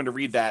definitely going to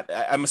read that.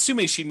 I'm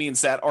assuming she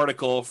means that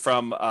article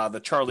from the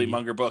Charlie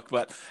Munger book,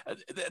 but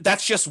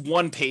that's just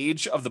one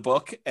page of the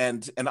book.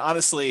 And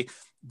honestly,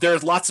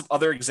 there's lots of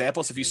other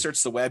examples. If you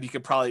search the web, you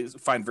could probably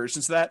find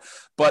versions of that.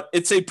 But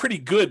it's a pretty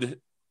good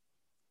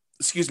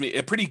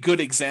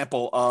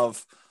example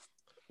of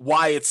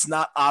why it's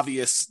not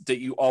obvious that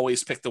you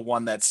always pick the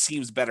one that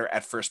seems better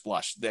at first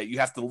blush, that you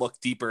have to look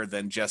deeper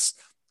than just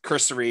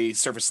cursory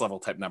surface level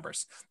type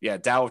numbers. Yeah,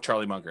 Tao of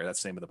Charlie Munger,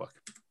 that's the name of the book.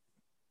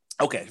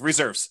 Okay,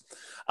 reserves.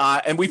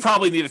 And we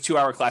probably need a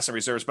 2-hour class on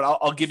reserves, but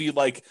I'll give you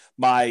like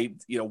my,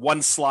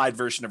 1 slide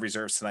version of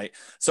reserves tonight.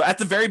 So at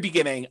the very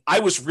beginning, I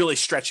was really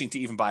stretching to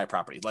even buy a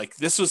property. Like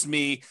this was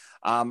me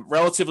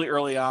relatively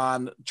early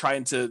on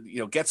trying to,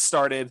 get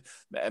started,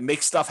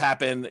 make stuff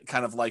happen,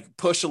 kind of like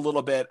push a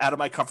little bit out of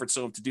my comfort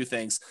zone to do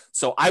things.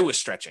 So I was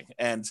stretching,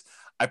 and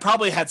I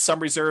probably had some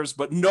reserves,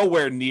 but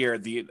nowhere near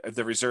the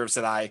reserves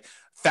that I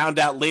found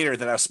out later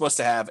that I was supposed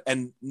to have,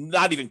 and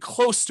not even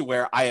close to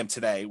where I am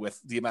today with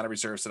the amount of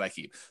reserves that I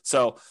keep.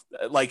 So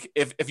like,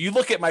 if you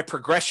look at my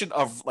progression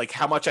of like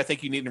how much I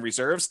think you need in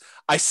reserves,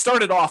 I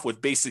started off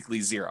with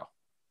basically 0.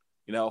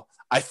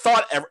 I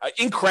thought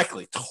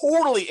incorrectly,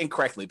 totally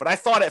incorrectly, but I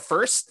thought at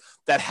first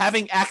that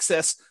having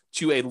access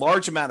to a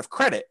large amount of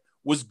credit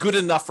was good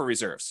enough for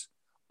reserves.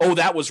 Oh,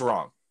 that was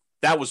wrong.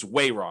 That was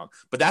way wrong.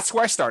 But that's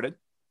where I started.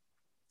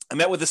 I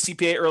met with a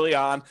CPA early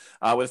on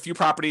with a few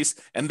properties,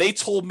 and they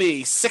told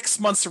me 6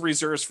 months of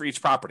reserves for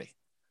each property.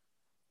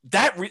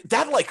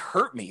 That like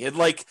hurt me. It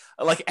like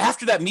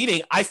after that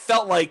meeting, I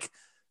felt like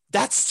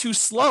that's too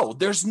slow.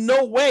 There's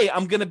no way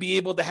I'm going to be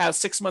able to have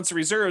 6 months of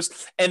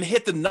reserves and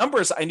hit the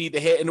numbers I need to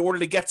hit in order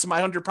to get to my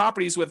 100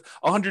 properties with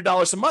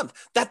 $100 a month.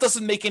 That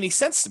doesn't make any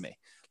sense to me.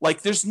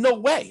 Like, there's no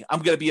way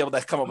I'm going to be able to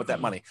come up with that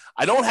money.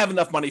 I don't have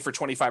enough money for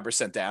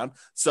 25% down.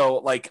 So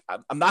like,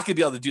 I'm not going to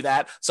be able to do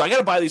that. So I got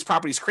to buy these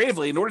properties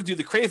creatively in order to do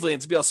the creatively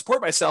and to be able to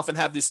support myself and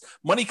have this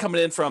money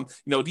coming in from,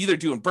 either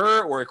doing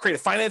BRRRR or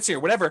creative financing or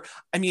whatever.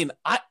 I mean,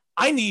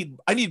 I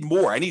need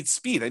more. I need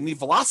speed. I need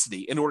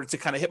velocity in order to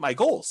kind of hit my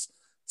goals.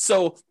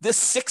 So this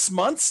 6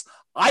 months,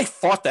 I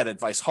fought that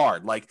advice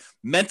hard. Like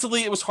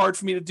mentally, it was hard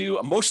for me to do.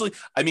 Emotionally,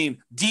 I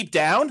mean, deep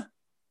down,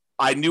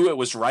 I knew it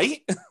was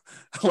right.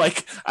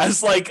 Like I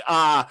was like,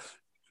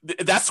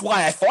 that's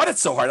why I fought it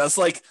so hard. I was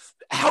like,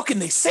 how can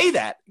they say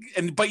that?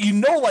 But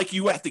like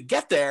you have to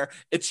get there.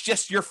 It's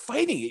just, you're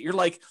fighting it. You're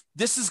like,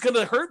 this is going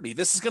to hurt me.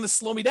 This is going to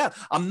slow me down.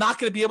 I'm not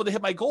going to be able to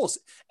hit my goals.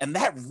 And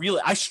that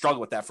really, I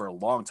struggled with that for a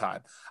long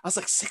time. I was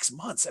like 6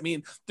 months. I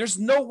mean, there's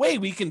no way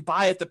we can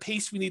buy at the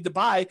pace we need to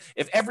buy.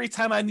 If every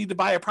time I need to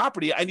buy a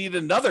property, I need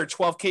another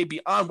 12K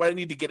beyond what I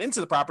need to get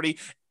into the property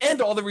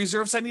and all the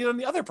reserves I need on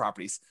the other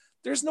properties.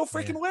 There's no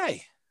freaking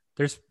way.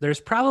 There's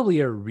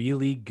probably a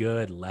really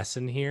good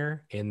lesson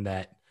here in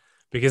that,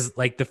 because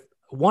like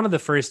one of the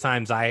first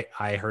times I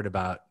heard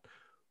about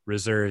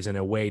reserves in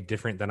a way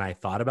different than I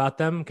thought about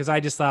them, because I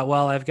just thought,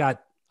 well, I've got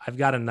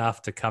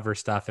enough to cover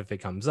stuff if it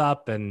comes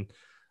up, and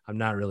I'm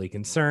not really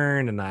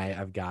concerned, and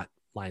I've got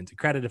lines of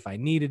credit if I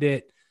needed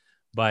it.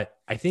 But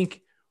I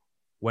think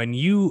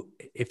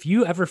if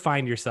you ever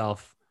find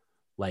yourself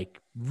like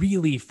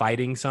really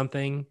fighting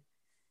something,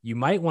 you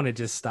might want to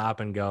just stop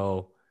and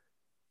go,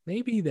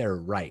 maybe they're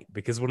right.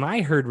 Because when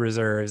I heard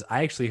reserves,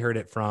 I actually heard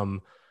it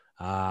from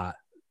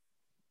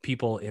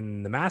people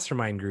in the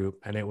mastermind group,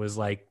 and it was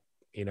like,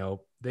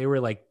 they were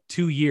like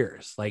 2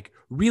 years, like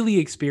really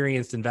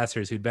experienced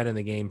investors who'd been in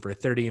the game for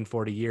 30 and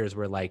 40 years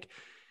were like,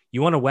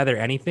 you want to weather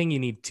anything, you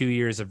need 2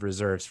 years of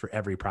reserves for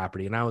every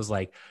property. And I was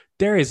like,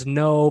 there is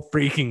no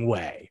freaking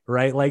way,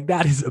 right? Like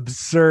that is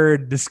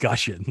absurd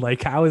discussion.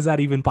 Like, how is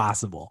that even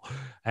possible?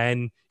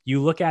 And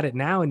you look at it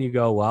now and you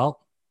go,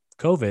 well,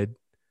 COVID,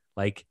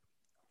 like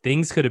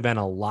things could have been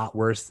a lot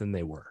worse than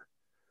they were.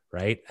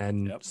 Right.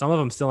 And some of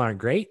them still aren't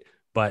great,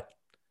 but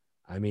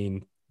I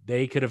mean,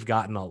 they could have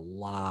gotten a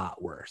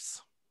lot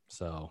worse.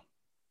 So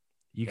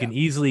you can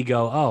easily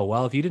go, oh,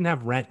 well, if you didn't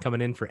have rent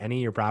coming in for any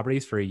of your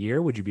properties for a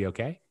year, would you be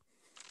okay?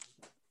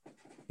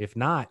 If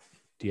not,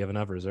 do you have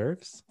enough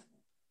reserves?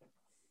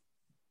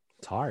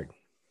 It's hard.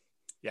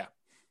 Yeah.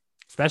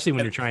 Especially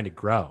when you're trying to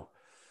grow.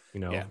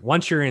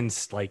 Once you're in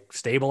like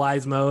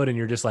stabilize mode and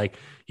you're just like,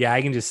 yeah,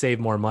 I can just save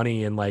more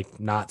money and like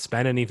not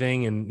spend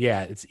anything. And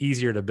yeah, it's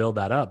easier to build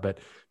that up. But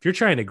if you're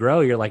trying to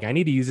grow, you're like, I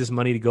need to use this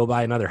money to go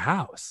buy another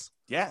house.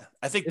 Yeah.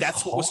 I think It's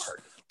that's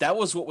hard. That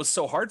was what was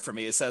so hard for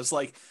me, is I was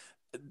like,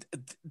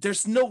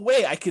 there's no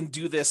way I can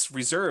do this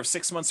reserve,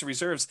 6 months of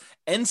reserves,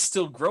 and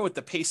still grow at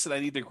the pace that I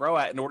need to grow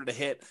at in order to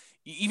hit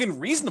even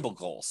reasonable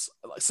goals.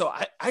 So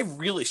I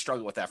really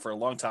struggled with that for a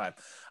long time.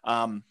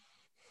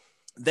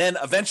 Then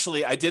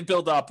eventually I did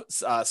build up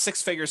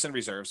 6 figures in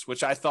reserves,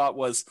 which I thought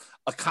was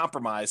a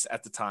compromise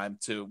at the time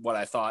to what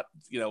I thought,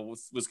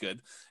 was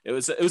good. It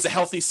was a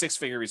healthy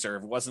 6-figure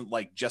reserve. It wasn't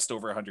like just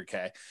over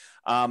 100K.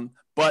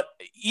 But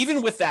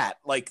even with that,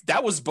 like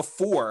that was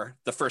before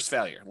the first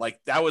failure.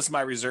 Like that was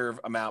my reserve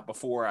amount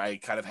before I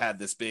kind of had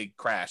this big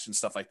crash and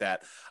stuff like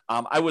that.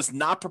 I was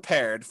not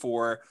prepared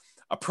for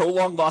a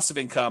prolonged loss of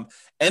income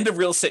and a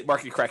real estate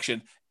market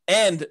correction,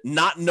 and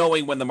not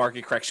knowing when the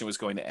market correction was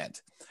going to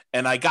end.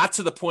 And I got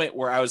to the point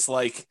where I was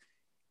like,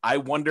 I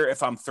wonder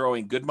if I'm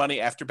throwing good money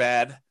after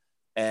bad.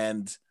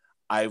 And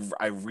I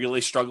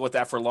really struggled with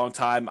that for a long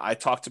time. I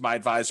talked to my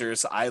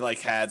advisors. I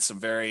had some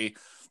very,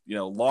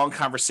 long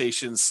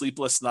conversations,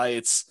 sleepless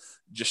nights,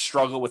 just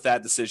struggle with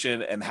that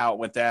decision and how it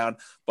went down.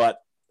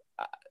 But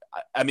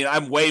I mean,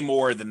 I'm way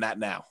more than that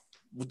now,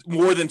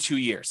 more than 2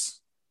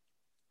 years,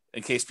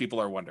 in case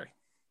people are wondering.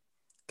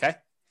 Okay.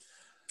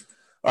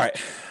 All right.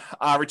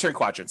 Return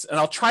quadrants. And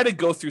I'll try to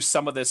go through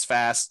some of this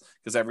fast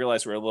because I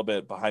realize we're a little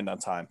bit behind on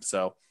time.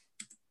 So,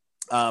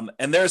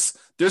 and there's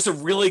a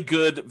really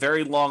good,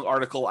 very long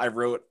article I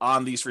wrote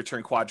on these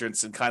return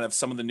quadrants and kind of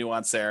some of the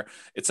nuance there.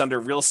 It's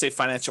under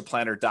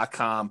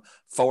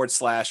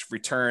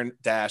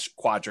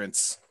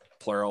realestatefinancialplanner.com/return-quadrants,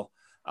 plural.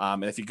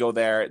 And if you go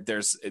there,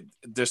 there's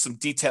some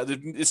detail.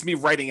 It's me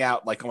writing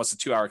out like almost a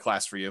 2-hour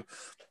class for you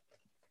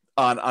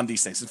on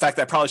these things. In fact,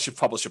 I probably should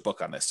publish a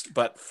book on this,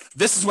 but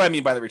this is what I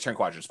mean by the return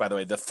quadrants, by the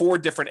way. The 4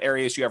 different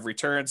areas you have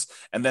returns,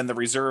 and then the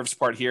reserves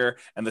part here,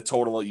 and the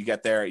total you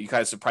get there. You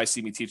guys have probably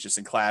seen me teach this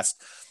in class.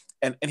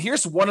 And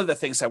here's one of the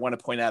things I want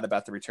to point out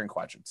about the return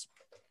quadrants.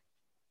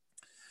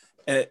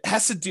 And it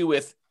has to do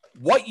with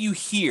what you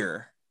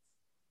hear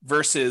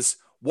versus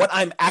what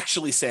I'm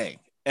actually saying.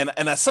 And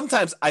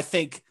sometimes I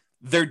think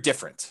they're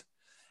different.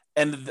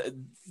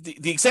 And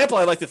the example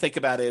I like to think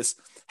about is,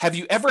 have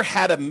you ever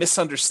had a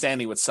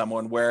misunderstanding with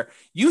someone where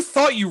you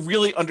thought you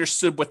really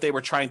understood what they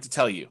were trying to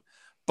tell you,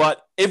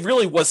 but it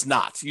really was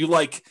not? You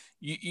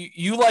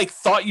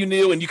thought you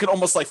knew, and you could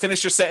almost like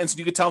finish your sentence and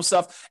you could tell them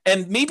stuff,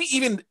 and maybe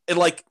even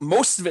like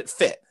most of it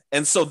fit.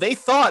 And so they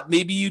thought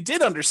maybe you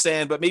did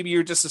understand, but maybe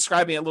you're just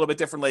describing it a little bit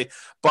differently.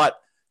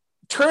 But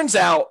turns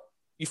out,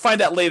 you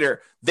find out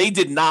later, they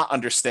did not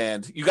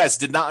understand. You guys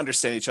did not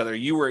understand each other.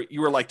 You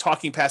were like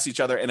talking past each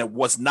other, and you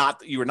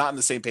were not on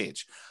the same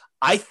page.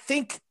 I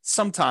think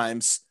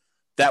sometimes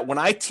that when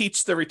I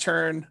teach the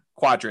return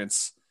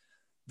quadrants,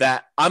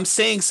 that I'm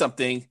saying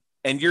something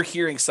and you're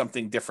hearing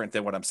something different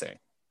than what I'm saying.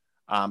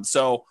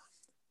 So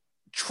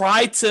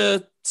try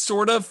to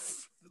sort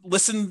of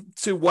listen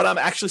to what I'm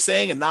actually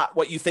saying and not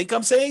what you think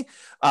I'm saying,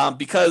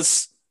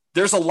 because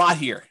there's a lot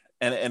here,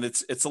 and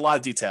it's a lot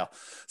of detail.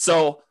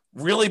 So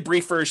really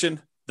brief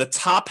version, the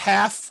top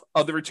half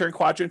of the return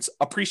quadrants,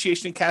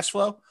 appreciation and cash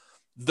flow,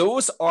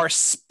 those are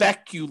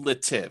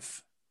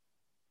speculative.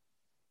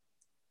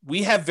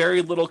 We have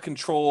very little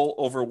control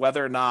over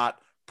whether or not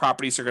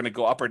properties are going to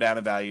go up or down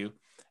in value.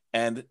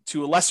 And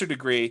to a lesser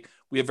degree,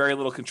 we have very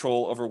little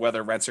control over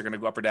whether rents are going to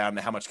go up or down and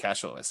how much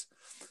cash flow is.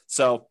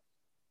 So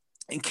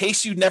in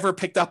case you never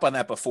picked up on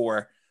that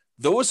before,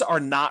 those are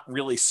not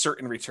really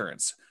certain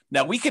returns.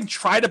 Now, we can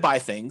try to buy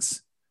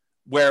things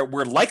where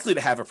we're likely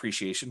to have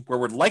appreciation, where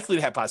we're likely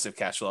to have positive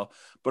cash flow,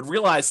 but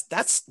realize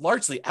that's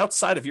largely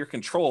outside of your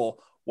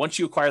control once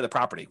you acquire the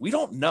property. We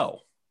don't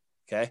know,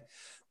 okay?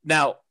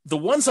 Now, the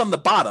ones on the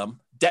bottom,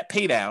 debt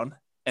pay down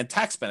and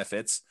tax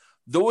benefits,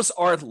 those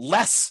are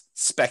less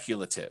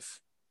speculative.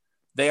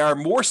 They are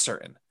more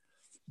certain.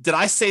 Did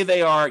I say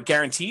they are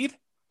guaranteed?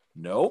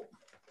 No.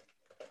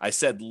 I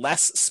said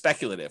less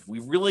speculative. We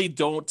really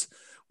don't,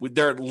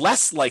 they're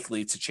less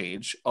likely to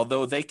change,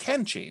 although they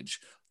can change.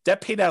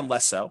 Debt pay down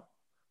less so,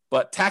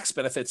 but tax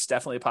benefits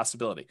definitely a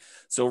possibility.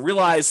 So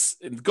realize,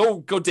 and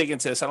go dig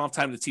into this. I don't have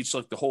time to teach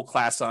like the whole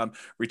class on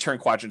return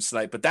quadrants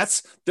tonight, but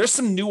there's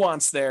some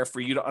nuance there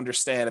for you to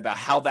understand about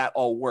how that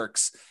all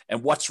works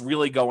and what's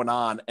really going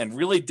on, and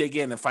really dig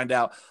in and find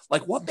out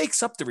like what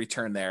makes up the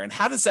return there and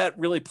how does that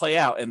really play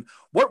out and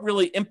what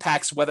really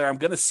impacts whether I'm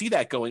going to see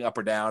that going up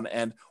or down,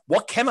 and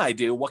what can I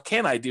do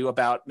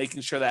about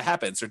making sure that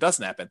happens or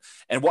doesn't happen,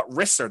 and what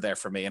risks are there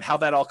for me and how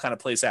that all kind of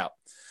plays out.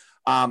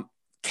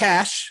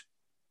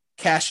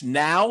 Cash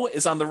now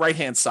is on the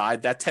right-hand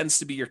side. That tends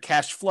to be your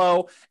cash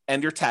flow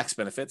and your tax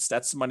benefits.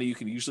 That's the money you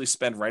can usually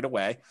spend right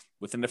away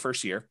within the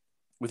first year,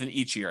 within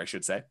each year, I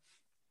should say.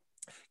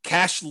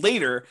 Cash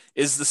later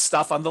is the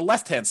stuff on the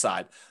left-hand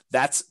side.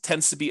 That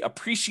tends to be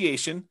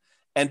appreciation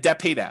and debt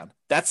pay down.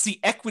 That's the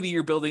equity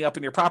you're building up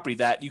in your property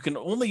that you can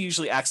only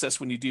usually access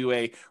when you do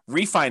a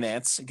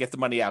refinance and get the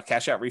money out,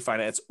 cash out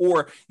refinance,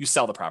 or you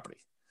sell the property.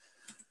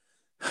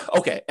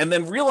 Okay, and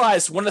then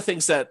realize one of the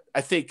things that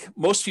I think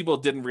most people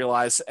didn't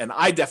realize, and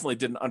I definitely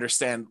didn't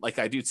understand like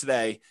I do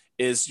today,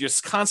 is this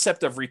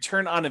concept of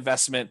return on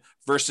investment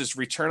versus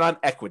return on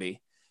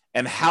equity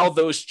and how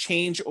those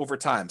change over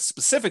time.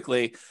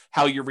 Specifically,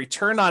 how your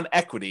return on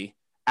equity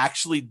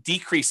actually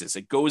decreases.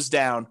 It goes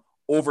down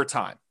over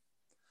time.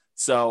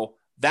 So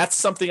that's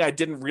something I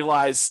didn't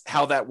realize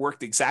how that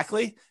worked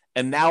exactly,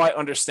 and now I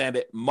understand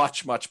it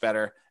much, much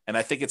better, and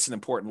I think it's an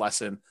important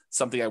lesson,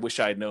 something I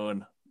wish I had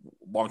known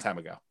long time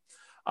ago.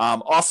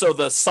 Also,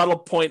 the subtle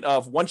point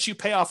of once you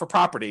pay off a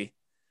property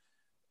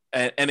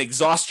and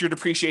exhaust your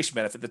depreciation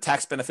benefit, the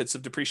tax benefits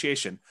of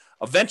depreciation,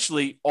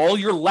 eventually all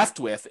you're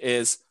left with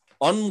is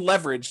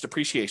unleveraged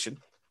depreciation,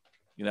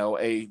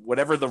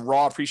 whatever the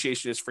raw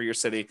appreciation is for your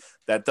city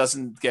that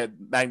doesn't get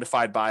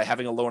magnified by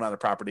having a loan on a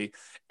property,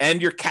 and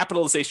your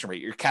capitalization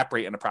rate, your cap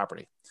rate on a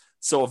property.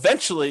 So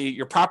eventually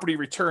your property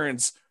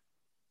returns,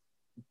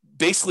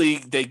 basically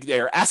they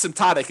are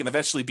asymptotic and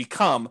eventually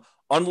become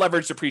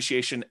unleveraged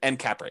depreciation and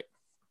cap rate.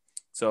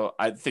 So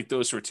I think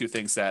those were two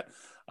things that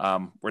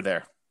were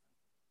there.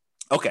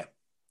 Okay.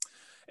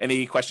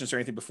 Any questions or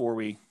anything before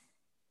we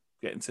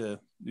get into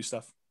new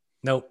stuff?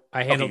 Nope.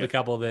 I handled a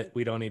couple that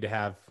we don't need to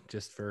have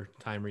just for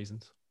time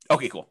reasons.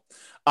 Okay, cool.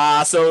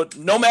 So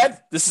Nomad,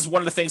 this is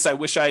one of the things I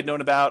wish I had known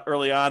about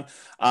early on.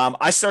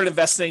 I started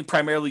investing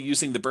primarily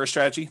using the BRRRR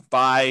strategy,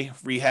 buy,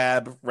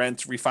 rehab,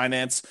 rent,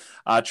 refinance,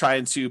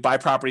 trying to buy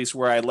properties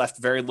where I left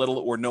very little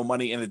or no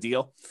money in a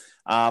deal.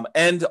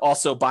 And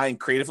also buying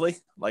creatively,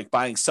 like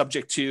buying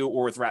subject to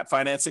or with wrap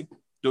financing.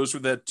 Those were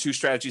the two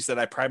strategies that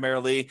I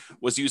primarily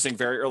was using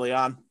very early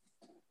on.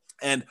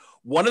 And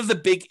one of the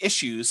big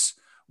issues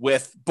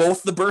with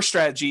both the BRRRR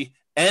strategy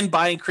and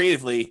buying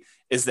creatively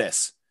is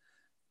this: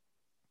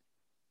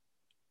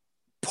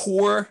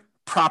 poor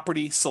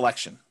property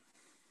selection.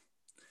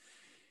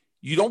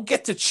 You don't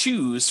get to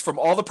choose from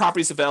all the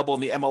properties available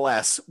in the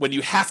MLS when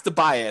you have to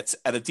buy it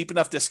at a deep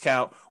enough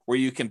discount where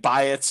you can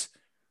buy it,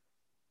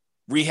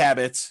 rehab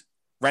it,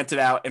 rent it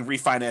out, and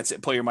refinance it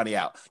and pull your money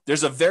out.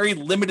 There's a very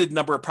limited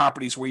number of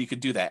properties where you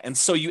could do that. And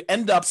so you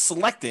end up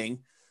selecting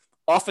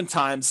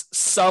oftentimes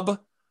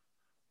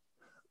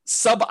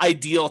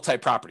sub-ideal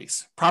type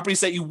properties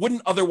that you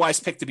wouldn't otherwise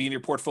pick to be in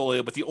your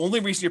portfolio, but the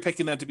only reason you're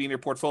picking them to be in your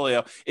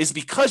portfolio is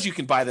because you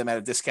can buy them at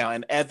a discount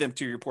and add them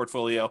to your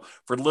portfolio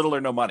for little or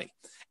no money.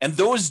 And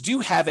those do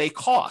have a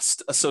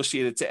cost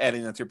associated to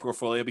adding them to your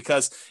portfolio,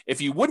 because if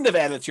you wouldn't have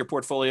added it to your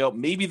portfolio,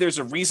 maybe there's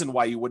a reason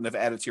why you wouldn't have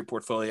added it to your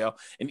portfolio.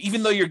 And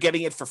even though you're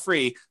getting it for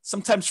free,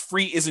 sometimes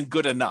free isn't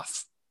good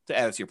enough to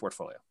add it to your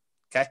portfolio.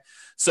 Okay.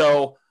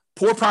 So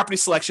poor property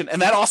selection.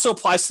 And that also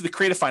applies to the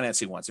creative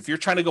financing ones. If you're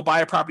trying to go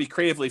buy a property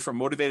creatively from a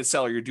motivated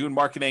seller, you're doing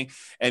marketing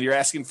and you're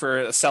asking for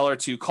a seller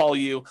to call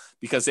you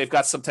because they've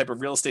got some type of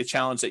real estate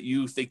challenge that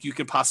you think you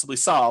can possibly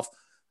solve.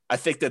 I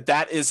think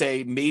that is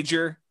a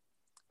major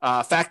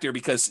factor,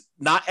 because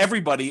not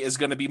everybody is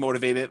going to be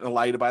motivated and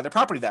allow you to buy their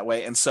property that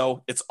way. And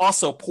so it's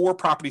also poor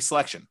property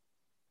selection.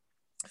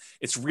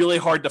 It's really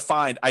hard to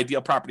find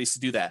ideal properties to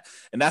do that.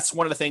 And that's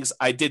one of the things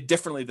I did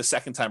differently the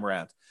second time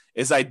around,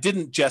 is I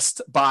didn't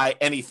just buy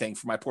anything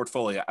for my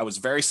portfolio. I was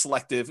very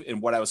selective in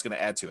what I was going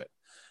to add to it.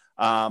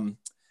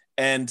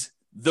 And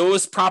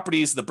those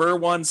properties, the BRRRR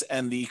ones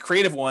and the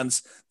creative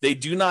ones, they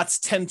do not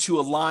tend to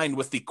align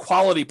with the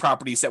quality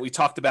properties that we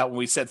talked about when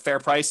we said fair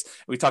price.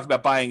 We talked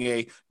about buying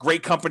a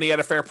great company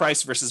at a fair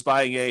price versus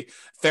buying a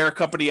fair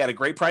company at a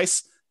great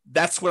price.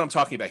 That's what I'm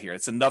talking about here.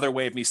 It's another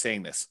way of me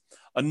saying this.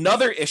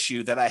 Another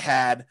issue that I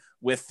had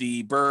with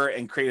the BRRRR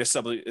and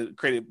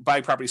creative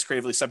buying properties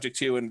creatively subject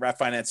to and wrap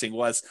financing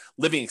was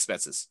living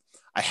expenses.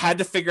 I had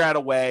to figure out a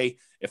way,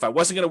 if I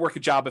wasn't going to work a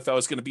job, if I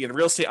was going to be a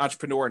real estate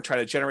entrepreneur and try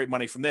to generate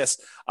money from this,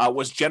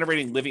 was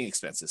generating living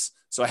expenses.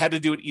 So I had to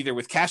do it either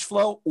with cash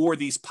flow or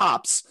these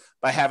pops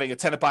by having a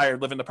tenant buyer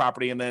live in the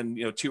property. And then,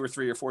 2 or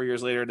 3 or 4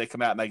 years later, they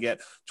come out and I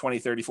get 20,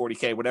 30,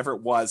 40K, whatever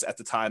it was at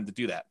the time to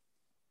do that.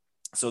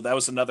 So that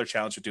was another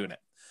challenge of doing it.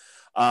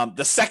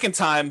 The second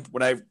time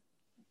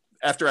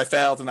after I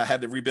failed and I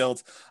had to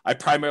rebuild, I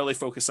primarily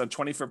focused on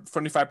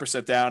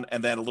 25% down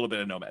and then a little bit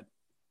of Nomad.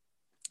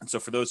 And so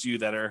for those of you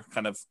that are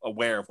kind of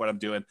aware of what I'm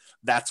doing,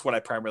 that's what I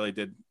primarily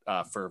did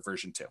for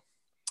version 2.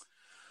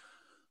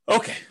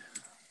 Okay.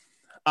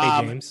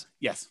 Hey, James.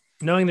 Yes.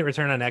 Knowing that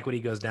return on equity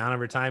goes down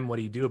over time, what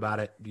do you do about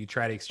it? Do you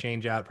try to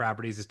exchange out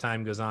properties as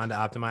time goes on to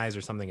optimize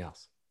or something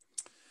else?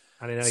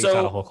 I didn't know you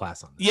taught a whole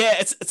class on this. Yeah,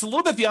 it's a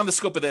little bit beyond the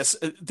scope of this.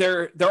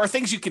 There are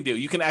things you can do.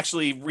 You can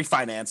actually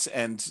refinance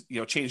and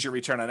change your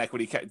return on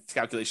equity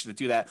calculation to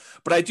do that.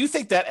 But I do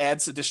think that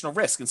adds additional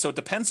risk, and so it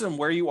depends on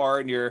where you are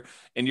in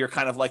your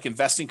kind of like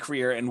investing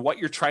career and what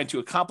you're trying to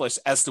accomplish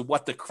as to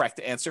what the correct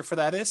answer for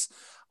that is.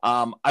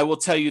 I will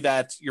tell you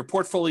that your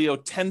portfolio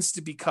tends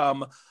to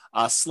become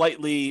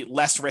slightly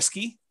less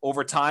risky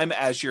over time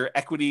as your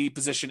equity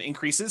position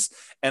increases.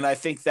 And I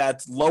think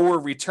that lower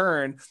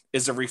return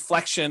is a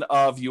reflection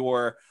of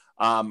your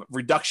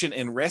reduction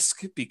in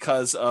risk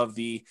because of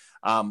the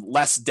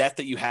less debt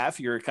that you have,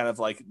 your kind of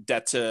like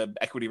debt to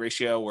equity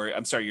ratio,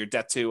 your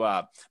debt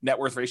to net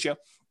worth ratio.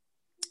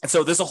 And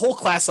so there's a whole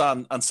class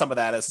on some of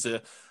that as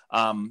to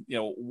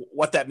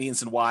what that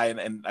means and why.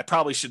 And I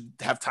probably should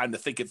have time to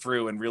think it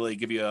through and really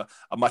give you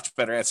a much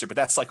better answer. But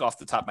that's like off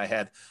the top of my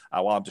head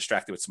while I'm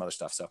distracted with some other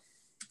stuff. So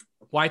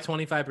why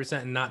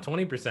 25% and not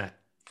 20%?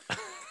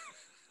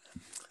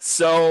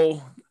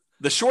 So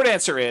the short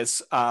answer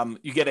is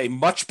you get a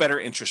much better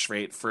interest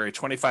rate for a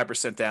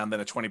 25% down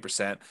than a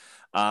 20%.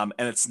 And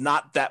it's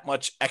not that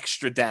much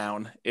extra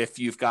down if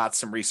you've got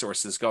some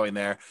resources going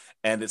there,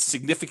 and it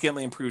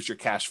significantly improves your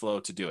cash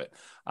flow to do it.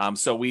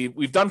 So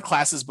we've done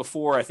classes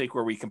before, I think,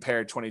 where we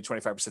compared 20 to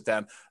 25%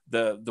 down.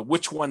 The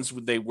which ones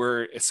they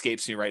were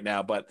escapes me right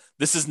now, but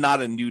this is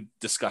not a new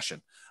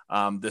discussion.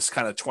 This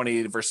kind of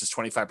 20 versus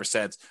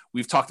 25%,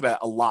 we've talked about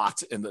a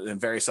lot in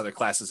various other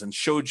classes and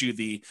showed you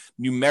the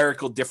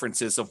numerical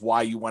differences of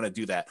why you want to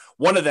do that.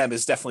 One of them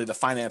is definitely the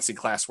financing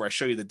class, where I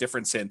show you the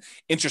difference in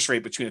interest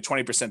rate between a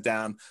 20%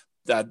 down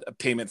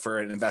payment for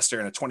an investor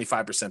and a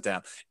 25%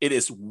 down. It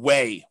is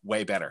way,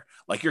 way better.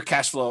 Like your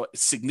cash flow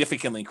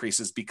significantly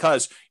increases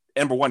because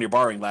number one, you're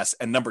borrowing less.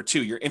 And number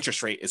two, your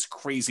interest rate is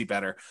crazy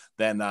better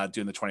than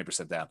doing the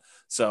 20% down.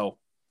 So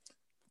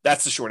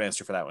that's the short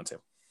answer for that one too.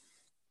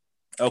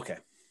 Okay.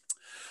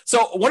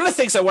 So one of the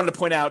things I wanted to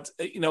point out,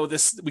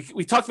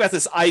 we talked about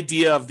this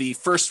idea of the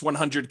first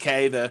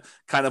 100K, the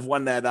kind of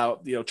one that,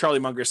 Charlie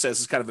Munger says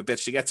is kind of a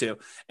bitch to get to.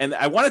 And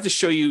I wanted to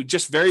show you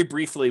just very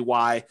briefly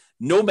why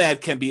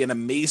Nomad can be an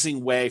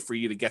amazing way for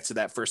you to get to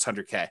that first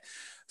 100K.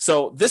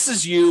 So this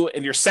is you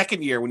in your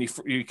second year when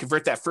you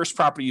convert that first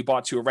property you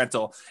bought to a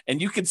rental. And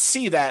you can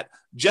see that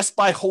just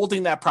by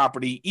holding that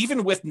property,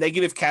 even with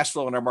negative cash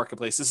flow in our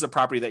marketplace, this is a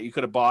property that you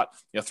could have bought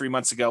 3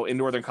 months ago in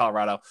Northern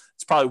Colorado.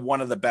 It's probably one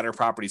of the better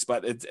properties,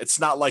 but it's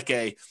not like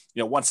a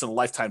once in a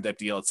lifetime type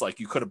deal. It's like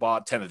you could have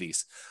bought 10 of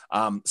these.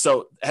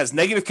 So it has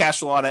negative cash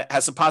flow on it,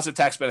 has some positive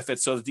tax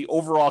benefits so that the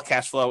overall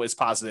cash flow is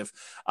positive.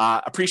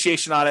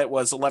 Appreciation on it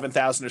was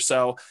 11,000 or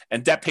so,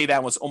 and debt pay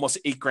down was almost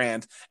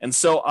 $8,000. And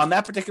so on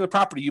that particular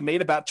property, you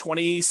made about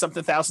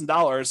 $20-something thousand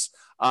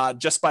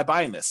just by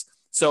buying this.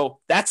 So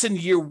that's in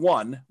year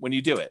one when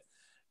you do it.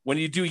 When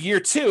you do year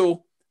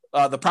two,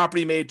 the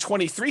property made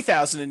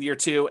 $23,000 in year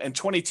two and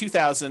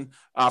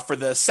 $22,000 for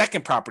the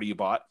second property you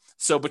bought.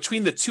 So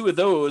between the two of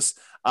those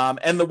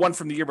and the one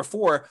from the year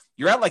before,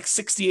 you're at like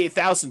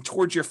 $68,000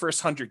 towards your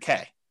first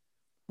 100K,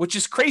 which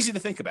is crazy to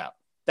think about.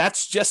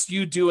 That's just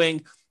you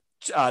doing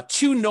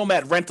 2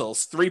 Nomad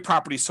rentals, 3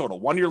 properties total,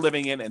 1 you're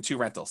living in and 2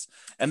 rentals.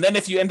 And then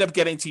if you end up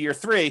getting to year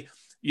 3,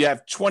 you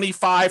have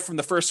 25 from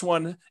the first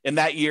one in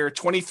that year,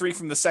 23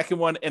 from the second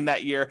one in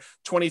that year,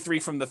 23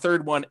 from the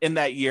third one in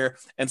that year.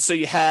 And so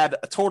you had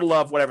a total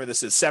of whatever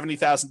this is,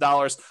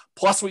 $70,000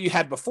 plus what you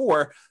had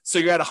before. So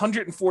you're at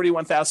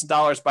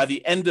 $141,000 by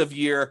the end of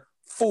year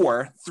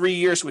 4, 3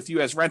 years with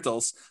you as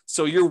rentals.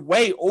 So you're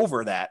way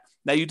over that.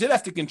 Now you did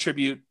have to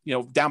contribute,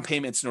 down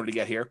payments in order to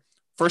get here.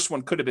 First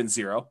one could have been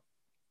 0.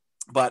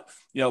 but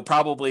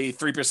probably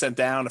 3%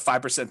 down to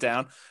 5%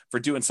 down for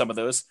doing some of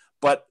those.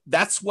 But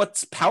that's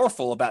what's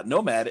powerful about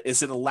Nomad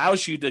is it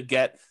allows you to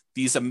get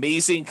these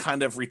amazing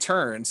kind of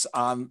returns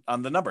on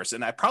the numbers.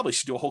 And I probably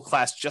should do a whole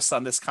class just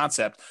on this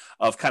concept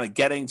of kind of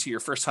getting to your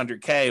first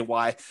 100K,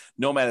 why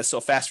Nomad is so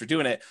fast for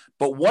doing it.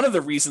 But one of the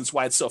reasons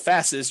why it's so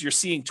fast is you're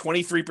seeing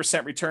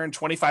 23% return,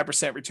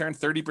 25% return,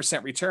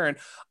 30% return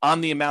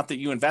on the amount that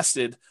you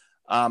invested,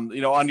 on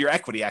your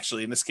equity,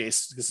 actually, in this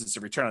case, because it's a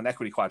return on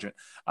equity quadrant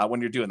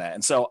when you're doing that.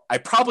 And so I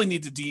probably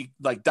need to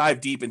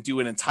dive deep and do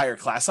an entire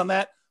class on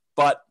that.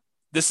 But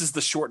this is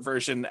the short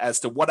version as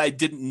to what I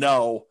didn't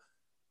know,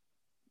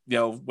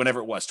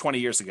 whenever it was 20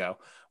 years ago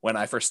when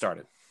I first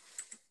started.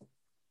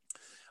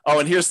 Oh,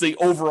 and here's the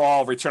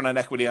overall return on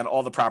equity on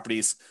all the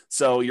properties.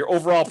 So your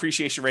overall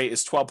appreciation rate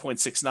is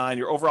 12.69.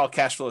 Your overall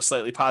cash flow is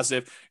slightly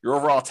positive. Your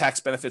overall tax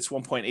benefits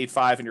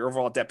 1.85, and your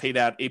overall debt paid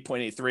out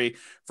 8.83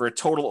 for a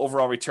total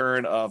overall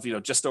return of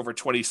just over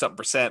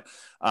 20-something%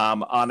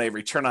 on a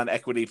return on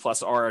equity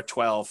plus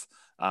R12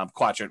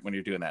 quadrant when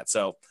you're doing that.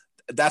 So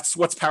that's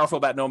what's powerful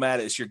about Nomad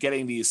is you're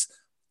getting these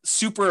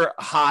super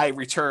high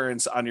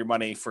returns on your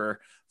money for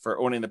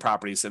owning the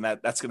properties, and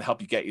that's going to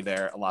help you get you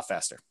there a lot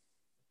faster.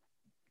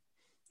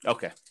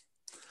 Okay.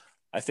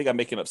 I think I'm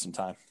making up some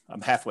time.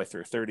 I'm halfway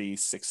through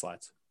 36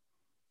 slides.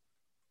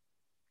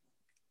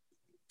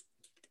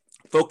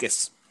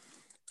 Focus.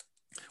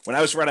 When I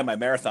was running my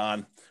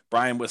marathon,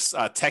 Brian was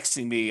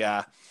texting me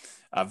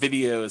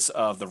videos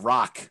of The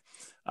Rock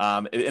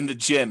in the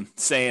gym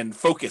saying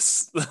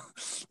focus.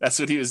 That's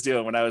what he was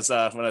doing when I was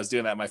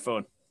doing that on my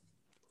phone.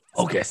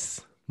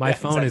 Focus. My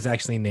phone is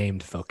actually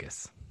named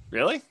Focus.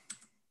 Really?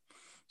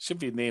 Should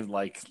be named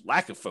like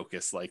lack of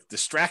focus, like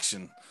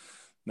distraction.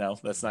 No,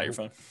 that's not your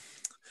phone.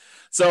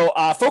 So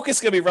focus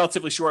is going to be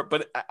relatively short,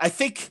 but I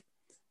think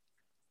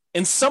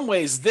in some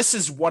ways this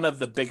is one of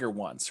the bigger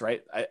ones,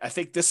 right? I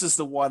think this is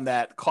the one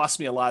that cost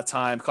me a lot of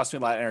time, cost me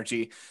a lot of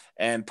energy,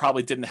 and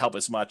probably didn't help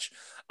as much.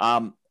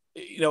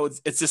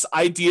 It's this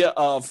idea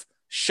of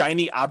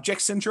shiny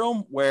object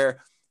syndrome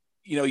where,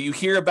 you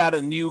hear about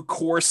a new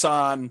course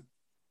on,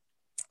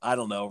 I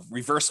don't know,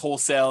 reverse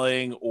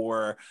wholesaling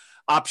or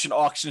option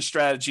auction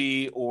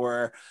strategy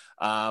or,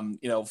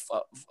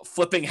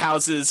 flipping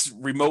houses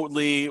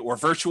remotely or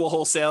virtual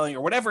wholesaling or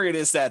whatever it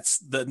is that's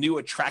the new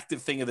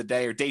attractive thing of the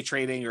day, or day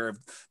trading or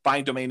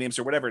buying domain names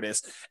or whatever it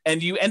is.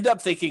 And you end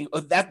up thinking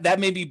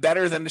that may be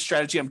better than the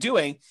strategy I'm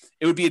doing.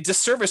 It would be a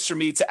disservice for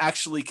me to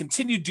actually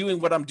continue doing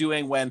what I'm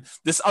doing when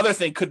this other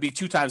thing could be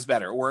 2 times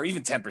better or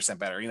even 10%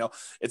 better.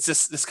 It's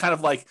just this kind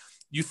of like,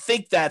 you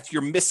think that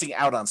you're missing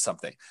out on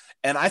something.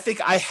 And I think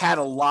I had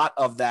a lot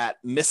of that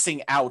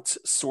missing out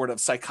sort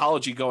of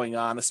psychology going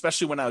on,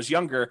 especially when I was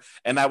younger,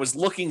 and I was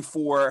looking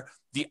for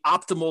the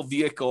optimal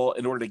vehicle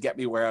in order to get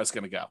me where I was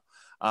going to go.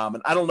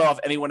 And I don't know if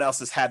anyone else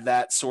has had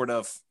that sort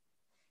of,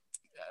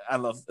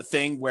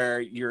 thing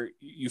where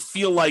you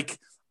feel like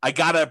I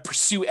got to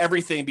pursue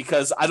everything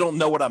because I don't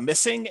know what I'm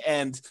missing.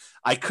 And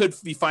I could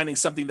be finding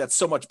something that's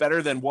so much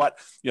better than what,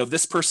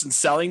 this person's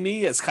selling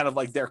me as kind of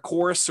like their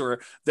course or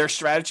their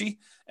strategy.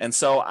 And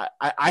so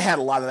I had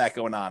a lot of that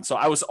going on. So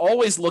I was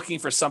always looking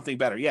for something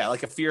better. Yeah.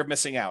 Like a fear of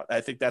missing out.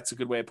 I think that's a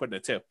good way of putting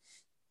it too.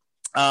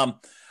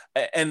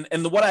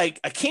 What I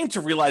came to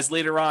realize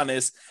later on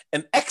is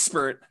an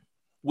expert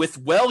with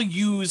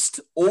well-used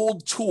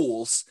old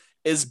tools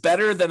is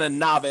better than a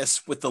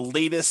novice with the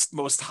latest,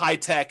 most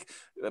high-tech,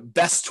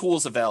 best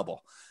tools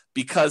available,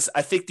 because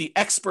I think the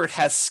expert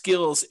has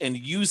skills in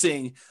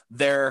using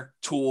their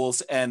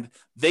tools and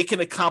they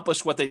can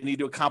accomplish what they need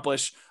to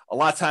accomplish a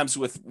lot of times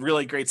with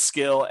really great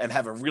skill and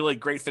have a really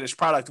great finished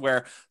product,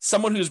 where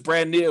someone who's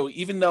brand new,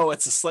 even though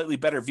it's a slightly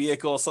better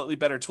vehicle, slightly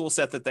better tool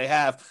set that they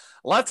have,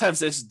 a lot of times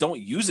they just don't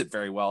use it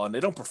very well and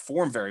they don't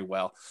perform very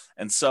well.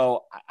 And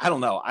so I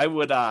don't know. I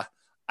would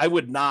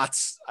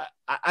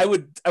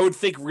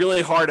think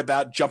really hard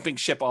about jumping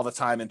ship all the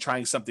time and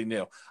trying something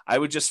new. I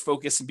would just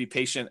focus and be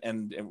patient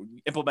and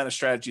implement a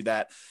strategy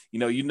that,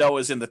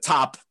 is in the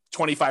top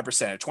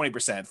 25%,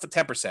 20%,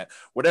 10%,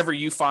 whatever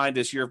you find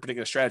is your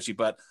particular strategy.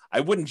 But I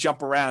wouldn't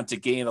jump around to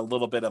gain a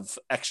little bit of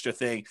extra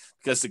thing,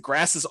 because the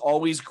grass is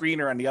always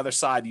greener on the other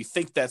side. You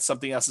think that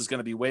something else is going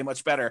to be way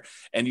much better,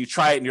 and you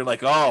try it and you're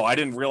like, oh, I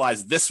didn't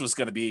realize this was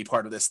going to be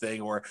part of this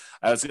thing, or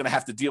I was going to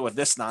have to deal with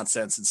this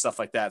nonsense and stuff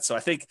like that. So I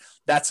think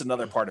that's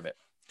another part of it.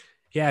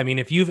 Yeah. I mean,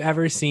 if you've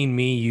ever seen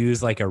me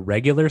use like a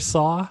regular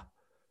saw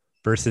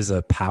versus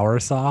a power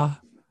saw,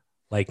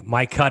 like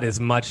my cut is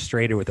much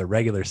straighter with a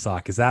regular saw,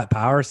 because that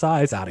power saw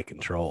is out of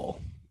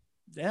control.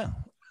 Yeah.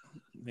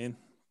 I mean,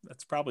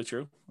 that's probably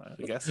true,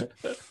 I guess.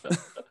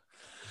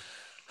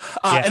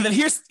 And then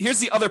here's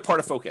the other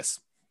part of focus.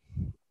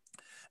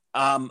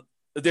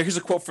 Here's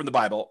a quote from the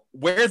Bible: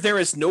 "Where there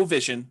is no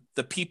vision,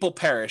 the people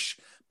perish,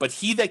 but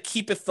he that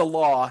keepeth the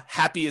law,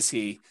 happy is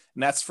he."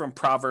 And that's from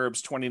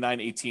Proverbs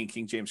 29:18,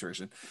 King James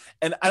Version.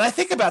 And I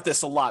think about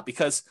this a lot,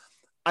 because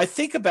I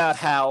think about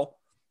how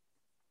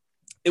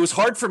it was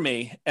hard for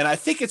me, and I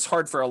think it's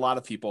hard for a lot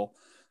of people,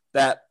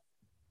 that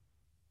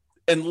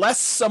unless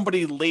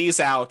somebody lays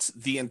out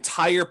the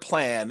entire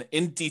plan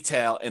in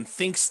detail and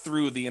thinks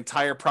through the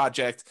entire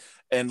project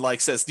and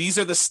like says, these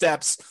are the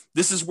steps,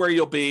 this is where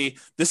you'll be,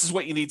 this is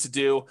what you need to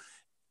do.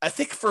 I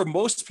think for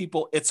most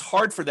people, it's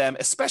hard for them,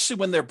 especially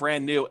when they're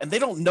brand new and they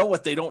don't know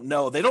what they don't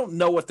know. They don't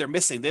know what they're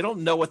missing. They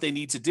don't know what they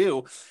need to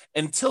do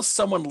until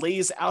someone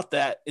lays out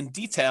that in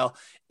detail.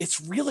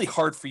 It's really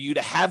hard for you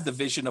to have the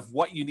vision of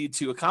what you need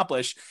to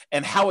accomplish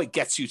and how it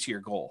gets you to your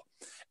goal.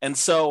 And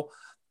so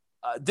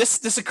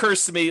this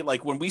occurs to me,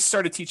 like when we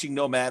started teaching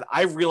Nomad,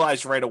 I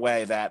realized right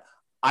away that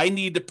I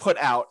need to put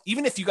out,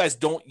 even if you guys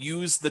don't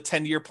use the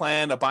 10-year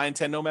plan of buying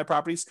 10 Nomad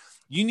properties,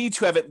 you need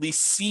to have at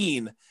least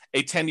seen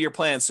a 10-year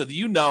plan so that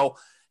you know,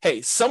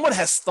 hey, someone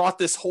has thought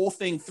this whole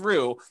thing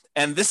through,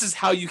 and this is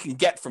how you can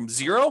get from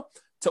 0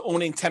 to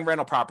owning 10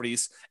 rental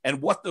properties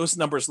and what those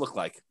numbers look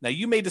like. Now,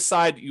 you may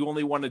decide you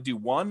only want to do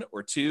 1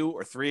 or 2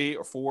 or 3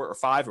 or 4 or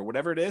 5 or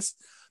whatever it is,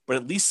 but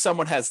at least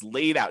someone has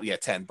laid out,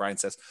 10, Brian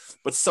says,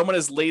 but someone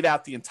has laid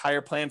out the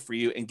entire plan for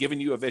you and given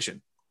you a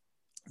vision.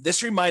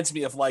 This reminds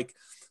me of like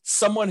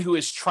someone who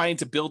is trying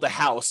to build a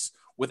house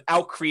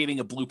without creating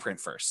a blueprint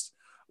first,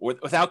 or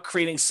without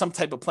creating some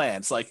type of plan.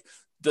 It's like,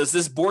 does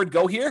this board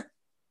go here?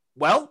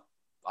 Well,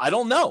 I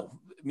don't know.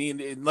 I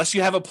mean, unless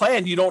you have a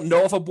plan, you don't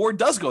know if a board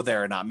does go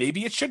there or not.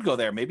 Maybe it should go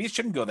there. Maybe it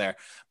shouldn't go there.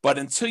 But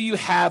until you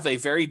have a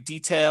very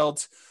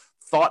detailed,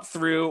 thought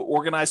through,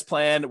 organized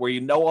plan where you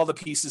know all the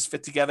pieces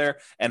fit together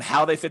and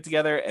how they fit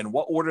together and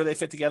what order they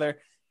fit together,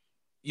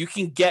 you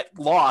can get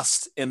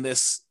lost in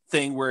this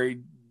thing where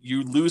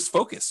you lose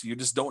focus. You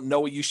just don't know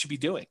what you should be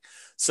doing.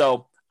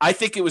 So I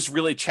think it was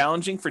really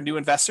challenging for new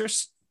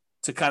investors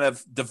to kind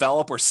of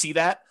develop or see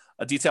that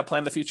a detailed plan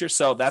of the future.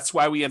 So that's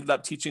why we ended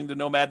up teaching the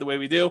Nomad the way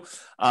we do.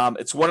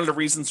 It's one of the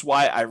reasons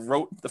why I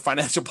wrote the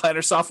financial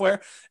planner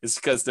software, is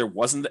because there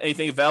wasn't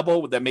anything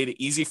available that made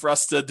it easy for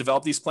us to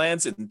develop these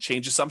plans and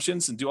change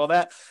assumptions and do all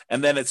that.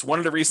 And then it's one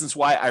of the reasons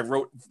why I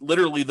wrote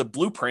literally the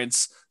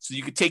blueprints, so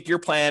you could take your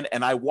plan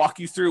and I walk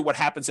you through what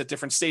happens at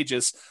different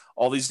stages,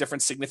 all these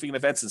different significant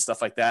events and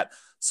stuff like that.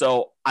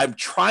 So I'm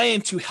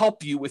trying to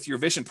help you with your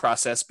vision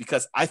process,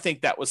 because I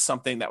think that was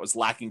something that was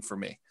lacking for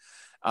me.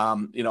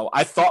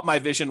 I thought my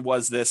vision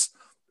was this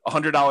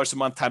 $100 a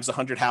month times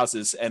 100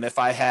 houses. And if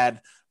I had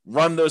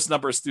run those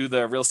numbers through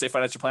the real estate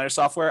financial planner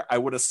software, I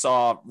would have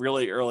saw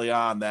really early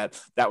on that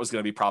was going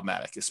to be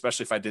problematic,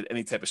 especially if I did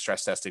any type of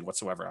stress testing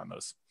whatsoever on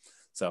those.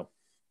 So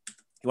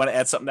you want to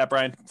add something to that,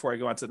 Brian, before I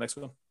go on to the next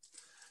one?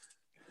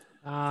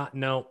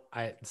 No,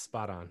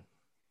 spot on.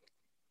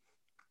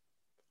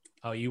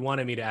 Oh, you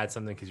wanted me to add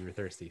something because you were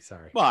thirsty.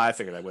 Sorry. Well, I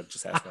figured I would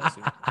just ask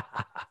that.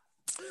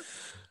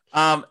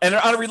 And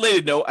on a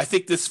related note, I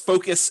think this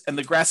focus and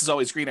the grass is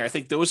always greener, I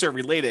think those are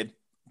related.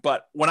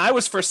 But when I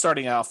was first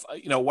starting off,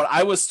 what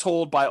I was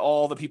told by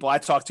all the people I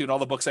talked to and all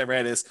the books I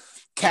read is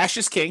cash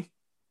is king.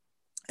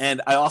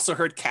 And I also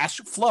heard cash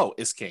flow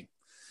is king.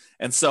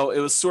 And so it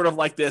was sort of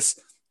like this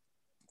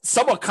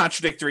somewhat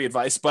contradictory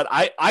advice, but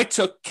I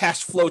took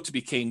cash flow to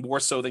be king more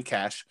so than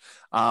cash.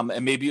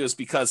 And maybe it was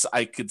because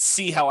I could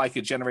see how I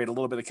could generate a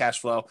little bit of cash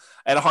flow.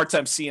 I had a hard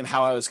time seeing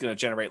how I was going to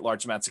generate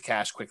large amounts of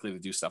cash quickly to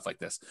do stuff like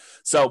this.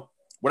 So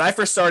when I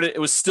first started, it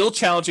was still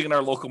challenging in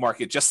our local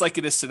market, just like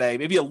it is today,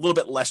 maybe a little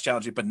bit less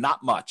challenging, but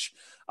not much,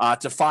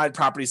 to find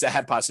properties that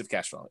had positive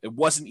cash flow. It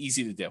wasn't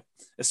easy to do,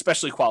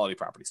 especially quality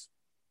properties.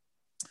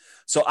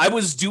 So I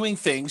was doing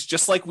things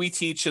just like we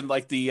teach in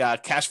like the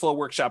cash flow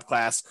workshop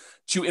class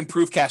to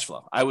improve cash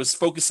flow. I was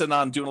focusing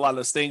on doing a lot of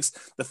those things.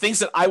 The things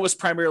that I was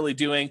primarily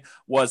doing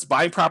was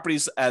buying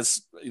properties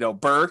as,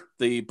 BRRRR,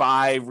 the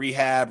buy,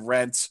 rehab,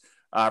 rent,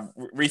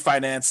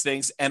 refinance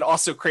things, and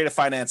also creative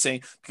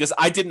financing, because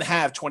I didn't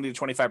have 20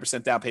 to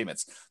 25% down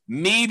payments.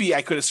 Maybe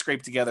I could have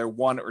scraped together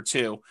 1 or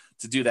 2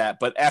 to do that.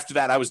 But after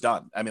that, I was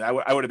done. I mean, I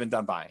would have been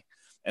done buying.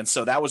 And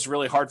so that was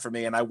really hard for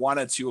me. And I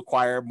wanted to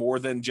acquire more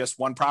than just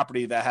one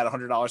property that had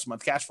 $100 a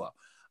month cash flow.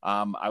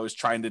 I was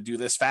trying to do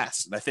this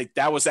fast. And I think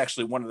that was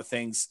actually one of the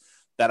things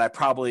that I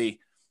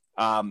probably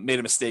made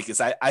a mistake, is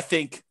I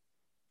think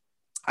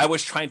I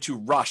was trying to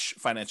rush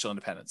financial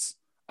independence.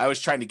 I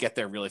was trying to get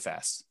there really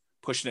fast,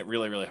 pushing it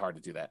really, really hard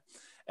to do that.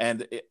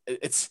 And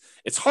it's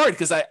hard,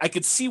 because I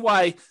could see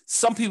why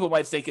some people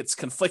might think it's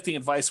conflicting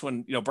advice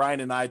when, Brian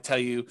and I tell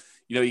you,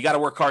 you got to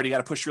work hard, you got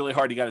to push really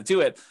hard, you got to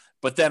do it.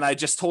 But then I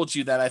just told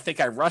you that I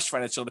think I rushed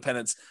financial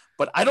independence,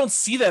 but I don't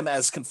see them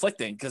as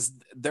conflicting, because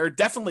they're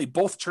definitely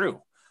both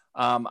true.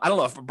 I don't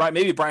know if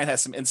maybe Brian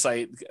has some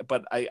insight,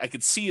 but I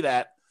could see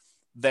that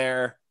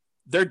they're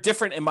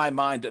different in my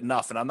mind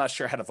enough, and I'm not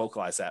sure how to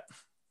vocalize that.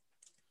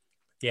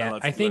 Yeah,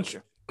 I think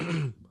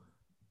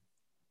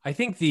I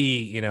think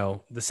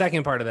the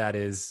second part of that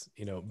is,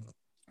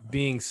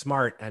 being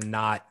smart and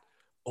not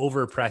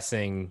over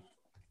pressing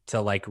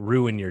to like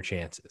ruin your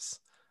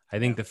chances. I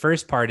think the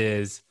first part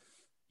is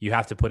you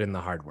have to put in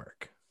the hard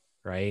work,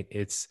 right?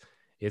 It's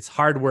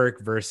hard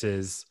work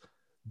versus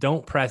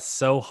don't press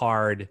so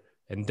hard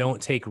and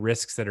don't take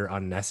risks that are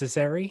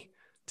unnecessary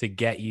to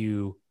get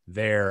you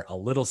there a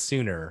little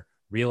sooner.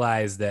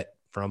 Realize that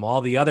from all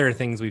the other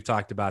things we've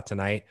talked about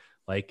tonight,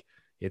 like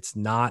it's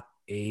not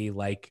a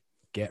like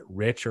get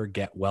rich or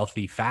get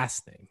wealthy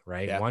fast thing,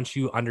 right? Yeah. Once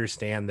you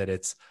understand that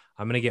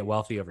I'm going to get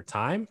wealthy over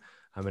time,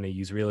 I'm going to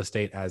use real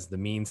estate as the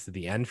means to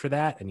the end for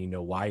that, and you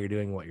know why you're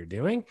doing what you're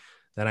doing,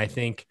 then I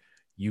think,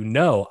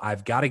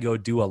 I've got to go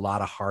do a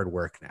lot of hard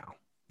work now,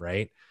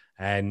 right?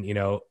 And,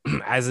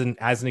 as an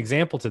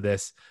example to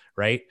this,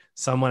 right?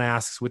 Someone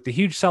asks, with the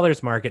huge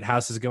seller's market,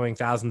 houses going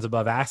thousands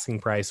above asking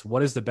price,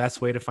 what is the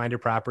best way to find a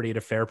property at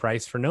a fair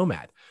price for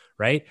Nomad,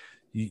 right?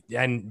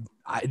 And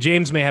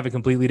James may have a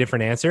completely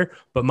different answer,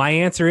 but my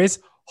answer is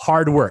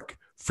hard work.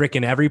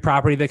 Freaking every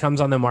property that comes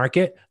on the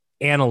market,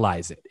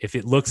 analyze it. If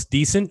it looks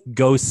decent,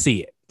 go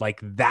see it. Like,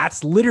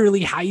 that's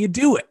literally how you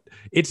do it.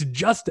 It's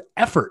just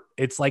effort.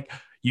 It's like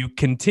you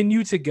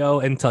continue to go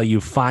until you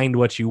find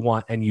what you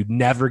want and you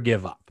never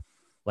give up.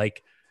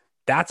 Like,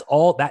 that's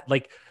all that,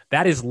 like,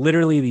 that is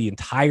literally the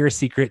entire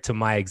secret to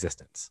my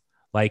existence.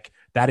 Like,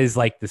 that is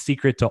like the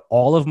secret to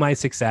all of my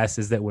success,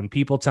 is that when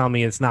people tell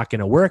me it's not going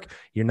to work,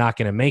 you're not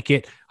going to make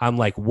it, I'm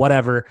like,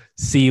 whatever,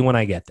 see you when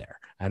I get there.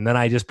 And then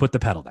I just put the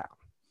pedal down.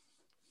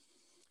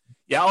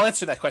 Yeah, I'll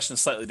answer that question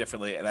slightly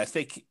differently. And I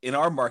think in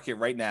our market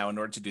right now, in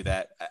order to do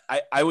that,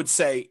 I would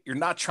say you're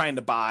not trying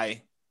to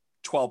buy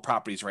 12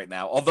 properties right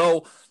now.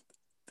 Although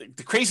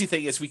the crazy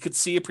thing is we could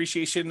see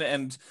appreciation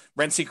and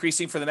rents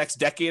increasing for the next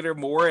decade or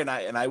more. And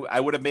I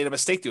would have made a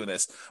mistake doing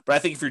this. But I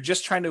think if you're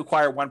just trying to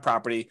acquire one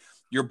property,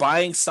 you're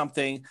buying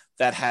something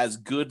that has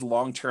good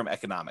long-term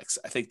economics.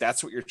 I think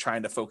that's what you're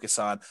trying to focus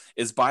on,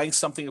 is buying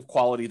something of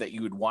quality that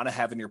you would want to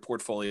have in your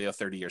portfolio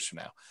 30 years from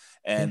now.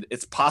 And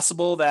it's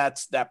possible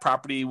that that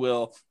property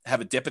will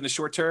have a dip in the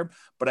short term,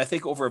 but I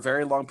think over a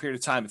very long period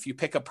of time, if you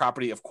pick a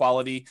property of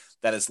quality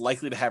that is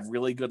likely to have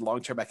really good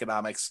long-term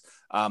economics,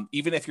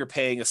 even if you're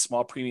paying a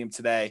small premium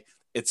today,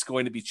 it's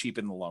going to be cheap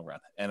in the long run.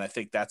 And I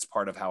think that's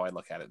part of how I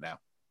look at it now.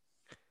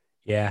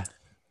 Yeah.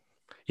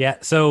 Yeah.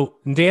 So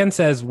Dan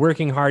says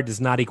working hard does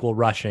not equal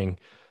rushing.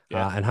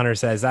 Yeah. And Hunter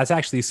says, that's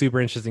actually a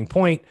super interesting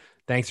point.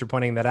 Thanks for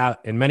pointing that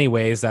out. In many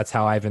ways, that's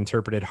how I've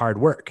interpreted hard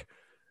work.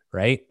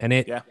 Right. And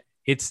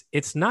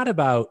it's not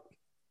about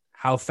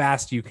how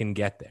fast you can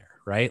get there,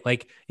 right?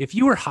 Like, if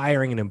you were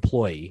hiring an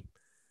employee,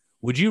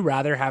 would you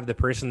rather have the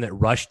person that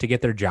rushed to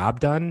get their job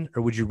done,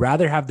 or would you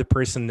rather have the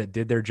person that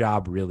did their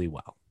job really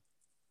well,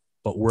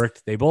 but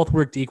they both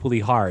worked equally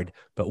hard,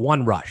 but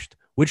one rushed?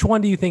 Which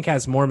one do you think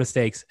has more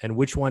mistakes, and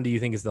which one do you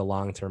think is the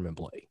long-term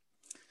employee?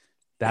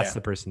 That's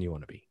the person you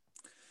want to be.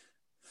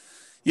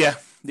 Yeah.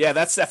 Yeah.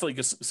 That's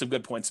definitely some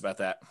good points about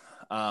that.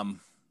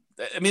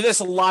 I mean, there's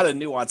a lot of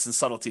nuance and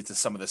subtlety to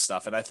some of this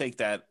stuff. And I think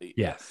that,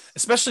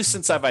 especially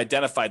since I've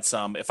identified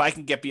some, if I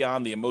can get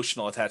beyond the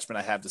emotional attachment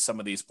I have to some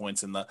of these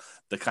points and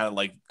the kind of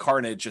like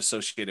carnage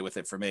associated with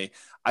it for me,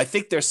 I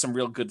think there's some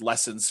real good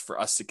lessons for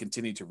us to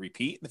continue to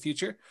repeat in the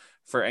future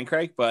for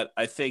NCraig. But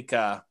I think,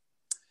 I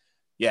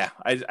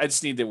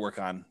just need to work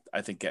on,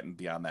 I think, getting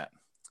beyond that.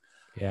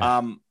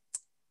 Yeah.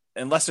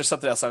 Unless there's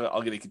something else, I'm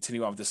going to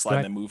continue on with this slide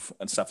and then move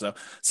and stuff.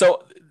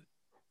 So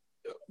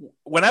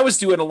when I was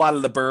doing a lot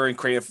of the BRRRR and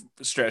creative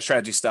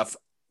strategy stuff,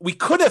 we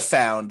could have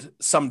found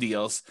some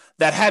deals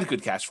that had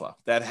good cash flow,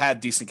 that had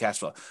decent cash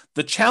flow.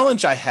 The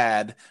challenge I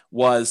had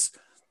was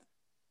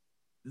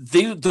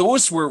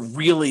those were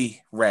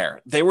really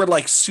rare. They were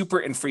like super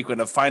infrequent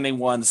of finding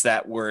ones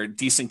that were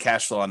decent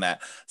cash flow on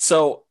that.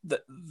 So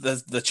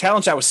the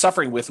challenge I was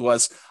suffering with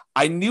was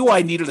I knew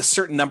I needed a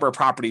certain number of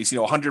properties,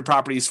 100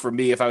 properties for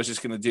me if I was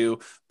just going to do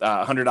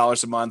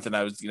 $100 a month, and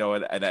I was,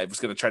 and I was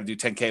going to try to do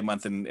 10K a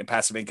month in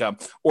passive income,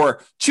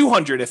 or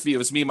 200 if it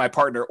was me and my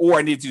partner, or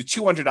I needed to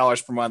do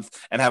 $200 per month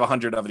and have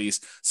 100 of these.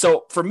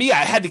 So for me,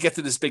 I had to get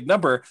to this big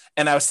number,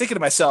 and I was thinking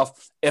to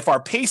myself, if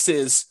our pace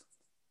is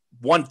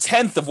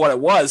 1/10 of what it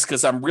was,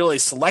 because I'm really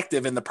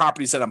selective in the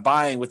properties that I'm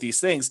buying with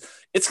these things,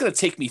 it's going to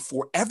take me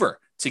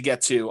forever to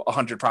get to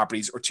 100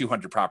 properties or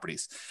 200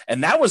 properties.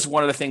 And that was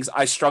one of the things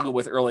I struggled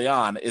with early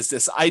on, is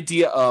this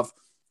idea of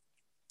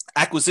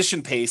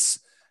acquisition pace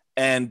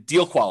and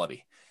deal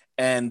quality.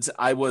 And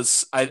I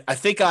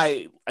think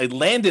I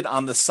landed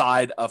on the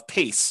side of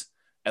pace,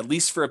 at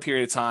least for a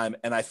period of time.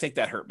 And I think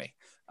that hurt me.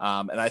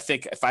 And I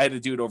think if I had to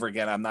do it over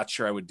again, I'm not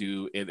sure I would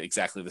do it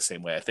exactly the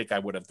same way. I think I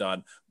would have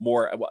done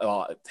more,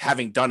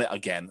 having done it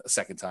again a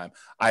second time.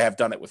 I have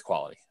done it with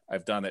quality.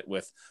 I've done it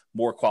with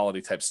more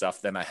quality type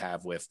stuff than I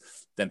have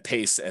than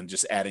pace and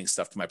just adding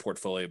stuff to my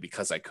portfolio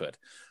because I could.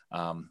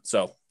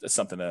 So that's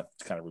something to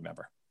kind of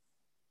remember.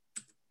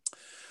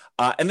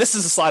 And this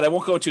is a slide. I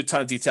won't go into a ton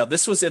of detail.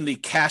 This was in the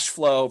cash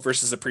flow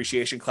versus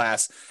appreciation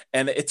class.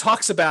 And it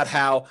talks about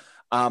how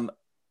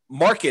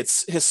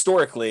markets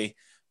historically,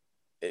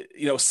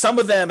 some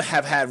of them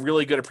have had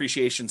really good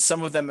appreciation.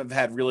 Some of them have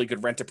had really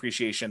good rent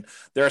appreciation.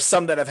 There are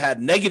some that have had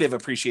negative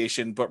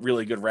appreciation, but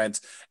really good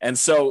rent. And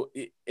so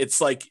it's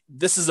like,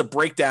 this is a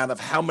breakdown of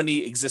how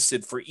many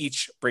existed for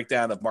each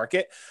breakdown of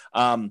market.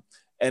 And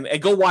and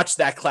go watch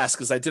that class,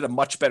 because I did a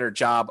much better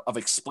job of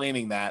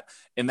explaining that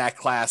in that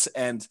class.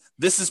 And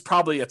this is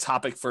probably a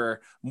topic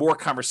for more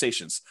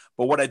conversations.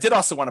 But what I did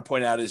also want to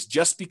point out is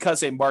just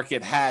because a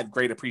market had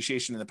great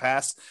appreciation in the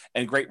past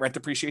and great rent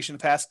appreciation in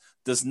the past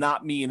does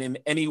not mean in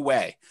any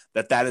way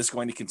that that is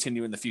going to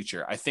continue in the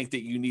future. I think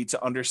that you need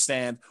to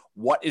understand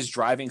what is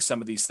driving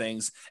some of these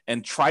things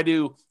and try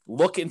to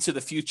look into the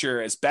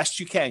future as best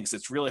you can, because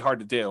it's really hard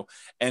to do,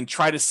 and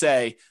try to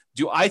say,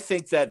 do I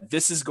think that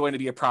this is going to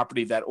be a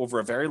property that over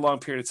a very long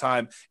period of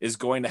time is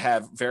going to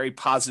have very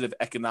positive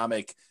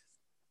economic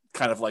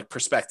kind of like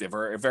perspective,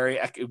 or a very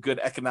good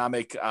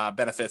economic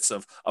benefits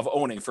of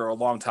owning for a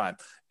long time?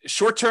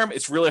 Short term,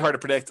 it's really hard to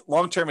predict.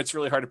 Long term, it's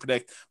really hard to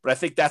predict. But I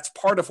think that's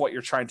part of what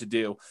you're trying to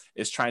do,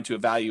 is trying to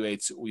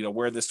evaluate,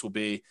 where this will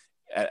be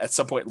at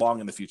some point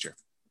long in the future.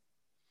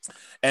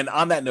 And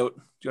on that note,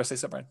 do you want to say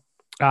something,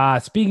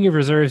 Brian? Speaking of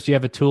reserves, do you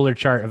have a tool or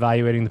chart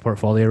evaluating the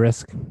portfolio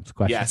risk?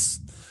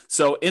 Yes.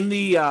 So in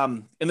the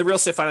Real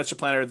Estate Financial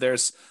Planner,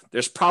 there's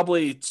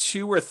probably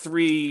 2 or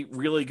 3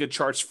 really good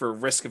charts for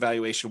risk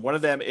evaluation. One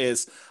of them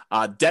is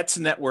debt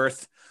to net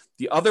worth.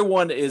 The other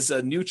one is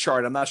a new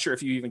chart. I'm not sure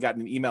if you even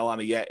gotten an email on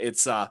it yet.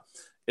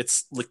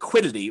 It's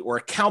liquidity, or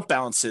account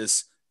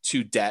balances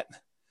to debt.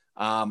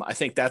 I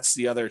think that's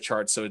the other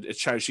chart. So it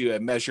shows you a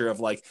measure of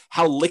like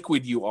how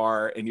liquid you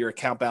are in your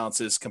account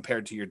balances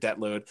compared to your debt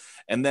load.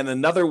 And then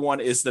another one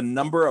is the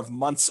number of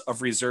months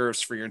of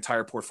reserves for your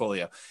entire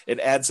portfolio.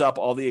 It adds up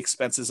all the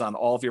expenses on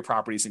all of your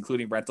properties,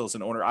 including rentals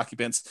and owner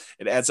occupants.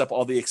 It adds up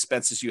all the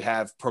expenses you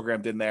have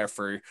programmed in there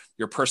for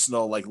your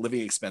personal like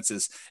living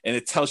expenses. And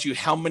it tells you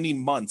how many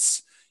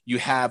months you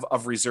have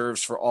of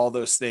reserves for all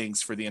those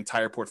things for the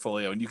entire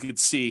portfolio. And you can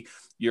see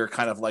your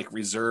kind of like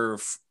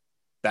reserve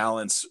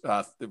balance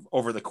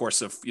over the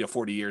course of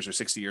 40 years or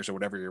 60 years or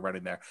whatever you're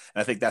running there.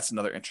 And I think that's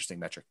another interesting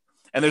metric.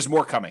 And there's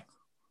more coming.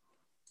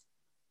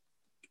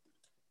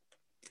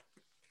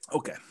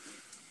 Okay.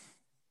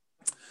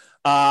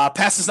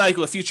 Past is not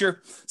equal to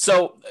future.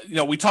 So,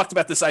 we talked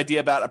about this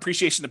idea about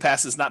appreciation to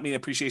past does not mean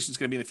appreciation is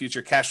going to be in the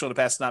future. Cash flow to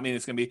past does not mean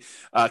it's going to be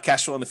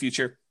cash flow in the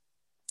future.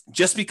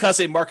 Just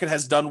because a market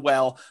has done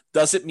well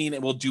doesn't mean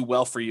it will do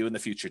well for you in the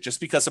future. Just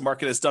because a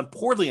market has done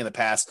poorly in the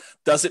past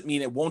doesn't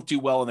mean it won't do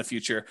well in the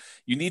future.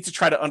 You need to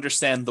try to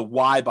understand the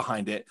why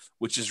behind it,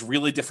 which is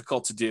really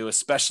difficult to do,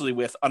 especially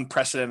with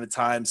unprecedented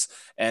times.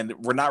 And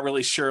we're not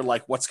really sure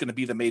like what's going to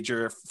be the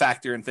major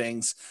factor in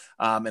things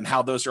and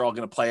how those are all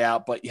going to play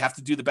out, but you have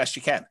to do the best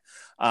you can.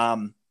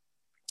 And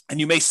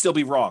you may still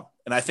be wrong.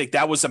 And I think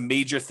that was a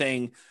major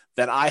thing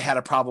that I had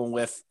a problem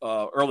with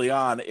early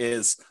on,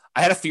 is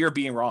I had a fear of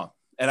being wrong.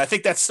 And I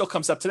think that still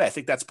comes up today. I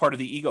think that's part of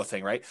the ego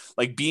thing, right?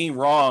 Like being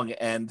wrong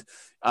and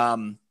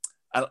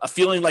a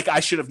feeling like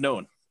I should have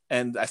known.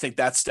 And I think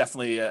that's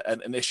definitely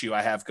an issue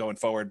I have going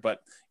forward.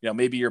 But,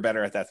 maybe you're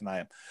better at that than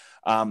I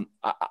am.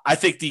 I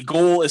think the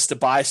goal is to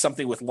buy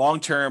something with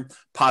long-term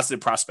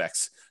positive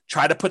prospects.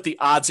 Try to put the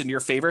odds in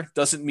your favor.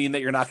 Doesn't mean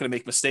that you're not going to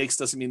make mistakes.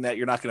 Doesn't mean that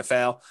you're not going to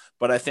fail.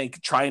 But I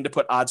think trying to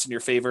put odds in your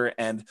favor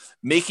and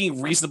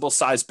making reasonable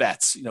size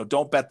bets.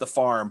 Don't bet the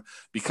farm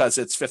because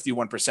it's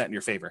 51% in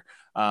your favor.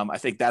 I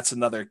think that's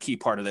another key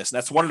part of this. And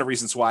that's one of the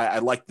reasons why I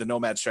like the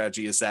nomad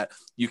strategy, is that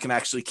you can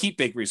actually keep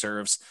big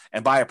reserves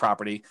and buy a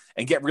property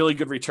and get really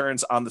good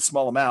returns on the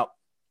small amount.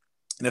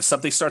 And if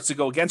something starts to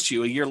go against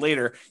you a year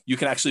later, you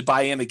can actually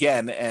buy in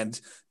again and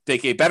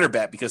take a better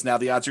bet, because now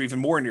the odds are even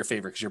more in your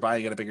favor because you're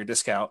buying at a bigger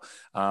discount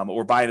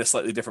or buying a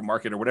slightly different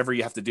market, or whatever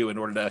you have to do in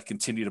order to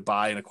continue to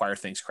buy and acquire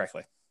things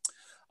correctly.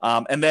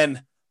 And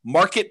then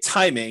market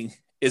timing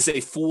is a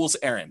fool's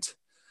errand.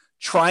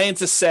 Trying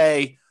to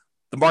say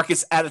the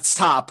market's at its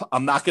top,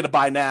 I'm not going to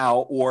buy now,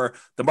 or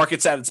the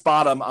market's at its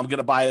bottom, I'm going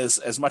to buy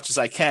as much as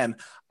I can.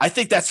 I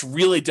think that's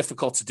really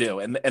difficult to do.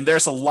 And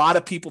there's a lot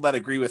of people that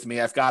agree with me.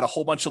 I've got a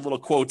whole bunch of little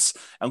quotes.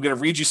 I'm going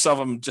to read you some of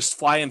them just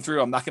flying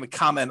through. I'm not going to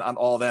comment on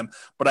all of them,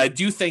 but I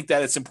do think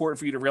that it's important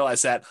for you to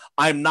realize that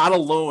I'm not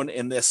alone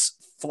in this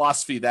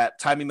philosophy that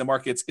timing the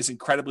markets is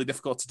incredibly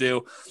difficult to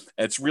do.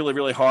 It's really,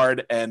 really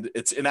hard, and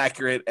it's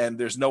inaccurate, and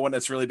there's no one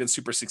that's really been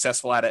super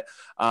successful at it.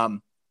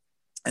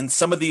 And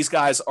some of these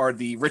guys are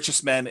the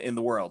richest men in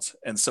the world.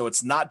 And so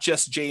it's not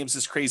just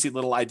James's crazy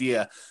little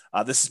idea.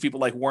 This is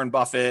people like Warren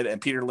Buffett and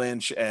Peter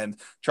Lynch and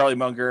Charlie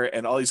Munger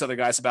and all these other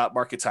guys about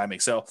market timing.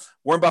 So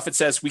Warren Buffett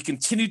says, we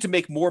continue to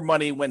make more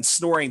money when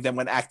snoring than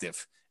when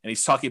active. And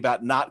he's talking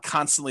about not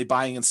constantly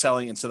buying and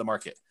selling into the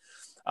market.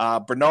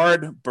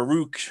 Bernard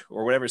Baruch,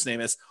 or whatever his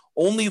name is,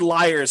 only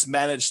liars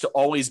manage to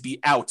always be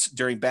out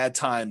during bad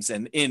times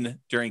and in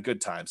during good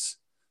times.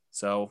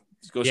 So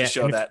it goes to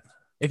show that.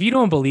 If you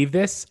don't believe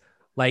this,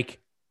 like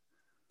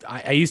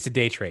I used to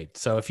day trade.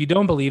 So if you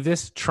don't believe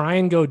this, try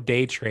and go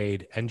day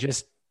trade and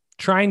just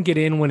try and get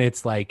in when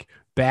it's like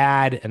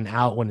bad and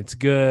out when it's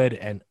good,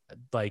 and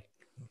like,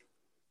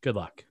 good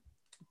luck.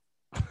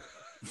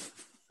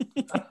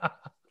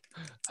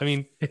 I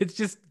mean, it's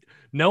just,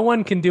 no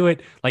one can do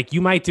it. Like,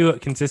 you might do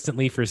it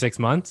consistently for 6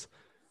 months,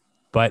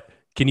 but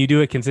can you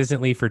do it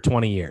consistently for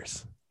 20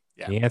 years?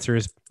 Yeah. The answer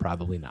is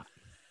probably not.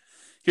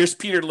 Here's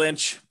Peter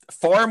Lynch.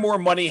 Far more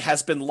money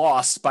has been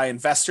lost by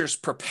investors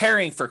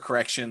preparing for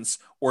corrections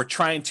or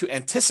trying to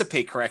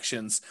anticipate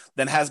corrections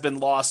than has been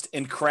lost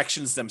in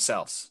corrections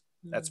themselves.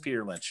 That's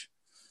Peter Lynch.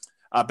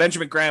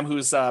 Benjamin Graham,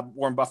 who's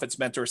Warren Buffett's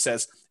mentor,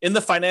 says, in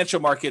the financial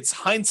markets,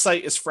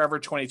 hindsight is forever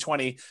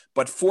 2020,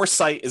 but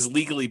foresight is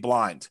legally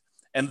blind.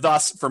 And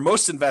thus, for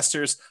most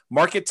investors,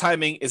 market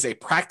timing is a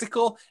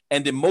practical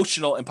and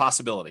emotional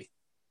impossibility.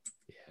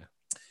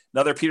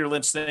 Another Peter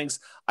Lynch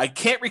things. I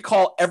can't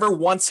recall ever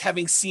once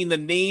having seen the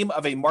name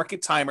of a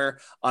market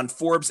timer on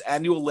Forbes'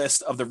 annual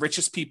list of the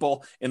richest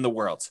people in the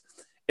world.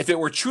 If it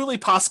were truly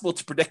possible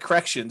to predict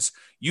corrections,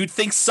 you'd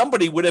think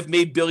somebody would have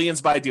made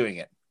billions by doing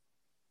it.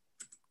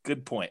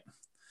 Good point.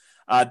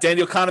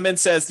 Daniel Kahneman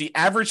says the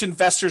average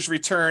investor's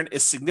return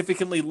is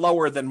significantly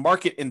lower than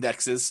market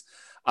indices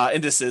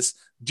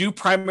due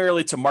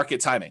primarily to market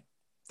timing,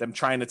 them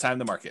trying to time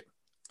the market.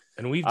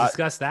 And we've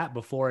discussed that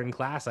before in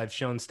class. I've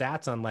shown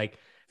stats on like,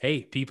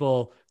 hey,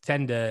 people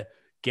tend to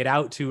get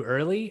out too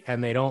early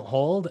and they don't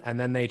hold, and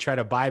then they try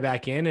to buy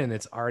back in and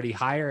it's already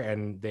higher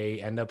and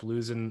they end up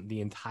losing the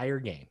entire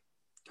game.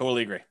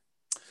 Totally agree.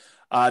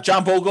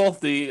 John Bogle,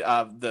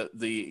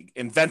 the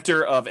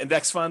inventor of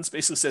index funds,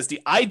 basically says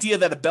the idea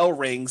that a bell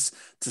rings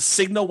to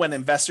signal when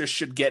investors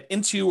should get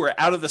into or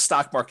out of the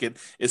stock market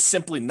is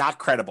simply not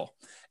credible.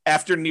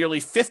 After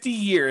nearly 50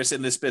 years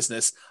in this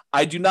business,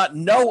 I do not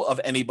know of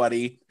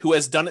anybody who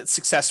has done it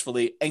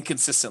successfully and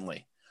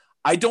consistently.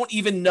 I don't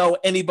even know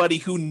anybody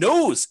who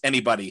knows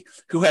anybody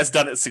who has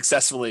done it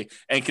successfully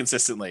and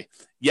consistently.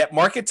 Yet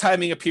market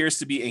timing appears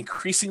to be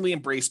increasingly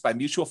embraced by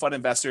mutual fund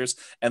investors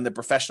and the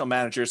professional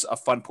managers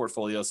of fund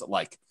portfolios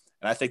alike.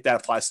 And I think that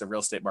applies to the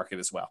real estate market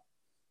as well.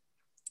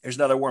 Here's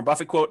another Warren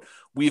Buffett quote.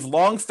 We've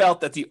long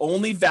felt that the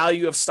only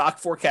value of stock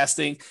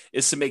forecasting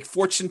is to make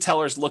fortune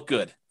tellers look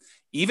good.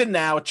 Even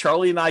now,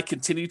 Charlie and I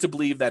continue to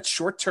believe that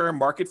short-term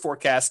market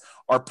forecasts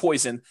are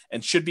poison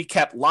and should be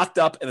kept locked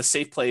up in a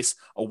safe place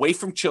away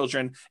from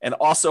children and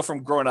also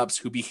from grown-ups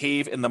who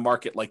behave in the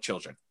market like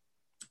children.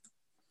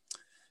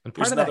 And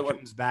part of that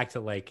comes back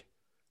to like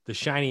the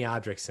shiny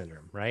object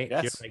syndrome, right?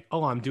 Yes. You're like,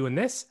 oh, I'm doing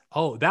this.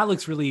 Oh, that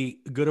looks really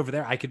good over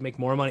there. I could make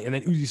more money. And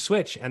then you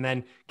switch. And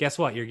then guess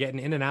what? You're getting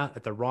in and out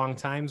at the wrong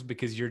times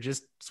because you're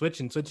just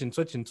switching.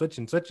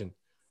 Right?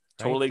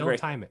 Totally agree. Don't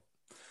time it.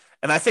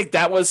 And I think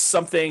that was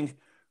something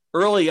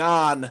early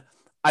on.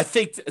 I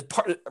think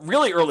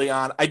really early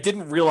on, I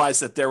didn't realize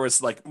that there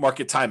was like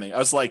market timing. I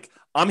was like,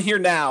 I'm here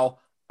now.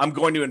 I'm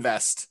going to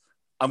invest.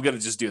 I'm going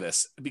to just do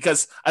this,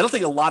 because I don't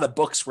think a lot of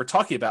books were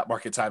talking about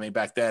market timing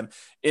back then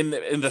in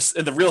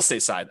the real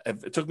estate side.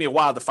 It took me a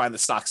while to find the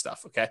stock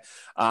stuff. Okay.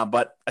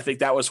 But I think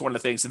that was one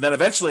of the things. And then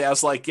eventually I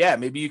was like, yeah,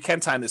 maybe you can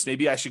time this.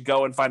 Maybe I should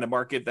go and find a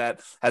market that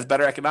has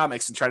better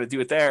economics and try to do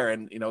it there.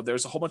 And,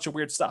 there's a whole bunch of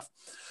weird stuff.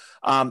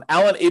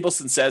 Alan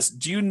Abelson says,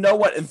 do you know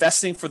what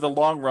investing for the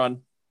long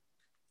run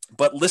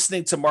but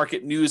listening to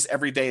market news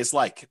every day is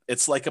like?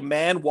 It's like a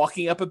man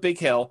walking up a big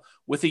hill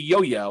with a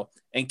yo-yo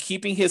and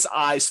keeping his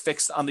eyes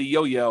fixed on the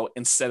yo-yo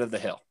instead of the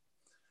hill.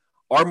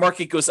 Our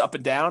market goes up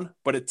and down,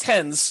 but it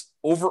tends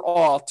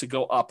overall to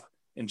go up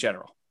in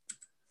general.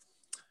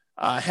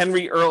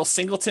 Henry Earl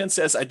Singleton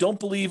says, I don't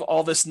believe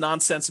all this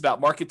nonsense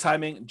about market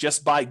timing.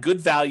 Just buy good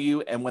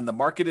value, and when the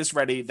market is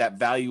ready, that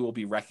value will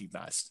be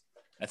recognized.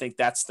 I think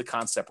that's the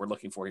concept we're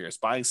looking for here, is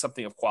buying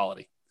something of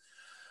quality.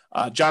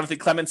 Jonathan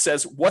Clements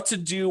says, what to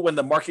do when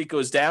the market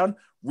goes down?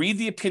 Read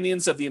the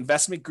opinions of the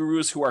investment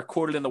gurus who are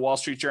quoted in the Wall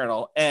Street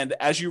Journal. And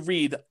as you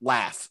read,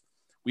 laugh.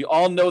 We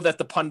all know that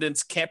the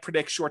pundits can't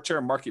predict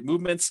short-term market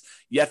movements,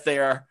 yet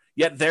there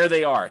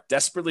they are,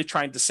 desperately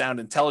trying to sound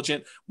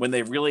intelligent when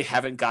they really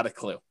haven't got a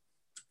clue.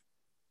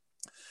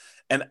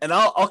 And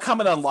I'll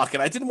comment on luck.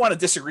 And I didn't want to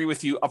disagree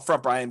with you up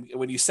front, Brian,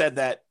 when you said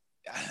that.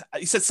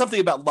 You said something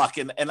about luck,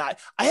 and I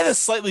had a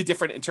slightly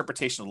different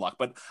interpretation of luck,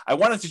 but I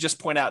wanted to just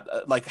point out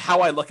like how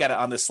I look at it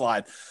on this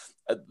slide.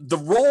 The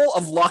role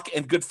of luck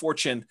and good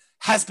fortune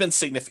has been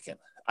significant.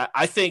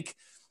 I think,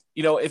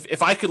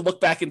 if I could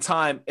look back in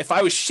time, if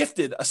I was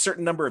shifted a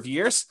certain number of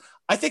years,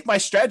 I think my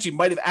strategy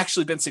might have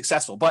actually been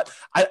successful. But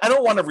I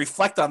don't want to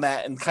reflect on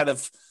that and kind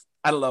of,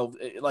 I don't know,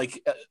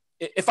 like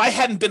if I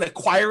hadn't been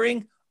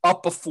acquiring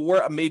up before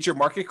a major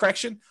market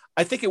correction,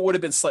 I think it would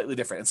have been slightly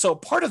different. And so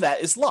part of that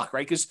is luck,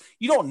 right? Because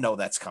you don't know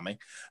that's coming.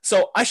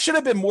 So I should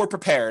have been more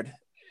prepared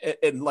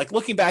and like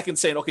looking back and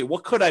saying, okay,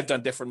 what could I have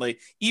done differently?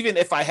 Even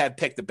if I had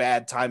picked a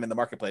bad time in the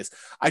marketplace,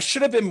 I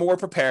should have been more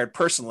prepared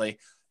personally,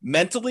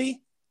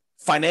 mentally,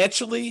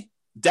 financially,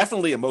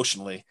 definitely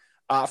emotionally,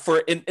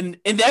 for an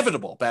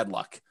inevitable bad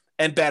luck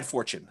and bad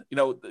fortune,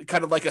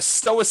 kind of like a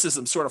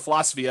stoicism sort of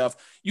philosophy of,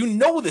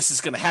 this is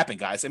going to happen,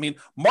 guys. I mean,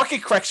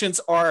 market corrections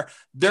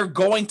they're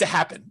going to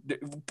happen.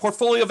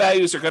 Portfolio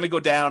values are going to go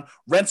down.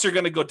 Rents are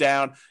going to go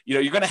down.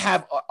 You're going to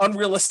have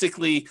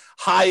unrealistically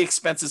high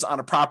expenses on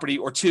a property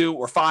or 2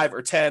 or 5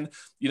 or 10.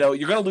 You're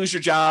going to lose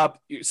your job.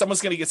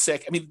 Someone's going to get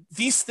sick. I mean,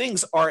 these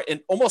things are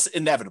almost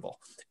inevitable.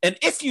 And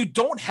if you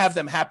don't have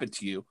them happen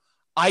to you,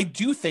 I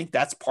do think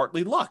that's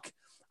partly luck.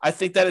 I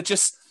think that it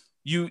just,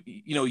 you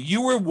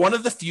were one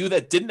of the few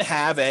that didn't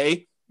have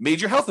a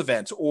major health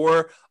event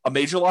or a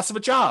major loss of a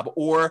job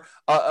or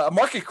a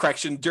market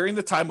correction during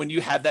the time when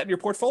you had that in your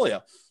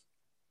portfolio.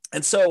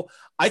 And so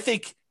I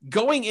think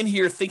going in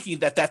here thinking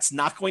that that's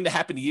not going to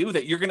happen to you,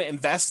 that you're going to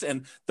invest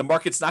and the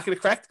market's not going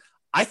to correct,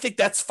 I think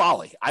that's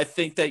folly. I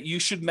think that you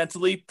should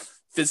mentally,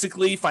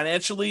 physically,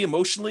 financially,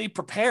 emotionally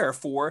prepare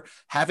for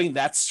having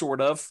that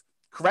sort of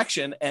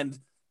correction and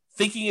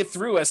thinking it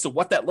through as to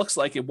what that looks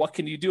like and what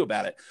can you do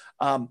about it.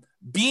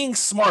 Being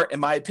smart, in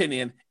my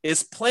opinion,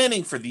 is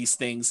planning for these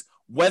things,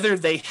 whether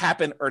they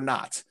happen or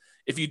not.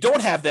 If you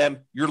don't have them,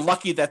 you're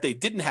lucky that they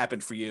didn't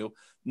happen for you,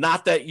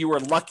 not that you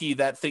were lucky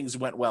that things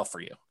went well for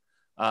you.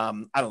 I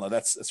don't know.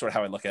 That's sort of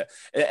how I look at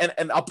it.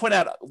 And I'll point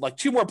out like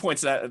two more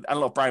points. That I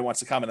don't know if Brian wants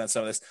to comment on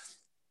some of this.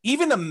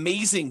 Even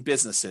amazing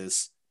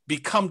businesses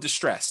become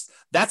distressed.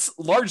 That's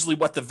largely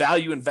what the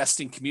value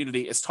investing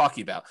community is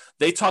talking about.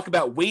 They talk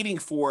about waiting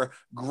for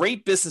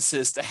great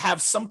businesses to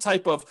have some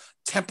type of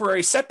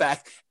temporary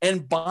setback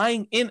and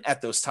buying in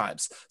at those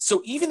times.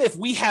 So even if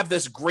we have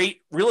this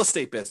great real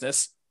estate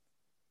business,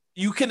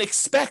 you can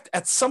expect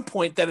at some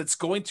point that it's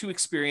going to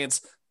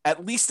experience,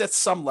 at least at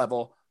some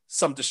level,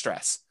 some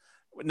distress.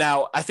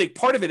 Now, I think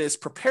part of it is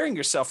preparing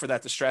yourself for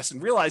that distress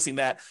and realizing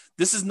that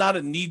this is not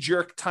a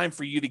knee-jerk time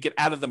for you to get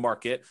out of the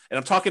market. And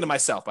I'm talking to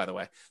myself, by the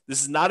way.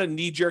 This is not a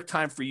knee-jerk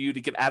time for you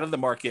to get out of the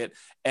market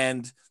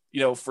and,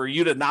 you know, for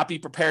you to not be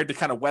prepared to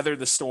kind of weather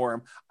the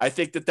storm. I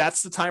think that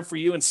that's the time for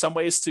you in some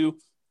ways to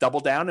double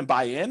down and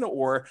buy in,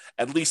 or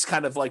at least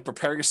kind of like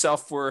prepare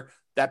yourself for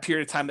that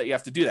period of time that you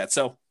have to do that.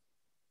 So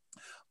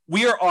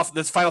we are off.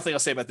 The final thing I'll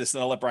say about this,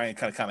 and I'll let Brian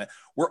kind of comment.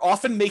 We're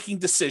often making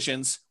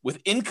decisions with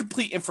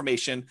incomplete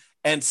information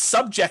and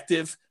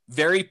subjective,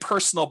 very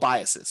personal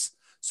biases.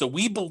 So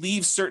we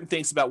believe certain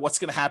things about what's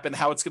going to happen,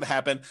 how it's going to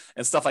happen,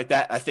 and stuff like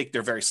that. I think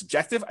they're very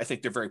subjective. I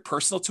think they're very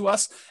personal to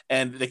us,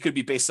 and they could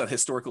be based on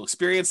historical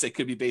experience. They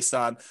could be based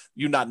on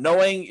you not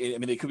knowing. I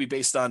mean, they could be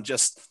based on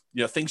just,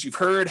 you know, things you've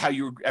heard, how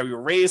you were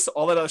raised,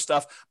 all that other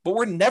stuff. But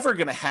we're never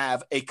going to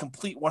have a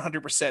complete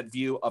 100%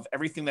 view of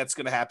everything that's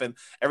going to happen,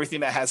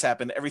 everything that has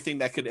happened, everything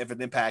that could have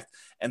an impact.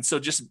 And so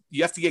just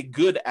you have to get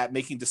good at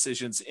making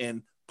decisions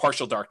in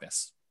partial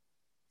darkness.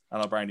 I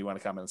don't know, Brian, do you want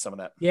to comment on some of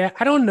that? Yeah,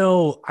 I don't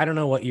know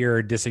what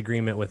your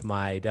disagreement with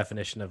my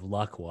definition of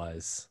luck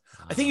was.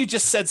 I think you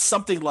just said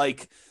something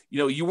like, you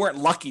know, you weren't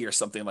lucky or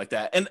something like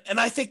that. And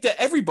I think that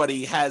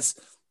everybody has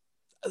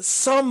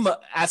some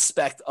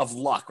aspect of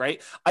luck,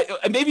 right?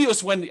 Maybe it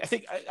was when we have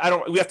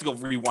to go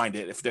rewind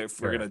it if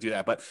we're going to do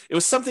that. But it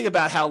was something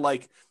about how,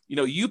 like, you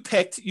know, you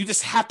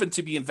just happened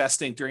to be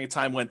investing during a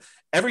time when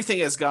everything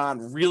has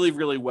gone really,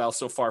 really well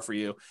so far for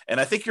you. And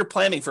I think you're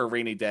planning for a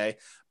rainy day.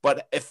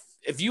 But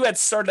if you had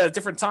started at a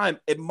different time,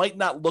 it might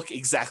not look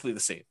exactly the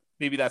same.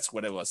 Maybe that's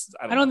what it was.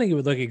 I don't think it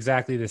would look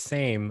exactly the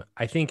same.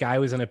 I think I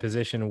was in a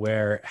position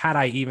where had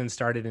I even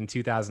started in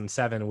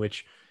 2007,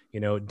 which, you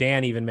know,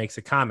 Dan even makes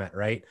a comment,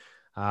 right?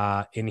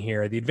 In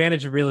here, the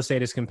advantage of real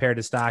estate as compared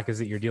to stock is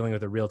that you're dealing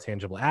with a real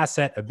tangible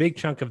asset. A big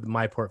chunk of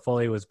my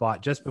portfolio was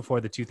bought just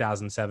before the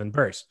 2007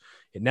 burst.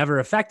 It never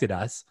affected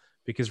us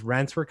because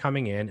rents were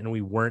coming in and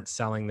we weren't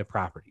selling the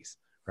properties,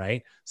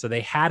 right? So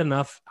they had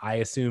enough, I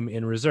assume,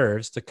 in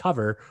reserves to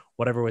cover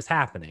whatever was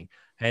happening.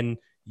 And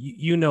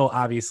you know,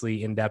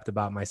 obviously in depth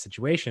about my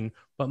situation,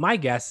 but my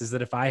guess is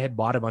that if I had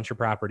bought a bunch of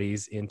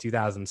properties in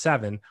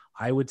 2007,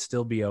 I would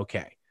still be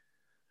okay,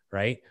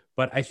 right?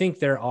 But I think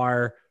there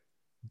are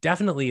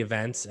definitely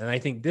events. And I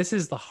think this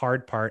is the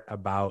hard part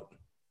about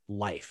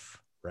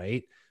life,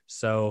 right?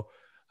 So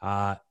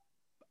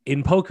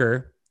in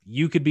poker,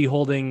 you could be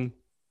holding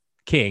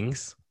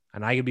kings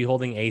and I could be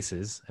holding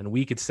aces, and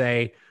we could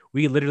say,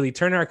 we literally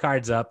turn our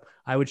cards up.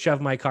 I would shove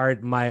my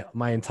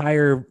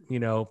entire, you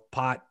know,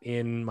 pot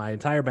in, my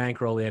entire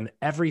bankroll in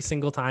every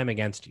single time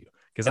against you.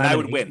 Because I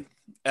would win.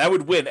 I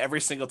would win every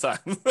single time.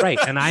 Right.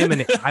 And I'm an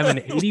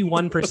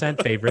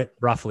 81% favorite,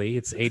 roughly.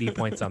 It's 80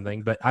 point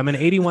something, but I'm an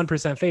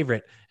 81%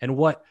 favorite. And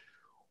what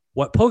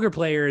poker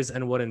players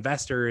and what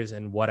investors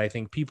and what I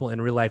think people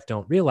in real life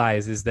don't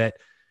realize is that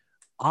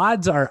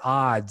odds are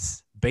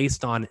odds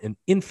based on an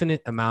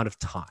infinite amount of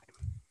time.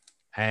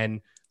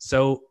 And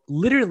so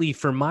literally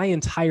for my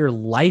entire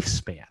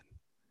lifespan,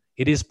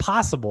 it is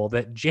possible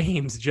that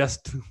James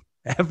just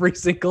every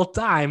single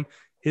time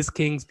his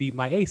kings beat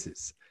my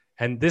aces.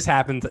 And this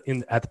happened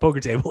at the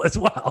poker table as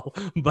well.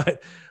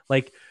 But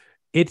like,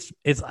 it's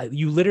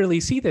you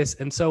literally see this.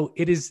 And so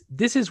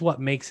this is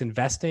what makes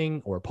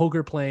investing or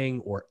poker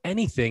playing or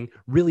anything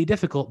really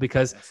difficult,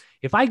 because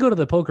if I go to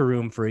the poker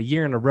room for a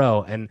year in a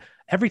row and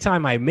every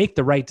time I make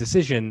the right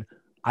decision,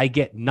 I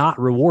get not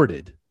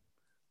rewarded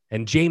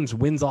and James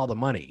wins all the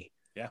money.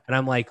 Yeah. And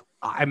I'm like,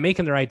 I'm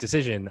making the right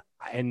decision.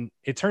 And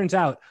it turns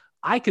out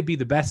I could be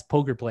the best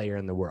poker player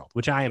in the world,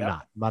 which I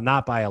am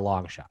not by a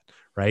long shot.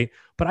 Right.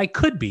 But I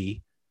could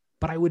be,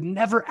 but I would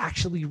never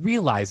actually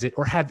realize it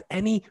or have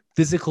any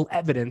physical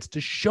evidence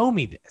to show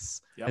me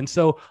this. Yep. And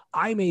so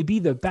I may be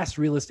the best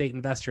real estate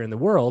investor in the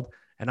world,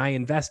 and I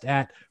invest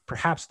at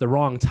perhaps the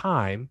wrong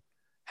time.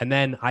 And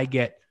then I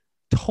get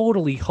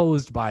totally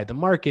hosed by the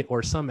market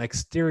or some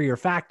exterior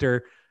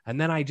factor. And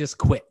then I just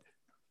quit.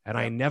 And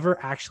I never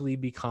actually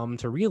become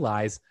to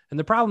realize. And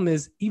the problem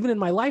is, even in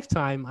my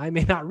lifetime, I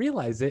may not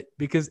realize it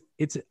because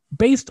it's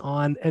based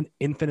on an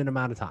infinite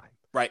amount of time.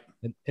 Right.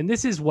 And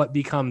this is what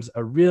becomes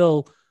a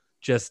real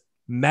just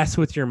mess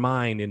with your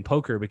mind in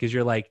poker, because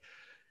you're like,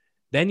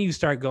 then you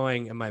start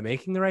going, am I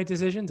making the right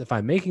decisions? If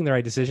I'm making the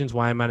right decisions,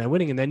 why am I not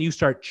winning? And then you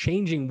start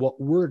changing what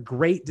were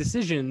great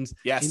decisions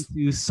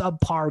into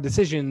subpar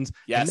decisions.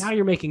 And now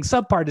you're making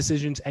subpar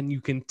decisions and you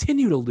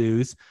continue to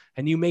lose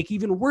and you make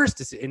even worse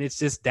decisions. And it's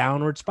just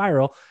downward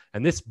spiral.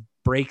 And this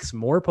breaks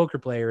more poker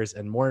players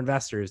and more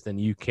investors than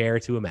you care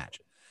to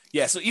imagine.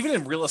 Yeah. So even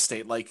in real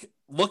estate, like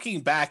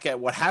looking back at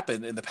what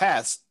happened in the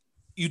past,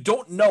 you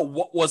don't know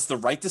what was the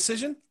right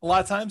decision a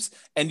lot of times.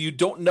 And you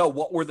don't know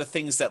what were the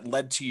things that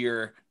led to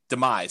your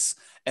demise.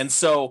 And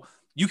so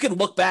you can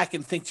look back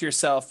and think to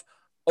yourself,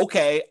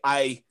 okay,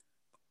 I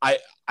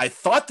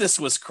thought this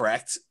was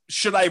correct.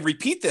 Should I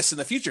repeat this in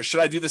the future?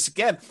 Should I do this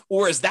again?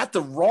 Or is that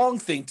the wrong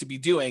thing to be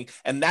doing?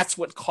 And that's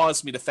what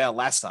caused me to fail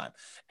last time.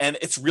 And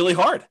it's really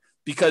hard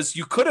because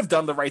you could have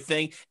done the right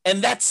thing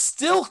and that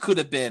still could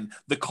have been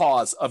the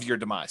cause of your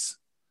demise.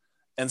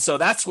 And so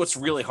that's what's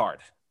really hard.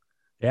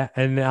 Yeah.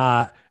 And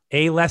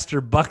A.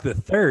 Lester Buck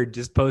III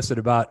just posted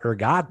about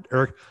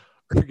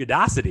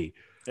ergodicity.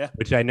 Yeah.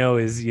 Which I know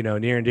is,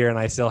 near and dear. And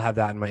I still have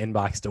that in my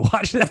inbox to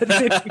watch that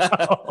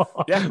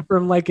video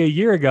from like a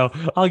year ago.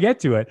 I'll get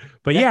to it.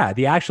 But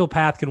the actual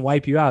path can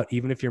wipe you out,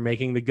 even if you're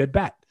making the good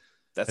bet.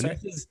 That's right.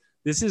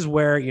 This is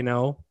where,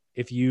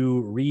 if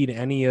you read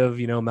any of,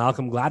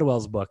 Malcolm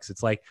Gladwell's books,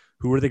 it's like,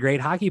 who are the great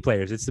hockey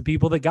players? It's the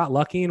people that got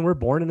lucky and were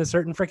born in a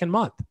certain freaking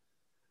month.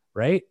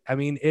 Right. I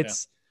mean,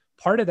 it's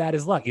part of that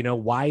is luck.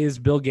 Why is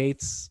Bill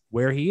Gates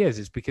where he is?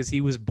 It's because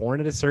he was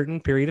born at a certain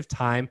period of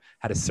time,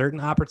 had a certain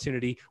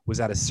opportunity, was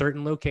at a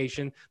certain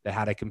location that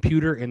had a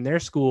computer in their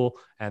school,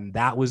 and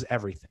that was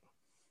everything.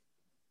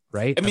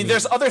 Right? I mean,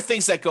 there's other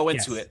things that go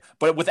into it,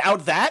 but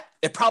without that,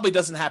 it probably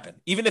doesn't happen,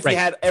 even if you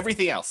had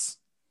everything else.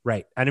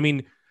 Right. And I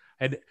mean,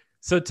 and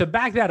so to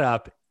back that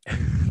up,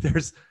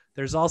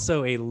 there's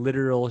also a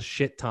literal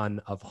shit ton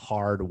of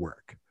hard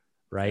work,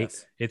 right?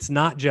 Yes. It's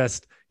not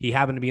just he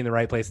happened to be in the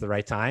right place at the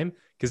right time,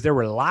 because there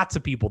were lots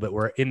of people that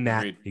were in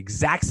that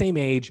exact same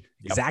age,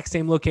 exact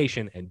same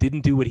location, and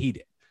didn't do what he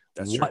did.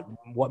 That's true.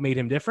 What made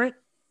him different?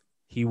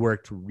 He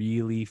worked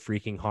really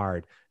freaking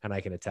hard, and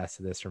I can attest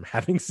to this from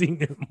having seen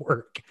him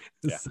work.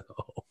 Yeah. So,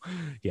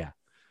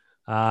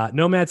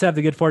 nomads have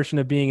the good fortune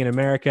of being in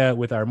America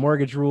with our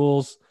mortgage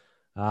rules.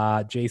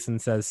 Jason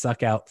says,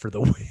 "Suck out for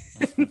the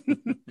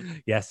win."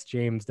 Yes,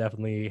 James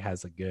definitely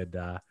has a good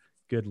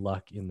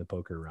luck in the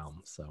poker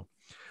realm. So.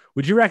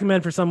 Would you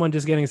recommend for someone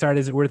just getting started,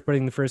 is it worth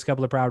putting the first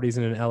couple of properties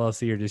in an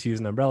LLC or just use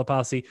an umbrella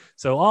policy?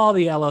 So all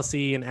the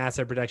LLC and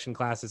asset protection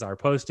classes are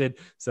posted.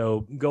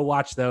 So go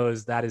watch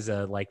those. That is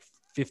a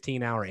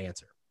 15-hour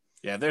answer.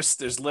 Yeah,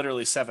 there's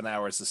literally 7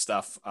 hours of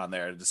stuff on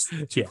there. Just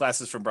two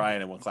classes from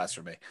Brian and one class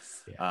from me.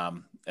 Yeah.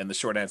 And the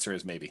short answer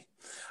is maybe.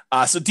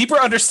 So deeper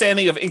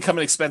understanding of income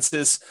and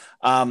expenses,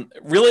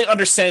 really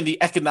understand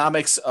the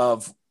economics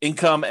of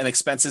income and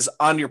expenses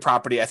on your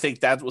property. I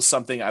think that was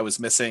something I was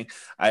missing.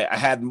 I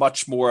had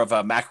much more of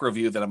a macro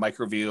view than a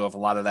micro view of a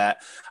lot of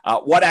that.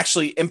 What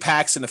actually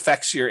impacts and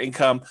affects your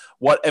income?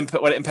 What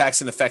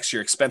impacts and affects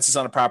your expenses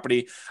on a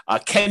property?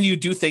 Can you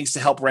do things to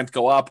help rent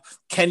go up?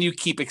 Can you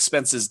keep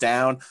expenses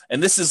down?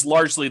 And this is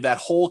largely that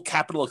whole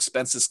capital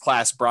expenses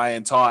class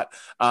Brian taught.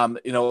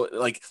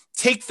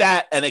 Take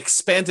that and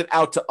expand it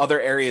out to other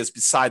areas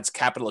besides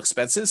capital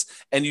expenses.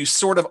 And you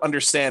sort of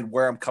understand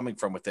where I'm coming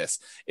from with this.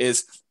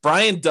 Is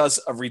Brian does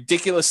a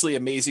ridiculously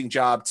amazing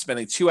job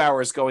spending 2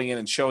 hours going in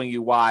and showing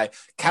you why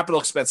capital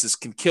expenses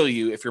can kill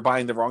you if you're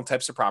buying the wrong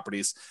types of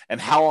properties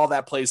and how all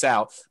that plays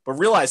out. But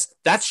realize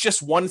that's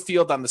just one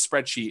field on the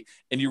spreadsheet.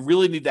 And you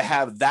really need to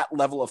have that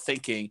level of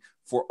thinking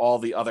for all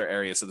the other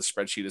areas of the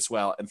spreadsheet as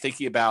well. And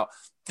thinking about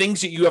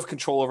things that you have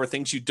control over,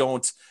 things you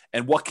don't,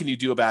 and what can you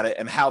do about it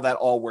and how that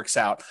all works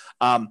out.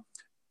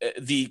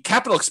 The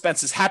capital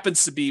expenses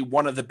happens to be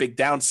one of the big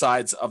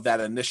downsides of that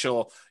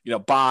initial,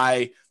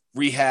 buy,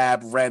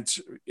 rehab, rent,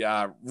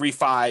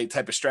 refi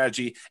type of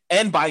strategy,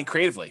 and buying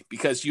creatively,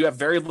 because you have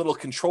very little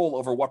control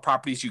over what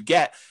properties you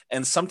get.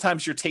 And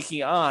sometimes you're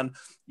taking on,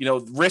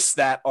 risks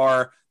that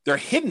they're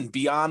hidden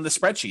beyond the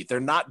spreadsheet. They're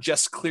not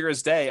just clear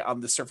as day on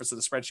the surface of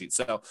the spreadsheet.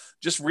 So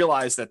just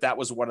realize that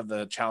was one of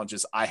the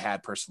challenges I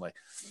had personally.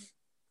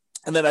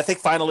 And then I think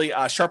finally,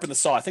 sharpen the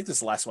saw. I think this is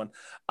the last one.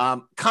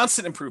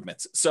 Constant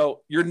improvements.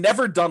 So you're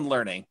never done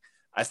learning.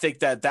 I think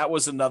that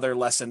was another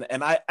lesson.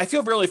 And I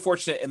feel really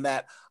fortunate in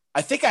that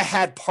I think I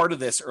had part of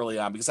this early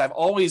on because I've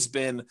always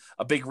been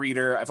a big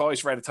reader. I've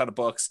always read a ton of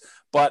books,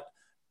 but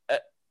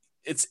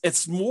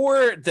it's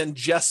more than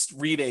just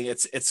reading.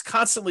 It's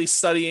constantly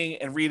studying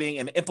and reading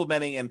and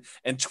implementing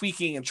and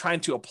tweaking and trying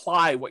to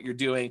apply what you're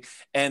doing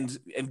and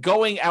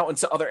going out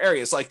into other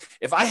areas. Like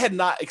if I had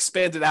not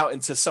expanded out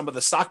into some of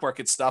the stock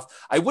market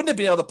stuff, I wouldn't have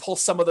been able to pull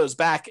some of those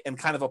back and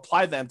kind of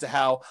apply them to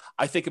how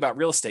I think about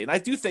real estate. And I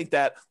do think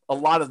that a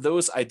lot of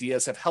those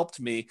ideas have helped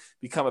me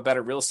become a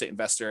better real estate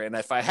investor. And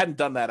if I hadn't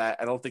done that,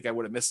 I don't think I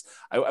would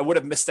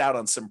have missed out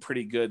on some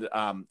pretty good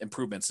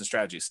improvements and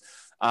strategies.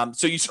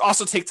 So you should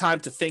also take time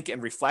to think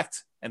and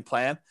reflect and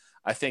plan.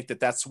 I think that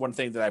that's one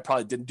thing that I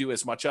probably didn't do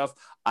as much of.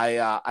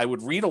 I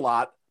would read a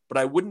lot, but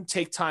I wouldn't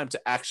take time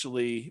to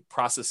actually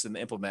process and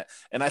implement.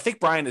 And I think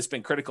Brian has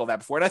been critical of that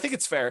before. And I think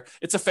it's fair.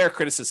 It's a fair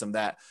criticism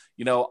that,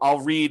 I'll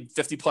read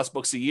 50 plus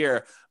books a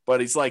year, but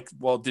he's like,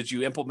 well, did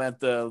you implement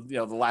the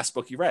last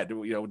book you read?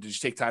 Did you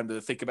take time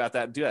to think about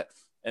that and do it?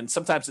 And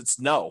sometimes it's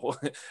no,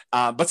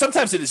 but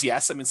sometimes it is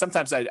yes. I mean,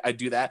 sometimes I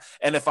do that.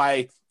 And if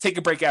I take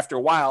a break after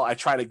a while, I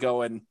try to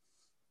go and,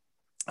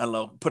 I don't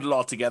know, put it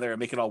all together and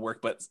make it all work.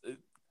 But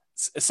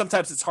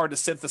sometimes it's hard to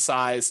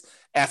synthesize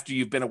after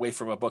you've been away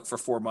from a book for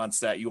 4 months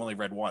that you only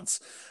read once.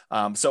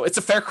 So it's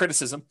a fair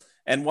criticism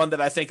and one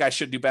that I think I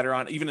should do better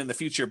on even in the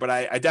future, but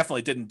I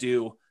definitely didn't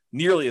do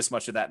nearly as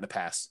much of that in the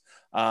past.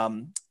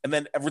 And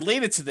then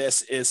related to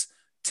this is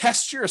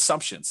test your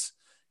assumptions.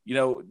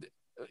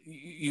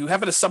 You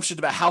have an assumption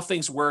about how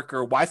things work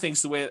or why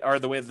things the way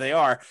that they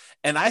are.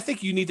 And I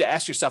think you need to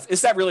ask yourself,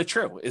 is that really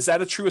true? Is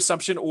that a true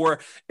assumption? Or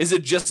is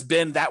it just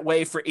been that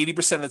way for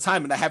 80% of the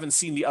time and I haven't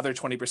seen the other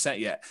 20%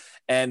 yet?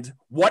 And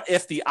what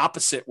if the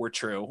opposite were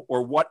true?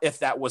 Or what if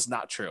that was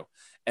not true?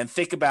 And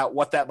think about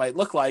what that might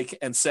look like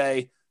and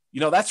say,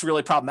 that's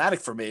really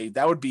problematic for me.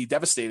 That would be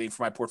devastating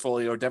for my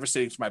portfolio or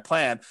devastating for my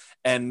plan,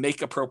 and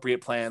make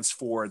appropriate plans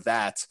for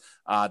that,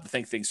 to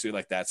think things through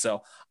like that.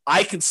 So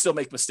I can still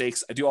make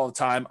mistakes. I do all the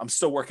time. I'm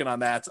still working on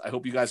that. I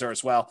hope you guys are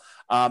as well.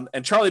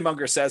 And Charlie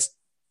Munger says,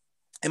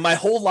 in my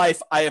whole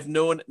life, I have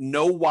known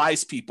no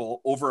wise people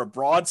over a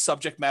broad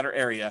subject matter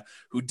area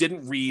who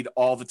didn't read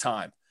all the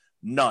time.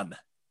 None.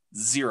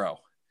 Zero.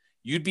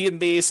 You'd be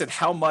amazed at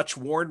how much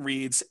Warren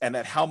reads and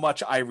at how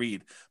much I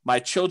read. My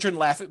children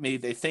laugh at me.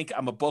 They think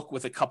I'm a book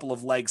with a couple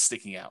of legs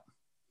sticking out.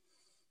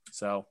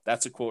 So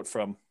that's a quote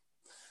from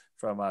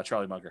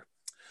Charlie Munger.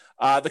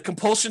 The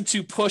compulsion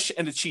to push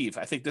and achieve.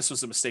 I think this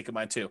was a mistake of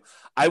mine too.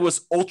 I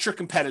was ultra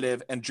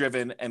competitive and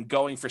driven and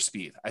going for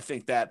speed. I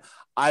think that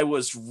I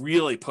was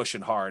really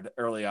pushing hard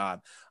early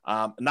on.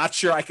 Not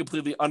sure I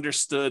completely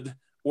understood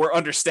or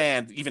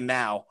understand even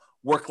now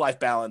work-life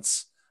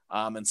balance.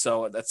 And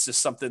so that's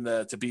just something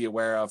to be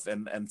aware of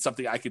and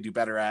something I could do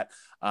better at.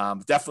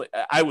 Definitely,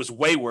 I was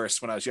way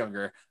worse when I was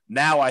younger.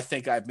 Now I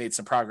think I've made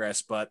some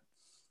progress, but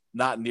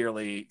not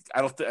nearly.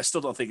 I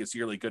still don't think it's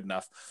nearly good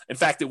enough. In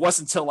fact, it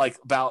wasn't until like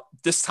about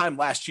this time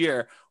last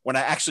year when I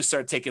actually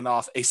started taking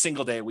off a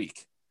single day a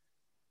week,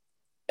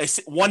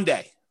 one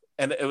day,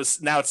 and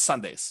now it's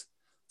Sundays.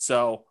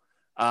 So,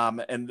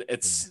 and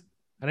it's,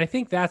 and I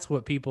think that's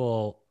what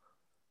people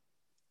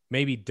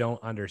maybe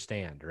don't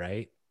understand,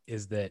 right?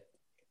 Is that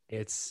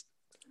it's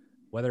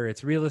whether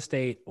it's real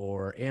estate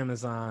or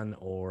Amazon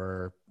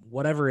or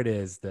whatever it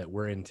is that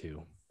we're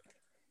into,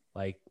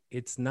 like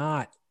it's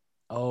not,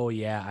 oh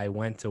yeah, I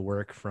went to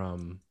work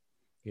from,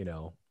 9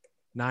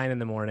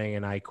 a.m.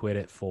 and I quit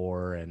at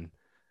 4. And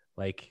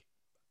like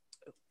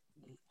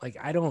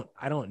I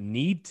don't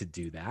need to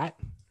do that.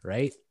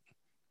 Right.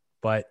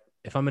 But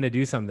if I'm going to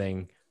do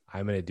something,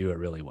 I'm going to do it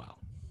really well.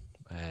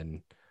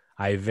 And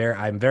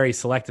I'm very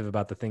selective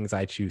about the things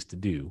I choose to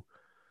do,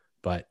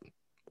 but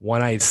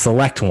when I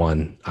select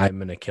one, I'm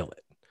going to kill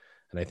it.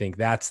 And I think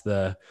that's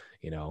the,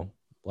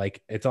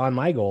 it's on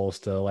my goals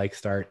to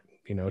start,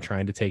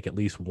 trying to take at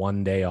least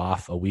one day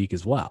off a week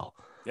as well.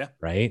 Yeah.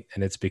 Right.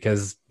 And it's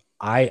because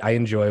I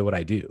enjoy what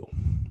I do.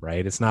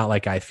 Right. It's not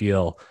like I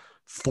feel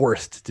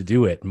forced to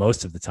do it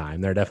most of the time.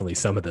 There are definitely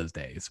some of those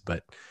days,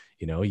 but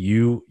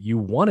you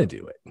want to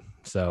do it.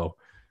 So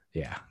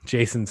yeah.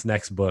 Jason's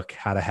next book,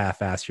 How to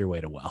Half-Ass Your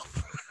Way to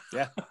Wealth.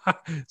 Yeah.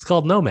 It's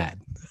called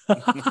Nomad.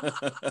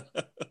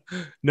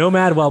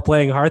 Nomad while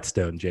playing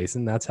Hearthstone,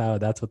 Jason. That's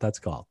what that's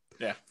called.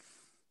 Yeah.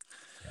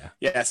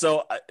 Yeah.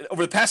 So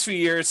over the past few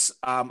years,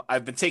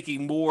 I've been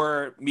taking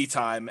more me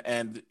time,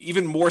 and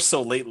even more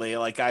so lately.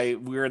 Like we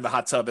were in the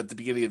hot tub at the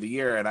beginning of the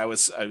year, and I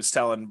was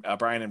telling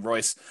Brian and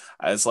Royce,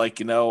 I was like,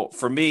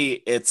 for me,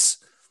 if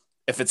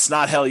it's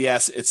not hell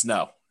yes, it's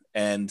no.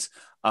 And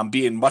I'm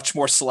being much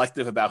more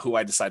selective about who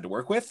I decide to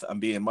work with. I'm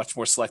being much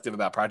more selective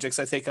about projects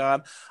I take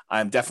on.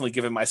 I'm definitely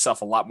giving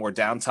myself a lot more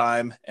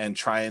downtime and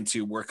trying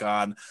to work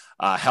on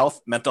health,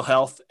 mental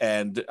health,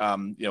 and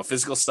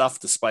physical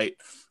stuff, despite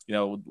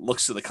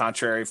looks to the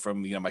contrary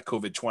from my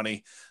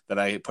COVID-20 that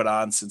I put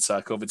on since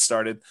COVID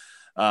started.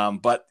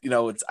 But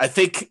I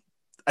think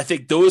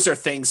those are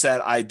things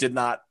that I did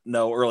not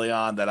know early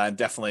on that I'm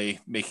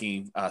definitely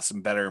making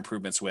some better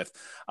improvements with.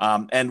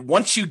 And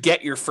once you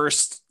get your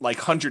first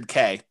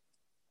 100K,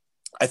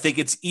 I think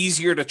it's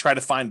easier to try to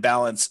find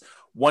balance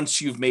once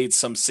you've made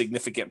some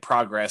significant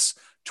progress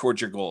towards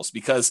your goals,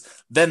 because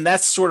then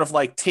that's sort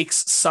of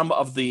takes some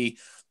of the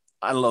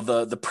I don't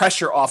know, the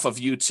pressure off of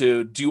you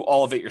to do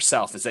all of it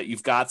yourself is that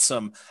you've got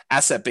some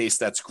asset base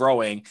that's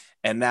growing,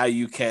 and now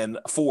you can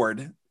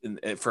afford,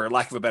 for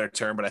lack of a better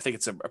term, but I think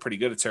it's a pretty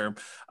good term,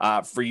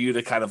 for you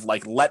to kind of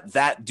like let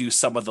that do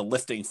some of the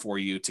lifting for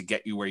you to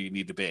get you where you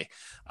need to be.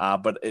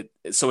 But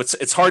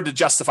it's hard to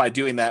justify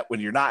doing that when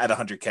you're not at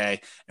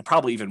 100K, and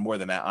probably even more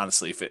than that,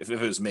 honestly. If it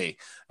was me,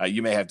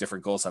 you may have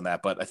different goals on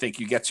that, but I think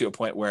you get to a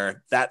point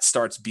where that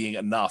starts being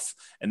enough,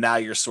 and now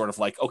you're sort of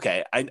like,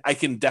 okay, I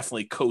can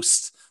definitely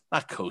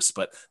not coast,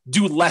 but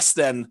do less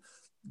than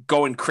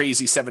going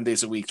crazy 7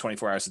 days a week,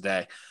 24 hours a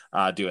day,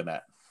 doing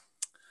that.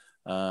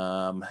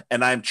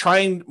 And I'm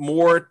trying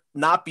more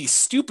not be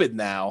stupid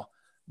now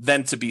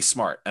than to be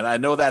smart. And I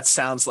know that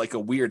sounds like a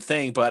weird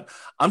thing, but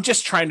I'm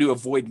just trying to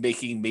avoid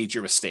making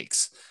major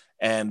mistakes.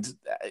 And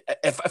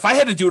if I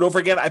had to do it over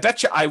again, I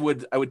bet you I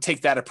would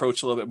take that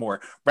approach a little bit more,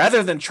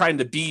 rather than trying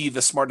to be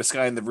the smartest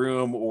guy in the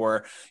room,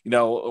 or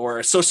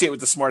associate with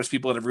the smartest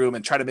people in the room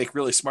and try to make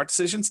really smart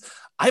decisions.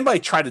 I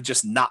might try to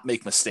just not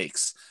make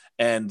mistakes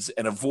and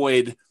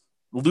avoid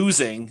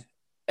losing,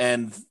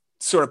 and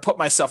sort of put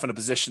myself in a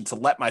position to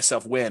let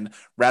myself win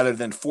rather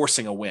than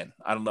forcing a win.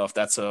 I don't know if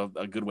that's a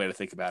good way to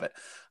think about it.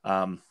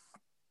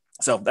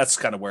 So that's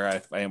kind of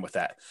where I am with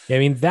that. Yeah, I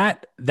mean,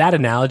 that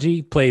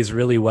analogy plays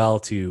really well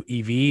to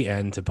EV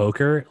and to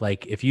poker.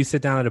 Like, if you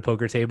sit down at a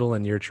poker table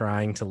and you're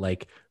trying to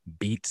like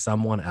beat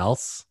someone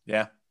else,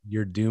 yeah,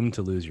 you're doomed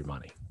to lose your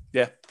money.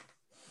 Yeah.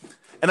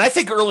 And I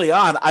think early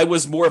on, I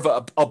was more of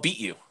a I'll beat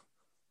you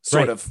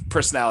sort of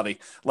personality.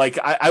 Like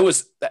I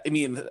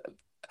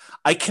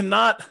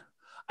cannot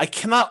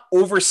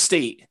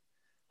overstate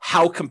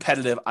how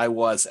competitive I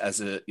was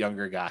as a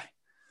younger guy.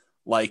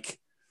 Like,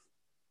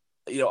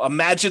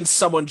 imagine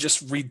someone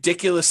just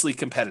ridiculously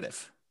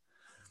competitive.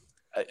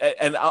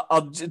 And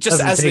I'll just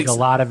doesn't take a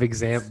lot of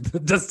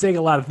doesn't take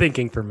a lot of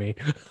thinking for me.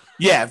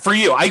 Yeah, for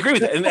you, I agree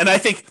with it, and I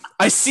think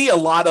I see a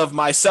lot of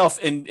myself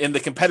in the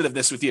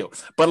competitiveness with you.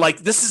 But like,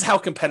 this is how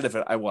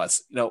competitive I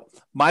was.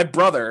 My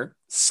brother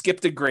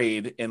skipped a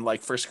grade in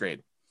like first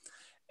grade,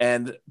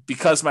 and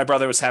because my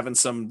brother was having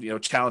some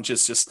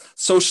challenges, just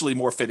socially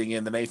more fitting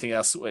in than anything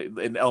else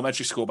in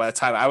elementary school. By the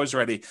time I was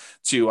ready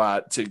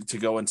to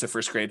go into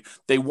first grade,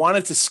 they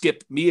wanted to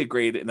skip me a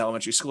grade in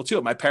elementary school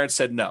too. My parents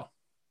said no.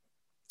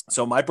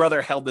 So my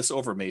brother held this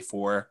over me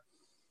for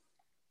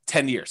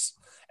 10 years.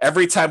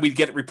 Every time we'd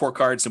get report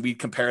cards and we'd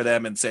compare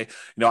them and say,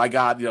 I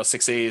got,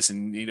 6 A's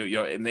and,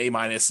 an A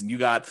minus, and you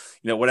got,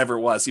 whatever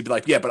it was, he'd be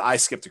like, yeah, but I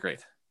skipped a grade.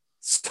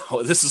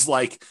 So this is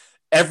like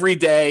every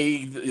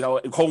day,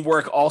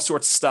 homework, all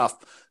sorts of stuff.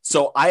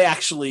 So I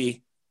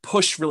actually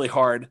pushed really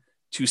hard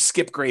to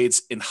skip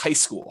grades in high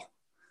school.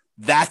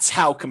 That's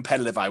how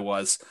competitive I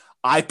was.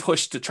 I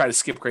pushed to try to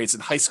skip grades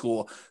in high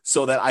school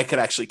so that I could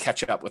actually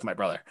catch up with my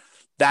brother.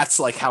 That's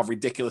like how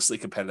ridiculously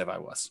competitive I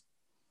was.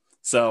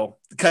 So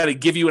kind of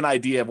give you an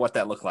idea of what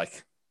that looked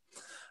like.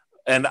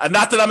 And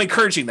not that I'm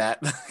encouraging that,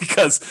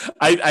 because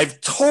I've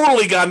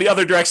totally gone the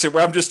other direction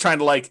where I'm just trying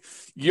to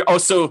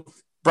so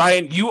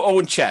Brian, you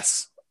own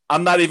chess.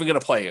 I'm not even going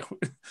to play you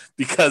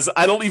because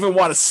I don't even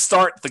want to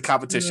start the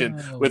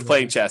competition with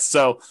playing chess.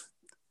 So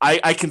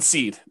I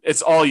concede.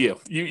 It's all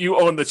you. You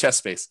own the chess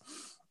space.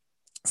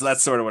 So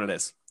that's sort of what it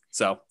is.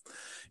 So,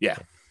 yeah.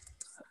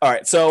 All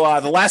right.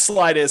 So the last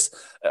slide is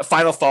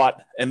final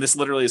thought. And this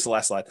literally is the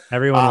last slide.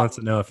 Everyone wants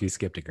to know if you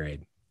skipped a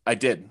grade. I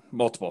did.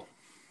 Multiple.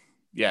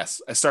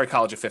 Yes. I started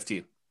college at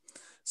 15.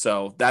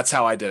 So that's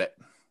how I did it.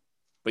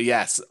 But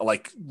yes,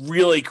 like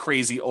really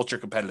crazy, ultra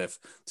competitive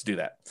to do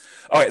that.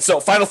 All right. So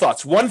final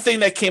thoughts. One thing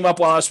that came up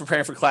while I was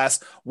preparing for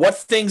class, what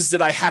things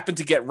did I happen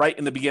to get right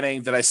in the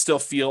beginning that I still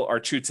feel are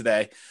true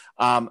today?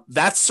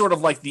 That's sort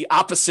of like the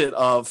opposite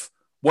of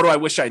what do I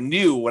wish I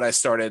knew when I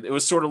started. It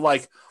was sort of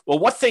like, well,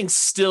 what things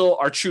still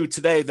are true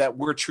today that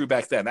were true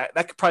back then? That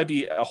could probably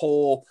be a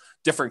whole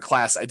different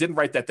class. I didn't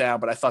write that down,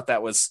 but I thought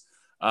that was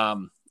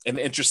an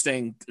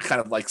interesting kind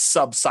of like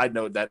side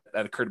note that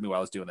occurred to me while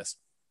I was doing this.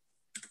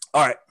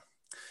 All right.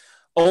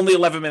 Only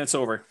 11 minutes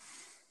over.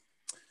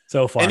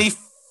 So far.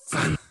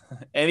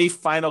 Any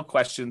final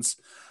questions?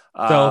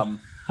 So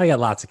I got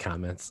lots of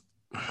comments.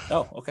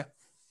 Oh, okay.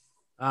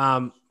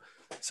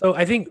 So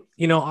I think,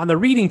 on the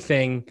reading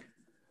thing,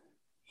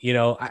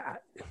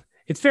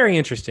 it's very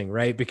interesting,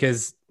 right?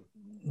 Because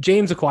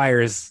James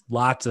acquires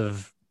lots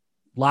of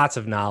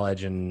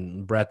knowledge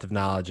and breadth of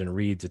knowledge and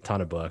reads a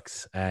ton of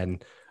books.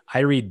 And I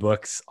read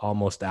books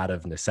almost out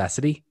of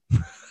necessity.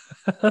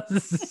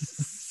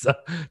 So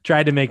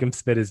tried to make him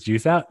spit his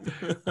juice out.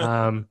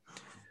 But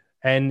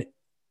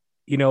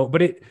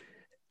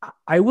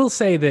I will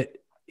say that,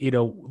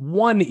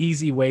 one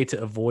easy way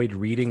to avoid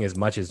reading as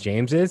much as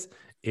James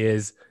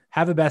is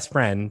have a best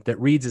friend that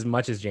reads as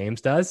much as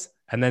James does,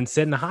 and then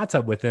sit in a hot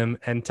tub with him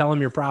and tell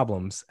him your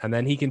problems. And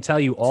then he can tell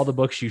you all the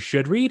books you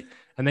should read.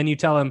 And then you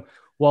tell him,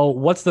 well,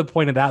 what's the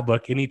point of that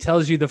book? And he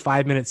tells you the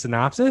 5-minute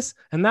synopsis,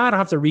 and now I don't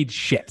have to read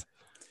shit.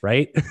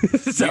 Right.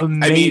 It's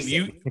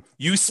amazing. I mean,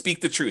 you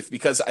speak the truth,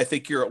 because I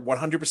think you're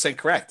 100%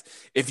 correct.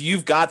 If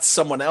you've got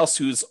someone else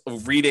who's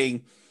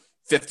reading,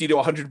 50 to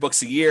 100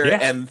 books a year, Yeah.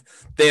 and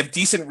they have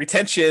decent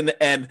retention,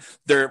 and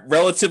they're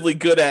relatively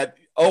good at,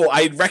 oh,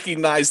 I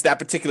recognize that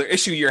particular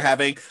issue you're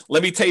having.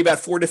 Let me tell you about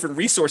 4 different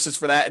resources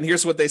for that, and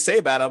here's what they say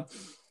about them.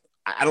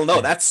 I don't know.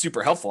 Yeah. That's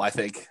super helpful, I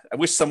think. I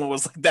wish someone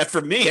was like that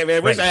for me. I mean, I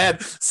wish Right. I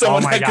had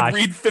someone my that gosh. could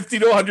read 50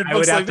 to 100 I would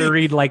books have like to me.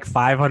 read like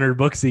 500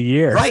 books a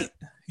year. Right.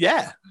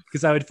 Yeah.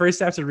 Because I would first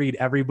have to read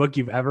every book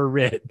you've ever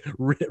read,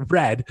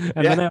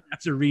 and then I have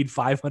to read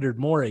 500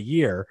 more a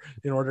year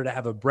in order to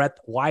have a breadth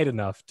wide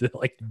enough to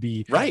like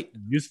be Right.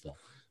 useful.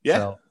 Yeah.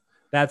 So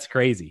that's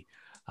crazy.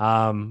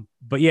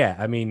 But yeah,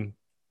 I mean,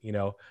 you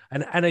know,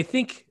 and I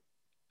think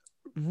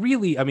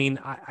really, I mean,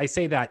 I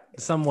say that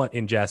somewhat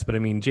in jest, but I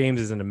mean,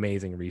 James is an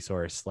amazing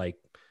resource, like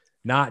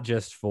not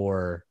just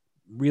for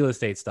real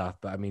estate stuff,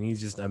 but I mean,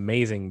 he's just an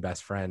amazing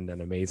best friend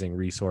and amazing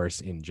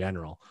resource in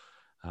general.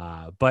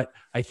 But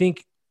I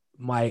think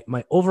my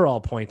overall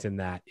point in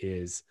that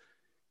is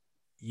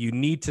you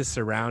need to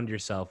surround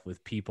yourself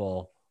with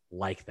people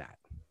like that.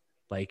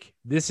 Like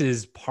this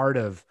is part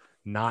of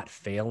not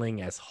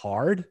failing as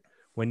hard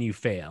when you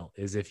fail,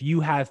 is if you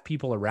have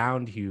people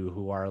around you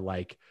who are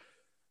like,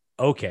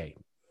 okay,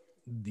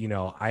 you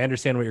know, I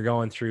understand what you're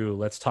going through.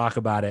 Let's talk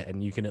about it.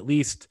 And you can at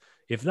least,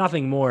 if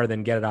nothing more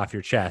than get it off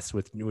your chest,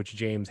 which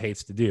James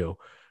hates to do.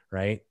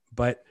 Right.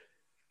 But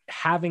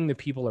having the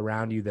people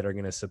around you that are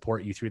going to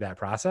support you through that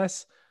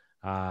process.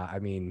 I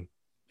mean,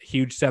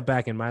 huge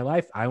setback in my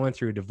life. I went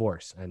through a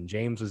divorce and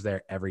James was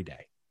there every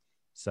day.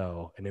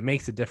 So, and it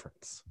makes a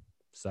difference.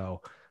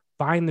 So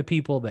find the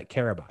people that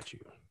care about you.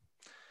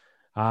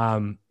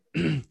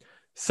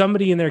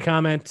 Somebody in their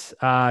comment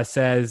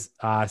says,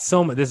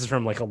 this is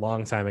from like a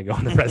long time ago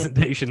in the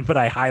presentation, but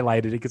I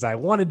highlighted it because I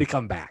wanted to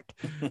come back,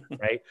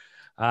 right?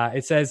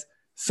 It says,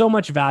 so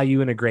much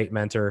value in a great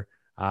mentor,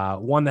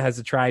 one that has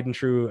a tried and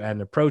true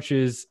and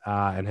approaches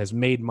and has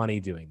made money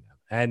doing them.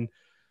 And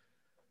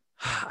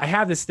I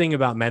have this thing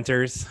about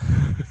mentors.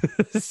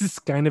 This is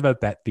kind of a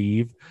pet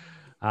peeve.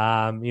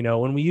 You know,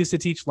 when we used to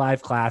teach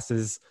live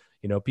classes,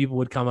 you know, people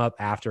would come up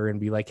after and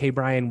be like, hey,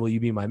 Brian, will you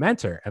be my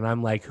mentor? And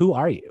I'm like, who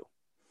are you?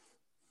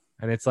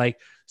 And it's like,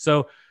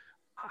 so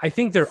I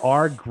think there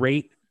are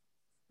great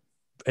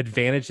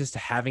advantages to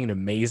having an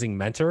amazing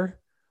mentor,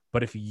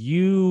 but if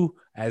you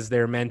as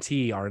their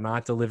mentee are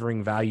not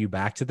delivering value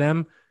back to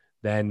them,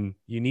 then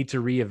you need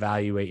to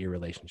reevaluate your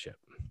relationship.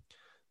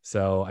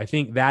 So I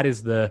think that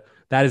is the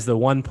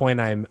one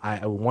point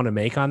I want to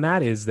make on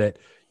that, is that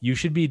you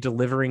should be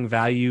delivering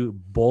value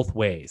both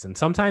ways. And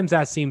sometimes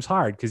that seems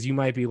hard because you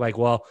might be like,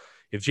 well,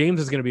 if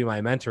James is going to be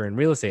my mentor in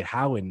real estate,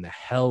 how in the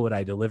hell would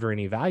I deliver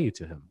any value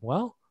to him?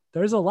 Well,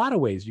 there's a lot of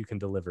ways you can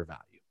deliver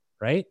value,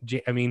 right?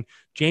 I mean,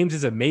 James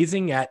is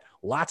amazing at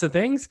lots of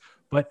things,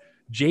 but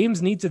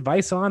James needs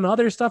advice on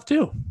other stuff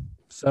too.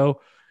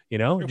 So, you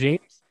know,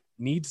 James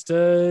needs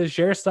to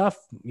share stuff,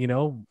 you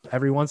know,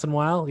 every once in a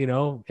while, you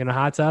know, in a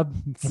hot tub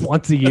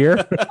once a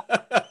year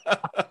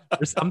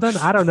or something.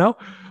 I don't know.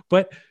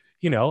 But,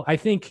 you know, I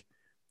think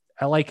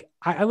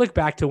I look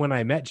back to when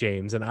I met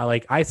James and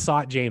I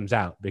sought James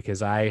out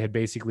because I had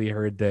basically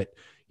heard that,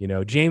 you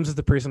know, James is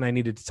the person I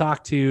needed to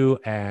talk to.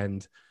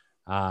 And,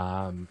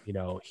 you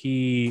know,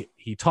 he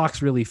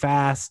talks really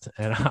fast.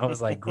 And I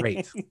was like,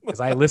 great, because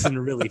I listen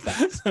really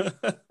fast.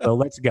 So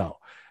let's go.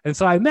 And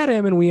so I met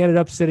him and we ended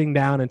up sitting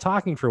down and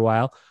talking for a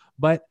while.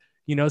 But,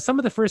 you know, some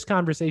of the first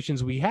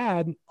conversations we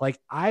had, like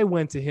I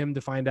went to him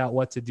to find out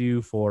what to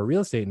do for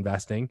real estate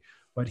investing,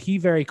 but he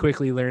very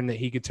quickly learned that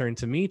he could turn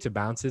to me to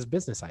bounce his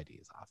business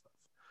ideas off of.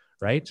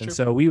 Right. Sure. And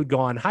so we would go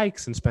on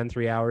hikes and spend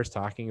 3 hours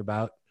talking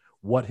about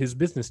what his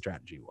business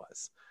strategy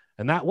was.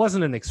 And that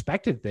wasn't an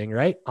expected thing,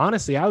 right?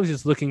 Honestly, I was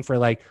just looking for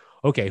like,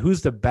 okay,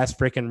 who's the best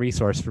freaking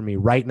resource for me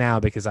right now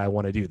because I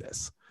want to do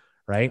this,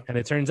 right? And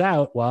it turns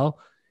out, well,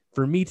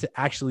 for me to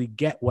actually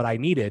get what I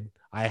needed,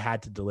 I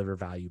had to deliver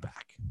value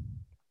back.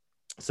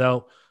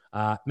 So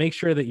make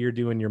sure that you're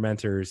doing your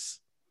mentors,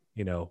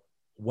 you know,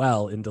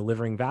 well in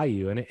delivering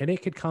value, and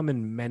it could come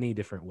in many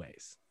different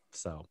ways.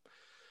 So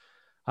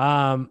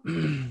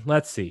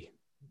let's see.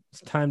 It's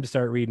time to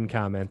start reading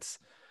comments.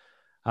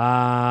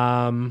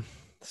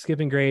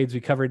 Skipping grades,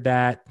 we covered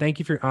that. Thank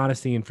you for your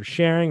honesty and for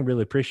sharing.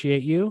 Really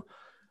appreciate you.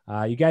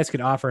 You guys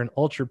could offer an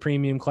ultra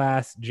premium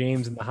class,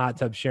 James in the hot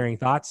tub sharing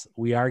thoughts.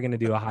 We are going to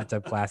do a hot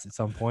tub class at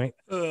some point.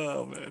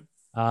 Oh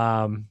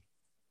man.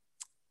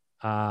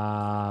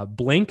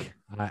 Blink.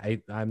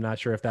 I'm not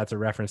sure if that's a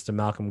reference to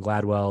Malcolm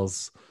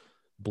Gladwell's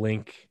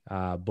Blink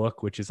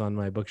book, which is on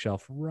my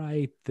bookshelf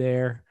right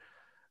there.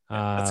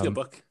 That's a good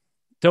book.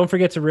 Don't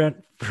forget to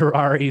rent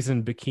Ferraris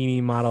and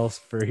bikini models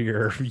for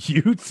your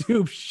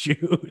YouTube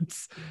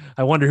shoots.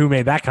 I wonder who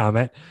made that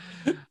comment.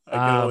 I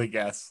can only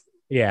guess.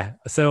 Yeah.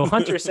 So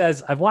Hunter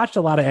says, I've watched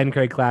a lot of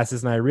NCREG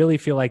classes and I really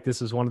feel like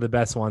this was one of the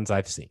best ones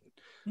I've seen.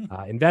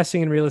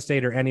 Investing in real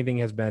estate or anything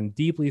has been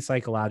deeply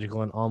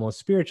psychological and almost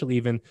spiritual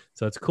even.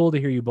 So it's cool to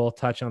hear you both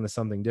touch on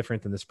something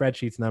different than the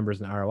spreadsheets,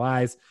 numbers, and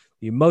ROIs.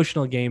 The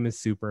emotional game is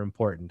super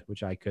important,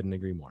 which I couldn't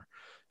agree more.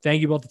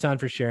 Thank you both a ton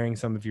for sharing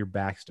some of your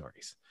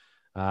backstories.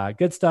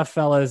 Good stuff,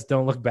 fellas.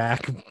 Don't look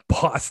back.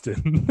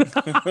 Boston.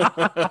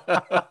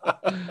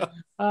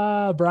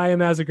 Brian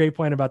has a great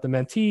point about the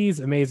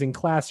mentees. Amazing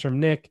class from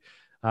Nick.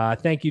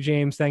 Thank you,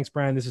 James. Thanks,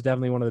 Brian. This is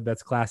definitely one of the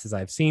best classes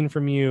I've seen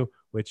from you,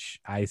 which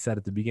I said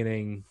at the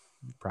beginning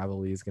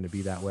probably is going to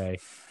be that way.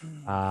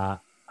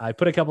 I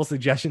put a couple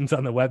suggestions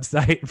on the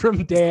website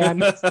from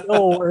Dan. It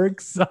still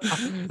works.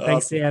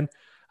 Thanks, Dan.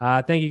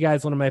 Thank you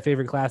guys. One of my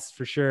favorite classes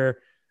for sure.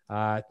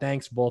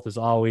 Thanks both as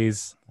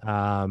always.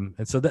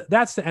 And so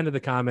that's the end of the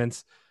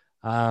comments.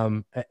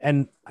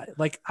 And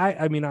like,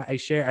 I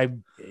share,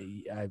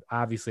 I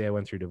obviously I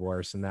went through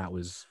divorce, and that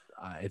was,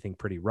 I think,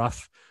 pretty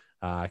rough,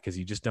 cause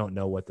you just don't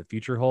know what the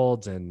future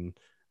holds. And,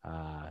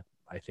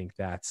 I think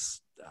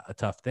that's a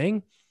tough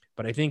thing,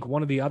 but I think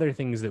one of the other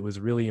things that was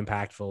really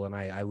impactful, and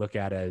I look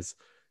at as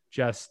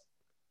just,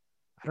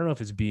 I don't know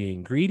if it's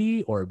being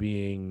greedy or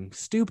being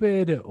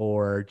stupid,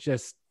 or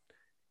just,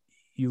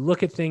 you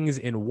look at things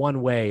in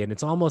one way, and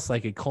it's almost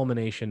like a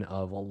culmination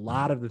of a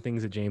lot of the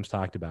things that James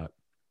talked about.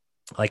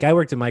 Like, I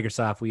worked at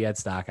Microsoft, we had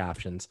stock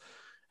options.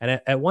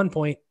 And at one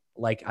point,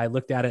 like, I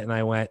looked at it and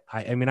I went,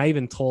 I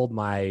even told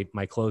my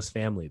close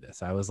family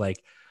this. I was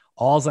like,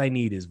 alls I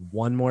need is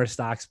one more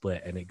stock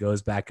split and it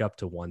goes back up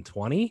to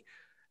 120.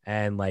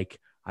 And like,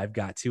 I've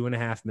got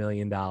 $2.5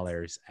 million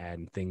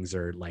and things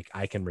are like,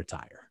 I can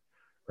retire.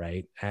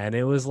 Right. And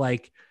it was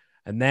like,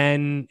 and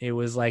then it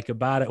was like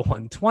about at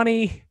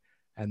 120,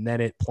 and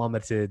then it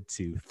plummeted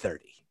to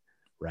 30.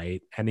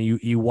 Right. And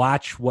you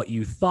watch what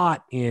you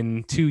thought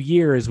in 2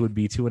 years would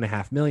be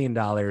 $2.5 million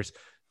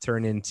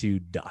turn into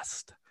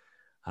dust.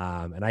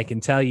 And I can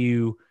tell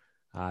you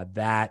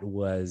that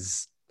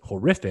was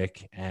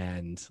horrific.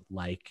 And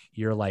like,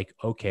 you're like,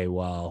 okay,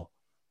 well,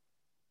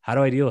 how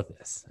do I deal with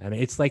this? And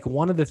it's like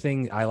one of the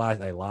things I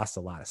lost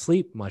a lot of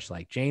sleep, much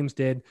like James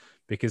did,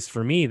 because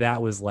for me,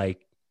 that was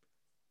like,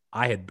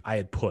 I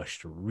had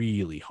pushed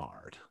really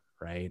hard.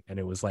 Right. And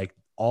it was like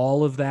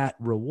all of that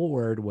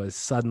reward was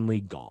suddenly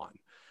gone.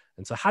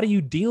 And so how do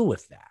you deal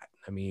with that?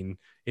 I mean,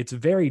 it's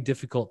very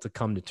difficult to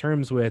come to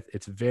terms with.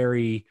 It's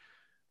very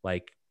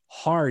like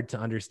hard to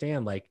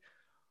understand, like,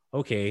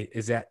 okay,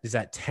 is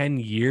that 10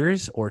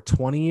 years or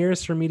 20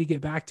 years for me to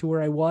get back to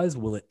where I was?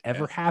 Will it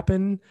ever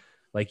happen?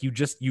 Like,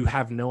 you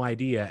have no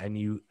idea.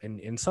 And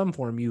in some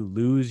form, you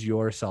lose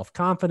your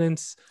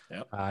self-confidence.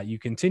 Yep. You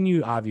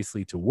continue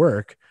obviously to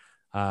work,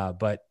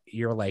 but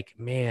you're like,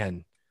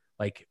 man,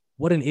 like,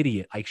 what an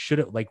idiot. I should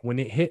have, like, when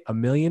it hit $1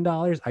 million,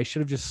 I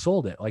should have just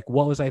sold it. Like,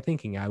 what was I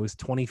thinking? I was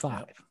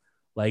 25.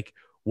 Like,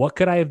 what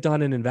could I have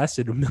done and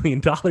invested $1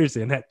 million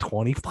in at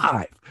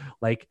 25?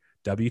 Like,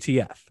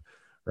 WTF.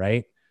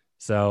 Right.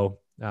 So,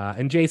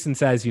 and Jason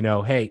says,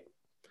 hey,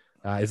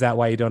 is that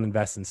why you don't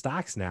invest in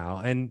stocks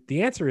now? And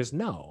the answer is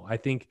no. I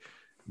think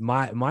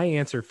my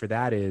answer for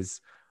that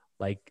is,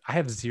 like, I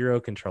have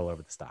zero control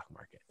over the stock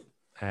market.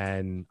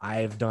 And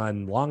I've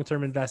done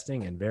long-term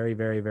investing and very,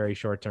 very, very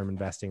short-term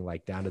investing,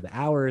 like down to the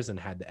hours, and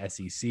had the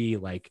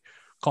SEC like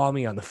call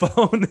me on the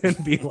phone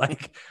and be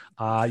like,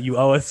 you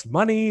owe us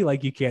money.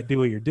 Like, you can't do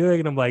what you're doing.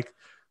 And I'm like,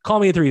 call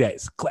me in 3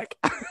 days, click.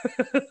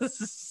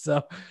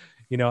 So,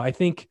 I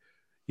think,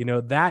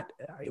 that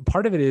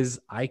part of it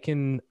is I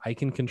can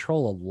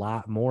control a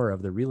lot more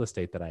of the real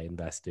estate that I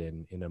invest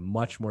in a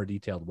much more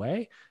detailed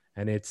way.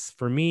 And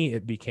for me,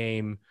 it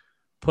became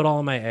put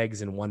all my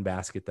eggs in one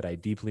basket that I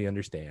deeply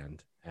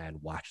understand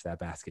and watch that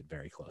basket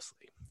very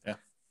closely. Yeah.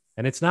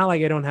 And it's not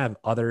like I don't have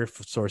other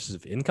sources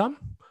of income,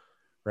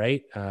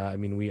 right? I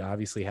mean, we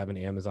obviously have an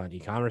Amazon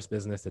e-commerce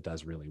business that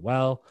does really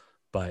well,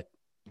 but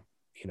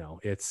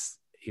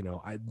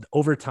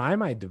over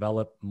time I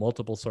develop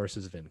multiple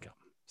sources of income.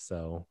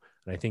 So,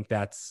 and I think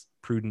that's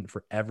prudent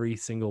for every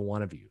single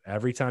one of you.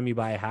 Every time you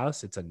buy a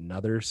house, it's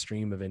another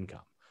stream of income.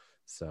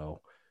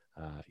 So,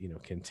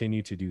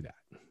 continue to do that.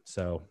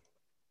 So,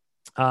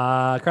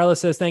 Carlos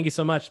says, thank you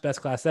so much.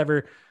 Best class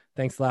ever.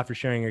 Thanks a lot for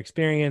sharing your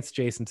experience.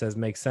 Jason says,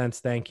 makes sense.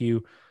 Thank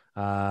you.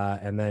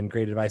 And then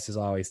great advice as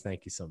always.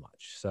 Thank you so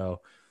much.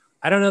 So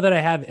I don't know that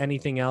I have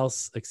anything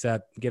else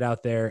except get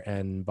out there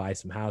and buy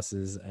some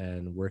houses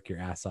and work your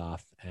ass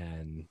off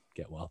and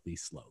get wealthy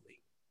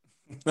slowly.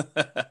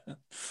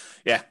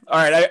 Yeah. All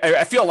right.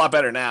 I feel a lot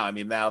better now. I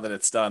mean, now that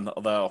it's done,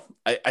 although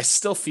I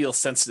still feel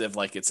sensitive,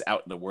 like it's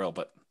out in the world,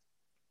 but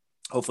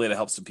hopefully it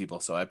helps some people.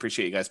 So I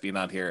appreciate you guys being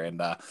on here and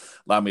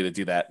allow me to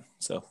do that.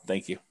 So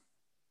thank you.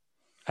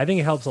 I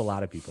think it helps a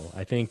lot of people.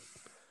 I think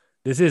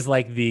this is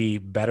like the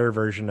better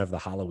version of the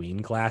Halloween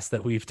class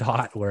that we've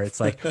taught, where it's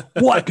like,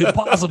 what could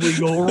possibly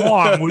go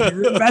wrong with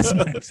your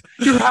investments?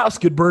 Your house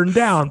could burn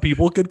down.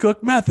 People could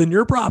cook meth in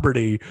your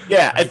property.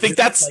 Yeah, I think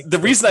that's like the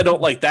reason I don't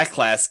like that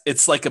class.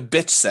 It's like a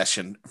bitch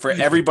session for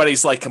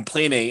everybody's like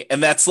complaining.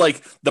 And that's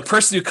like the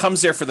person who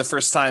comes there for the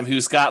first time,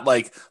 who's got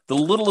like the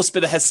littlest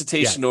bit of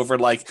hesitation over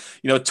like,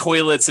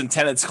 toilets and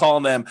tenants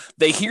calling them.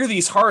 They hear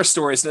these horror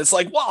stories and it's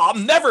like, well,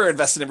 I'm never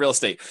invested in real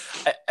estate.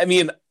 I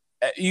mean,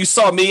 you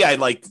saw me, I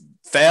like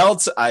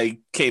failed. I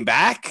came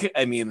back.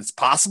 I mean, it's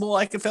possible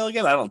I could fail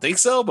again. I don't think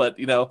so, but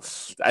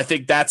I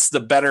think that's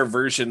the better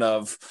version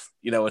of,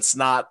 it's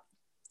not,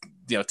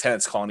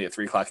 tenants calling you at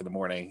 3:00 in the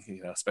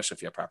morning, especially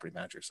if you have property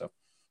manager. So,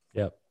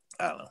 Yep.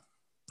 I don't know.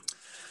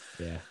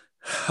 Yeah.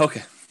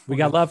 Okay. We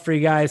got love for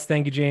you guys.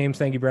 Thank you, James.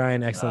 Thank you,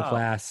 Brian. Excellent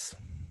class.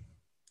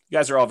 You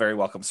guys are all very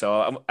welcome.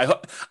 So I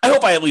hope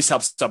I at least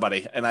help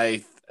somebody. And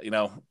I don't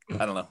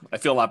know. I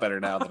feel a lot better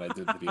now than I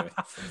did at the beginning.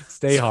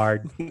 Stay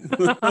hard.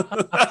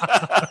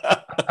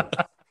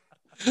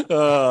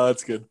 Oh,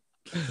 that's good.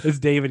 It's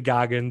David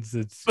Goggins.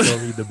 It's go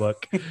read the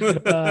book.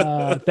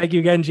 Thank you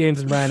again, James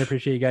and Brian. I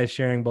appreciate you guys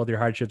sharing both your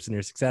hardships and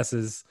your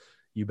successes.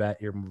 You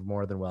bet. You're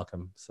more than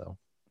welcome. So,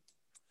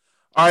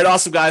 all right,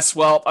 awesome, guys.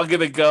 Well, I'm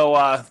gonna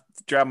go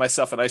grab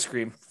myself an ice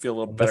cream. Feel a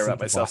little better about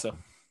myself. So,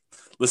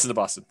 listen to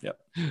Boston. Yep.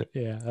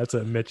 Yeah, that's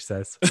what Mitch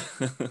says.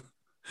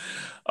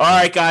 All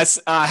right, guys.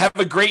 Have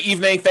a great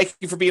evening. Thank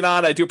you for being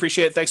on. I do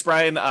appreciate it. Thanks,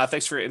 Brian.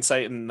 Thanks for your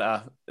insight and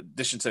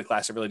addition to the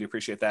class. I really do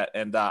appreciate that.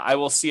 And I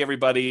will see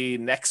everybody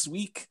next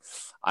week.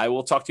 I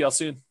will talk to y'all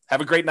soon. Have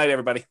a great night,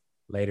 everybody.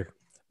 Later.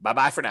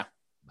 Bye-bye for now.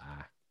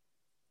 Bye.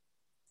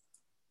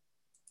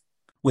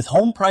 With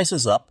home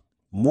prices up,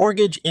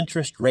 mortgage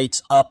interest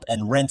rates up,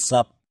 and rents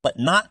up, but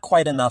not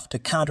quite enough to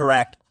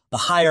counteract the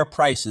higher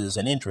prices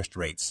and interest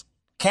rates,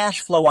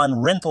 cash flow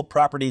on rental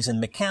properties in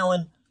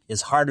McAllen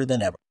is harder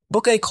than ever.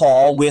 Book a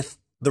call with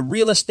the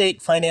Real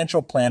Estate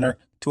Financial Planner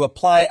to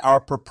apply our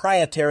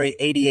proprietary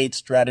 88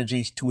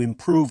 strategies to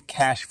improve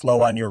cash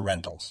flow on your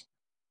rentals.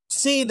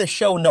 See the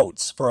show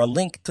notes for a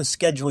link to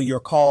schedule your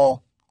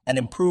call and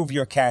improve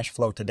your cash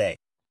flow today.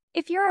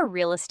 If you're a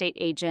real estate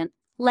agent,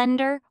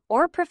 lender,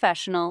 or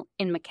professional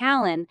in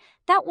McAllen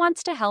that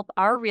wants to help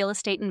our real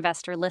estate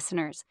investor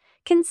listeners,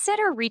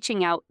 consider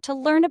reaching out to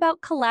learn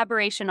about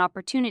collaboration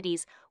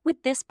opportunities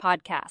with this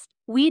podcast.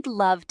 We'd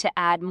love to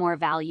add more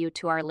value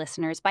to our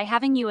listeners by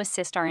having you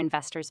assist our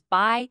investors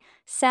buy,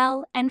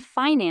 sell, and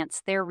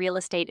finance their real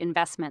estate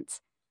investments.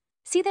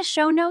 See the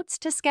show notes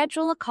to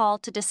schedule a call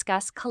to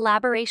discuss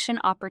collaboration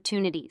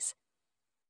opportunities.